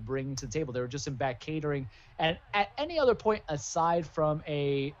people bringing to the table. They were just in back catering. And at any other point aside from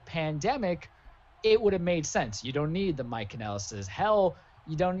a pandemic, it would have made sense. You don't need the Mike Kanellis's. Hell,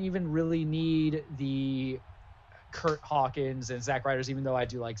 you don't even really need the Kurt Hawkins and Zack Ryder's, even though I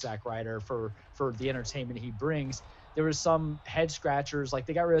do like Zack Ryder for the entertainment he brings. There was some head scratchers, like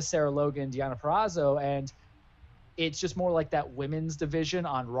they got rid of Sarah Logan, Deonna Purrazzo, and it's just more like that women's division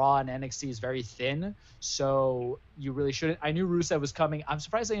on Raw and NXT is very thin, so you really shouldn't. I knew Rusev was coming. I'm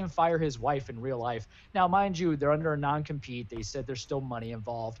surprised they didn't fire his wife in real life. Now, mind you, they're under a non-compete. They said there's still money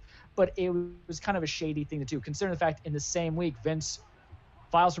involved, but it was kind of a shady thing to do, considering the fact in the same week, Vince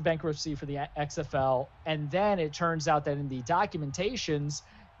files for bankruptcy for the XFL, and then it turns out that in the documentations,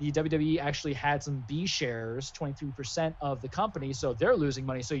 the WWE actually had some B shares, 23% of the company, so they're losing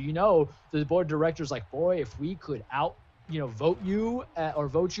money. So the board of directors like, boy, if we could vote you or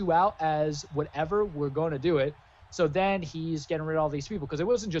vote you out as whatever, we're going to do it. So then he's getting rid of all these people, because it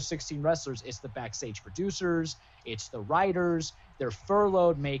wasn't just 16 wrestlers. It's the backstage producers. It's the writers. They're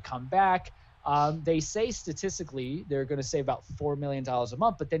furloughed, may come back. They say statistically they're going to save about $4 million a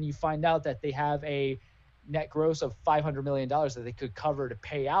month, but then you find out that they have a net gross of $500 million that they could cover to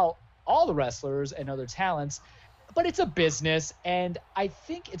pay out all the wrestlers and other talents. But it's a business, and I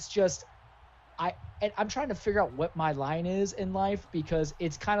think it's just I'm trying to figure out what my line is in life, because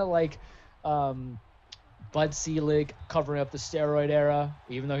it's kind of like Bud Selig covering up the steroid era,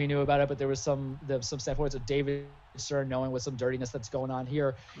 even though he knew about it, but there was some standpoints of David Stern knowing with some dirtiness that's going on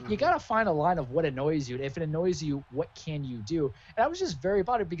here. You got to find a line of what annoys you. If it annoys you, what can you do? And I was just very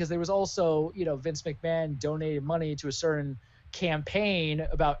about it, because there was also, Vince McMahon donated money to a certain campaign,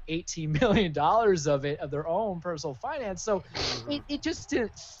 about $18 million of their own personal finance. So it just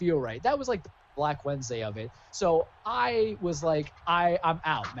didn't feel right. That was like the Black Wednesday of it. So I was like, I'm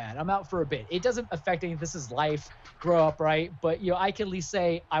out, man. I'm out for a bit. It doesn't affect anything. This is life. Grow up, right? But I can at least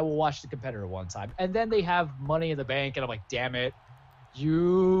say I will watch the competitor one time. And then they have Money in the Bank, and I'm like, damn it,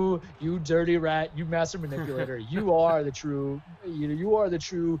 you dirty rat, you master manipulator. You are the true, you are the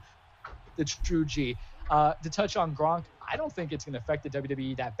true G. To touch on Gronk, I don't think it's going to affect the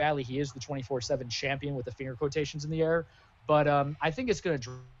WWE that badly. He is the 24/7 champion with the finger quotations in the air, but I think it's going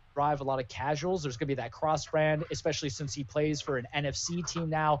to drive a lot of casuals. There's going to be that cross brand, especially since he plays for an NFC team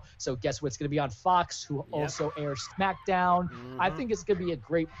now. So guess what's going to be on Fox, who also airs SmackDown. I think it's going to be a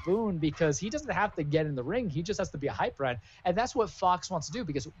great boon, because he doesn't have to get in the ring. He just has to be a hype brand. And that's what Fox wants to do,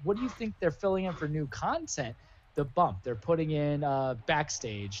 because what do you think they're filling in for new content? The bump. They're putting in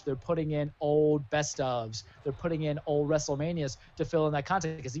backstage. They're putting in old best ofs. They're putting in old WrestleManias to fill in that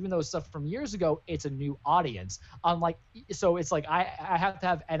content, because even though it's stuff from years ago, it's a new audience. So it's like I have to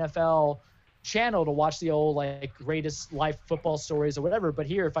have NFL channel to watch the old greatest life football stories or whatever. But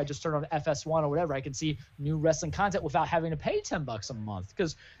here, if I just turn on FS1 or whatever, I can see new wrestling content without having to pay $10 a month.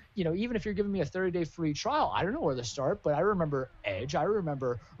 Because even if you're giving me a 30-day free trial, I don't know where to start, but I remember Edge, I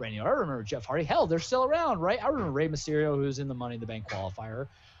remember Randy, I remember Jeff Hardy. Hell, they're still around, right? I remember Rey Mysterio, who's in the Money in the Bank qualifier.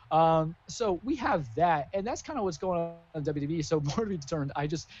 So we have that, and that's kind of what's going on in WWE. So more to be determined. I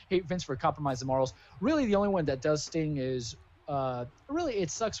just hate Vince for compromising morals. Really, the only one that does sting is really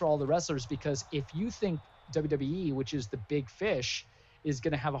it sucks for all the wrestlers, because if you think WWE, which is the big fish, is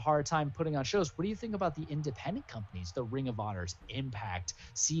going to have a hard time putting on shows, what do you think about the independent companies, the Ring of Honors, Impact,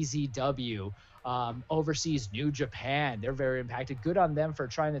 CZW, overseas New Japan? They're very impacted. Good on them for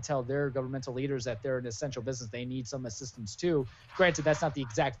trying to tell their governmental leaders that they're an essential business. They need some assistance too. Granted, that's not the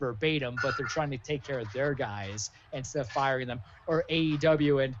exact verbatim, but they're trying to take care of their guys instead of firing them. Or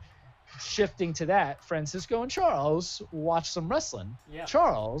AEW, and shifting to that, Francisco and Charles watched some wrestling. Yeah.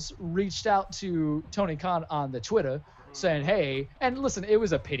 Charles reached out to Tony Khan on the Twitter saying, hey, and listen, it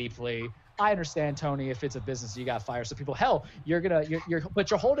was a pity plea. I understand, Tony, if it's a business, you got to fire some people. Hell, but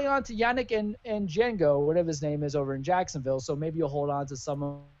you're holding on to Yannick and Django, whatever his name is, over in Jacksonville. So maybe you'll hold on to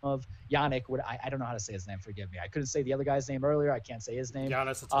some of Yannick. I don't know how to say his name. Forgive me. I couldn't say the other guy's name earlier. I can't say his name.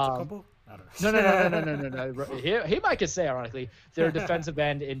 Giannis Antetokounmpo? I don't know. No. He might could say, ironically, their defensive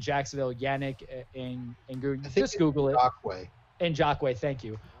end in Jacksonville, Yannick and just Google it. And Jacque, thank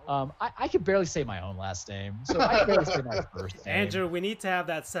you. I could barely say my own last name, so I can barely say my first name. Andrew, we need to have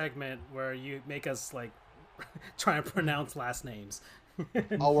that segment where you make us try and pronounce last names.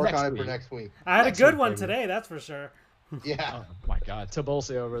 I'll work on it for next week. I had a good one today, that's for sure. Yeah. Oh my God,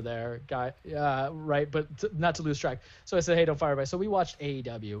 Tabulsi over there, guy. Yeah, right. But not to lose track. So I said, hey, don't fire me. So we watched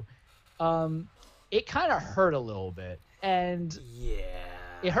AEW. It kind of hurt a little bit, and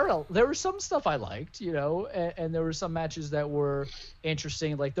it hurt. There was some stuff I liked, and there were some matches that were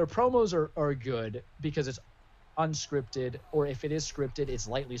interesting. Like their promos are good because it's unscripted, or if it is scripted, it's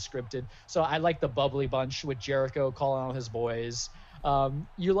lightly scripted. So I like the bubbly bunch with Jericho calling on his boys.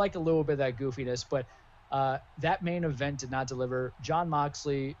 You like a little bit of that goofiness, but that main event did not deliver. Jon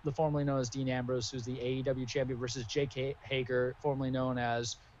Moxley, the formerly known as Dean Ambrose, who's the AEW champion, versus Jake Hager, formerly known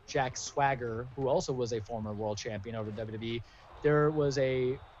as Jack Swagger, who also was a former world champion over WWE. There was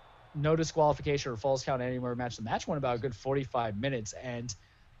a no disqualification or false count anywhere match. The match went about a good 45 minutes, and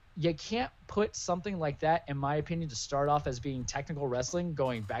you can't put something like that, in my opinion, to start off as being technical wrestling,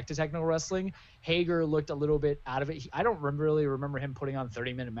 going back to technical wrestling. Hager looked a little bit out of it. I don't really remember him putting on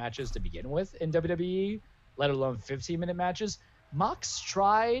 30-minute matches to begin with in WWE, let alone 15-minute matches. Mox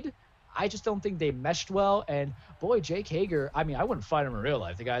tried. I just don't think they meshed well. And boy, Jake Hager, I mean, I wouldn't fight him in real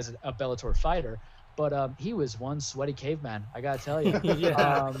life. The guy's a Bellator fighter. But he was one sweaty caveman, I gotta tell you.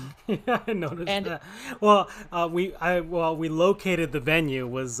 Yeah, I noticed that. Well, we located the venue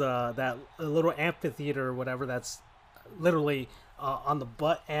was that little amphitheater or whatever. That's literally on the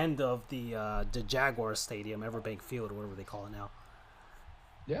butt end of the Jaguar Stadium, Everbank Field, or whatever they call it now.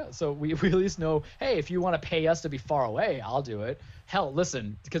 Yeah, so we at least know, hey, if you want to pay us to be far away, I'll do it. Hell,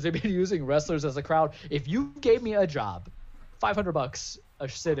 listen, because they've been using wrestlers as a crowd. If you gave me a job, $500 a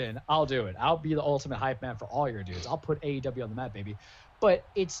sit-in, I'll do it. I'll be the ultimate hype man for all your dudes. I'll put AEW on the map, baby. But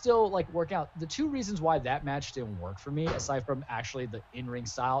it's still like working out. The two reasons why that match didn't work for me, aside from actually the in-ring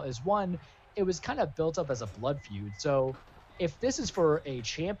style, is one, it was kind of built up as a blood feud. So if this is for a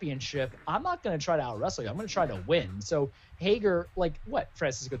championship, I'm not going to try to out-wrestle you. I'm going to try to win. So Hager, like what,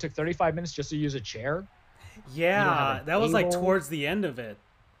 Francisco, took 35 minutes just to use a chair? Yeah, that was like towards the end of it.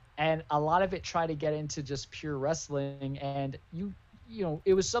 And a lot of it tried to get into just pure wrestling. And you know,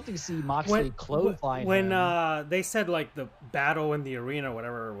 it was something to see Moxley clothesline when they said like the battle in the arena,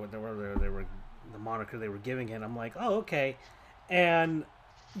 whatever they were, the moniker they were giving it. I'm like, oh, okay. And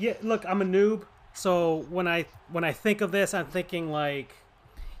yeah, look, I'm a noob. So when I think of this, I'm thinking like,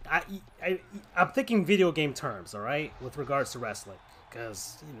 I'm thinking video game terms, all right, with regards to wrestling,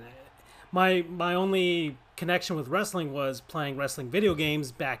 because my only connection with wrestling was playing wrestling video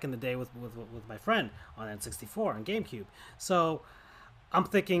games back in the day with my friend on N64 and GameCube. So I'm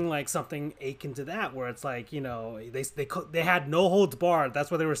thinking like something akin to that, where it's like, they had no holds barred. That's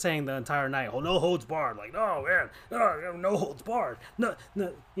what they were saying the entire night. Oh, no holds barred. Like, oh man, no holds barred. No,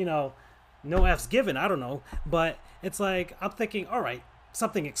 no F's given. I don't know, but it's like I'm thinking, all right,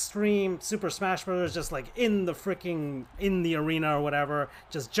 something extreme, Super Smash Bros. Just like in the arena or whatever,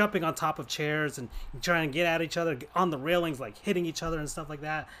 just jumping on top of chairs and trying to get at each other on the railings, like hitting each other and stuff like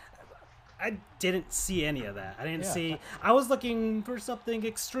that. I didn't see any of that. I was looking for something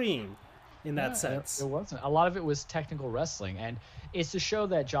extreme in that sense. It wasn't. A lot of it was technical wrestling, and it's to show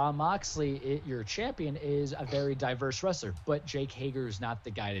that Jon Moxley, your champion, is a very diverse wrestler, but Jake Hager is not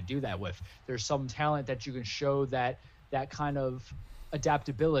the guy to do that with. There's some talent that you can show that kind of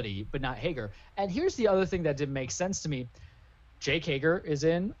adaptability, but not Hager. And here's the other thing that didn't make sense to me. Jake Hager is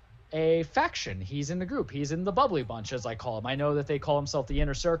in a faction. He's in the group. He's in the Bubbly Bunch, as I call him. I know that they call himself the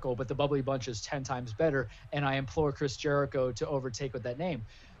Inner Circle, but the Bubbly Bunch is 10 times better, and I implore Chris Jericho to overtake with that name.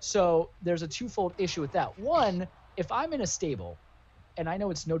 So there's a twofold issue with that. One, if I'm in a stable, and I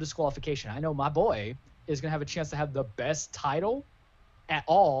know it's no disqualification, I know my boy is going to have a chance to have the best title at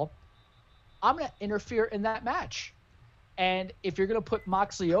all, I'm going to interfere in that match. And if you're going to put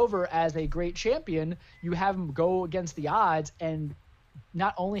Moxley over as a great champion, you have him go against the odds and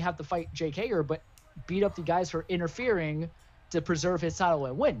not only have to fight Jake Hager, but beat up the guys for interfering to preserve his title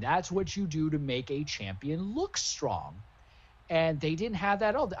and win. That's what you do to make a champion look strong. And they didn't have that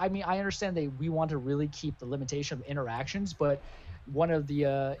at all. I mean, I understand we want to really keep the limitation of interactions, but one of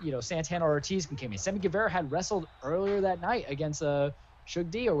the, Santana Ortiz came in. Sammy Guevara had wrestled earlier that night against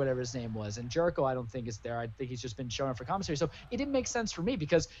Shug D or whatever his name was, and Jericho I don't think is there. I think he's just been showing up for commentary. So it didn't make sense for me,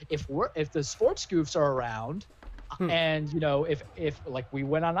 because if the sports goofs are around, and if like we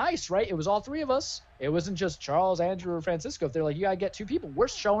went on ice, right? It was all three of us. It wasn't just Charles, Andrew, or Francisco. If they're like, you gotta get two people, we're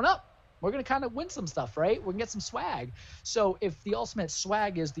showing up. We're gonna kind of win some stuff, right? We're gonna get some swag. So if the ultimate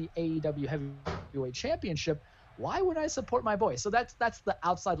swag is the AEW Heavyweight Championship, why would I support my boy? So that's the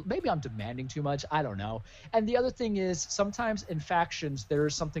outside. Maybe I'm demanding too much. I don't know. And the other thing is, sometimes in factions there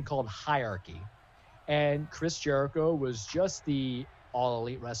is something called hierarchy, and Chris Jericho was just the All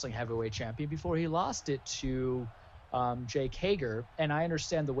Elite Wrestling Heavyweight Champion before he lost it to Jake Hager. And I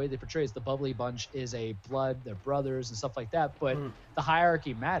understand the way they portray it, the Bubbly Bunch is a blood, they're brothers and stuff like that, but the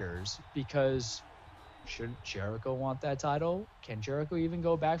hierarchy matters, because shouldn't Jericho want that title? Can Jericho even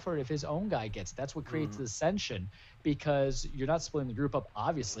go back for it if his own guy gets it? That's what creates dissension, because you're not splitting the group up,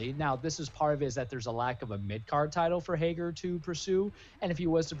 obviously. Now, this is part of it, is that there's a lack of a mid-card title for Hager to pursue, and if he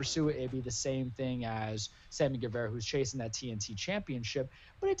was to pursue it, it'd be the same thing as Sammy Guevara, who's chasing that TNT championship.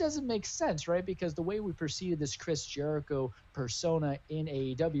 But it doesn't make sense, right? Because the way we perceive this Chris Jericho persona in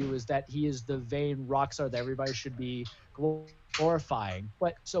AEW is that he is the vain rock star that everybody should be glorifying.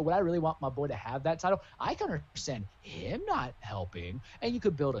 But so would I really want my boy to have that title? I can understand him not helping, and you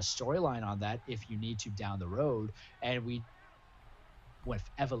could build a storyline on that if you need to down the road. And with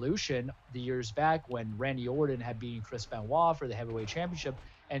Evolution the years back, when Randy Orton had beaten Chris Benoit for the heavyweight championship,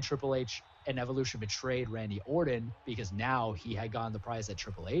 and Triple H and Evolution betrayed Randy Orton because now he had gotten the prize that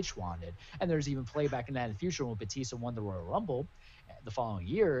Triple H wanted. And there's even playback in that in the future when Batista won the Royal Rumble the following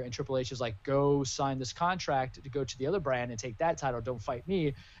year, and Triple H is like, go sign this contract to go to the other brand and take that title, don't fight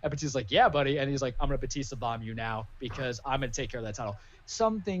me. And Batista's like, yeah, buddy. And he's like, I'm gonna Batista bomb you now, because I'm gonna take care of that title.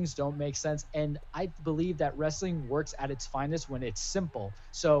 some things don't make sense. And I believe that wrestling works at its finest when it's simple.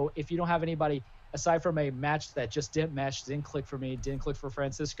 So if you don't have anybody, aside from a match that just didn't click for me, didn't click for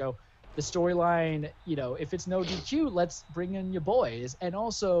Francisco, the storyline, if it's no DQ, let's bring in your boys. And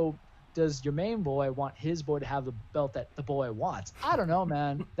also, does your main boy want his boy to have the belt that the boy wants? I don't know,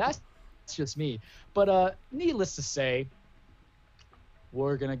 man. That's just me. But needless to say,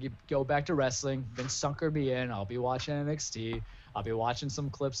 we're going to go back to wrestling. Vince sunkered me in. I'll be watching NXT. I'll be watching some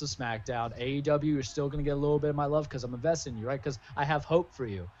clips of SmackDown. AEW, you're still going to get a little bit of my love because I'm invested in you, right? Because I have hope for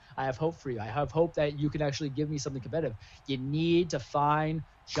you. I have hope that you can actually give me something competitive. You need to find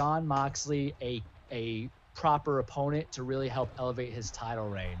Jon Moxley a proper opponent to really help elevate his title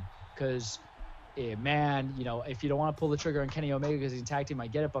reign. Because, man, if you don't want to pull the trigger on Kenny Omega because he's in tag team, I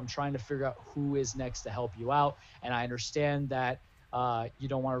get it, but I'm trying to figure out who is next to help you out. And I understand that you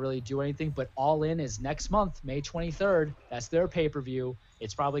don't want to really do anything, but All In is next month, May 23rd. That's their pay-per-view.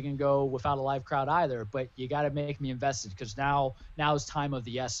 It's probably going to go without a live crowd either, but you got to make me invested because now is time of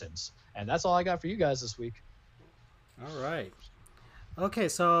the essence. And that's all I got for you guys this week. All right. Okay,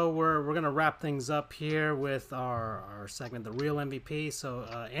 so we're going to wrap things up here with our segment, The Real MVP. So,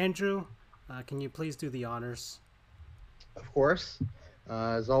 Andrew, can you please do the honors? Of course.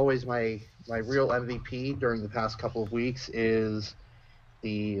 As always, my real MVP during the past couple of weeks is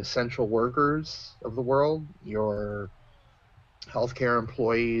the essential workers of the world, your healthcare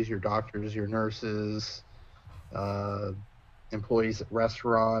employees, your doctors, your nurses, employees at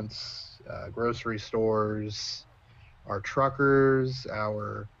restaurants, grocery stores, our truckers,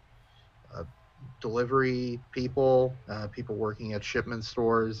 our delivery people, people working at shipment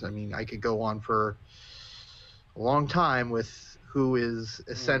stores. I mean, I could go on for a long time with who is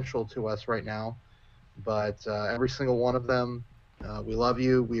essential to us right now, but every single one of them, we love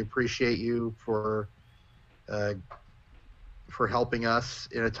you. We appreciate you for helping us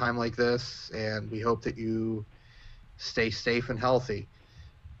in a time like this, and we hope that you stay safe and healthy.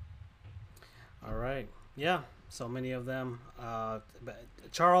 All right. Yeah, so many of them.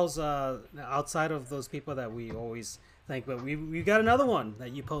 Charles, outside of those people that we always thank, but we got another one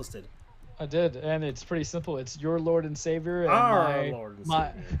that you posted. I did, and it's pretty simple. It's your Lord and Savior, and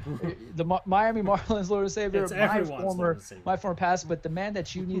the Miami Marlins Lord and Savior. It's everyone's Lord and Savior. My former past, but the man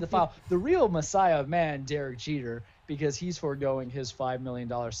that you need to follow, the real Messiah of man, Derek Jeter, because he's foregoing his $5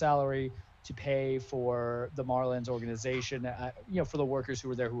 million salary to pay for the Marlins organization, for the workers who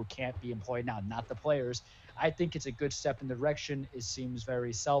are there who can't be employed now, not the players. I think it's a good step in the direction. It seems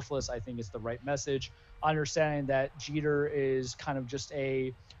very selfless. I think it's the right message. Understanding that Jeter is kind of just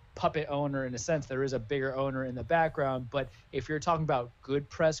a puppet owner in a sense. There is a bigger owner in the background, but if you're talking about good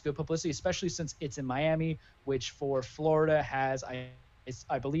press, good publicity, especially since it's in Miami, which for Florida has,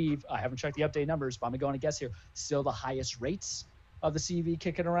 I believe, I haven't checked the update numbers, but I'm going to guess here, still the highest rates of the CV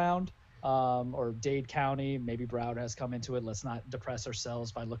kicking around, or Dade County, maybe Broward has come into it. Let's not depress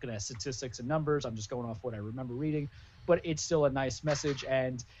ourselves by looking at statistics and numbers. I'm just going off what I remember reading, but it's still a nice message.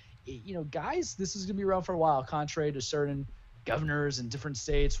 And, guys, this is going to be around for a while, contrary to certain governors in different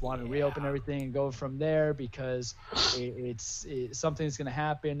states want to reopen everything and go from there, because it's something's going to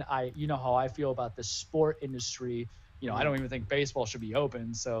happen. How I feel about the sport industry. I don't even think baseball should be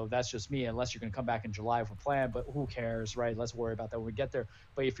open, so that's just me, unless you're going to come back in July if we're planned, but who cares, right? Let's worry about that when we get there.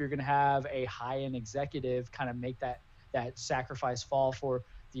 But if you're going to have a high-end executive kind of make that sacrifice fall for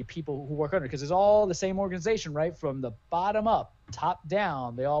the people who work under, because it's all the same organization, right? From the bottom up, top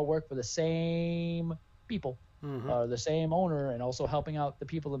down, they all work for the same people. The same owner, and also helping out the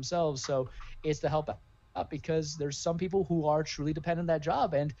people themselves. So it's to help out because there's some people who are truly dependent on that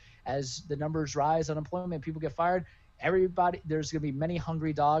job. And as the numbers rise, unemployment, people get fired, there's going to be many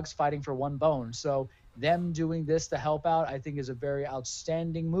hungry dogs fighting for one bone. So them doing this to help out, I think, is a very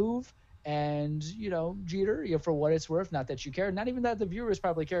outstanding move. And, Jeter, for what it's worth, not that you care, not even that the viewers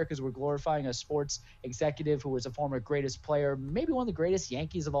probably care, because we're glorifying a sports executive who was a former greatest player, maybe one of the greatest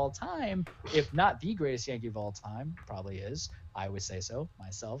Yankees of all time, if not the greatest Yankee of all time, probably is. I would say so,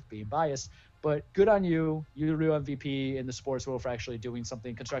 myself, being biased. But good on you. You're the real MVP in the sports world for actually doing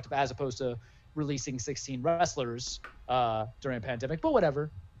something constructive, as opposed to releasing 16 wrestlers during a pandemic. But whatever.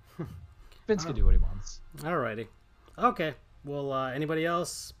 Vince can do what he wants. All righty. Okay. Well, anybody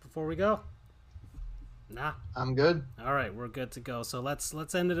else before we go? Nah, I'm good. All right, we're good to go. So let's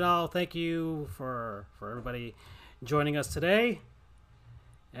end it all. Thank you for everybody joining us today.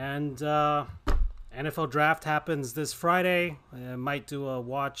 And NFL Draft happens this Friday. I might do a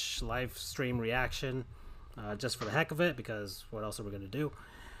watch live stream reaction just for the heck of it, because what else are we going to do?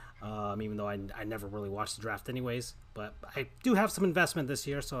 Even though I never really watched the draft anyways. But I do have some investment this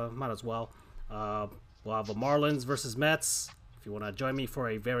year, so I might as well. We'll have a Marlins versus Mets If you want to join me for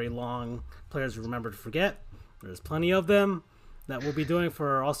a very long Players Remember to Forget, there's plenty of them that we'll be doing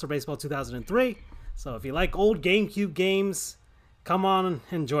for All-Star Baseball 2003. So if you like old GameCube games, come on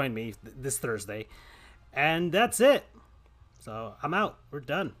and join me this Thursday. And that's it. So I'm out. We're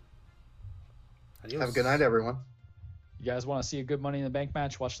done. Adios. Have a good night, everyone. You guys want to see a good Money in the Bank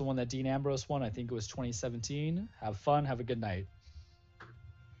match? Watch the one that Dean Ambrose won. I think it was 2017. Have fun. Have a good night.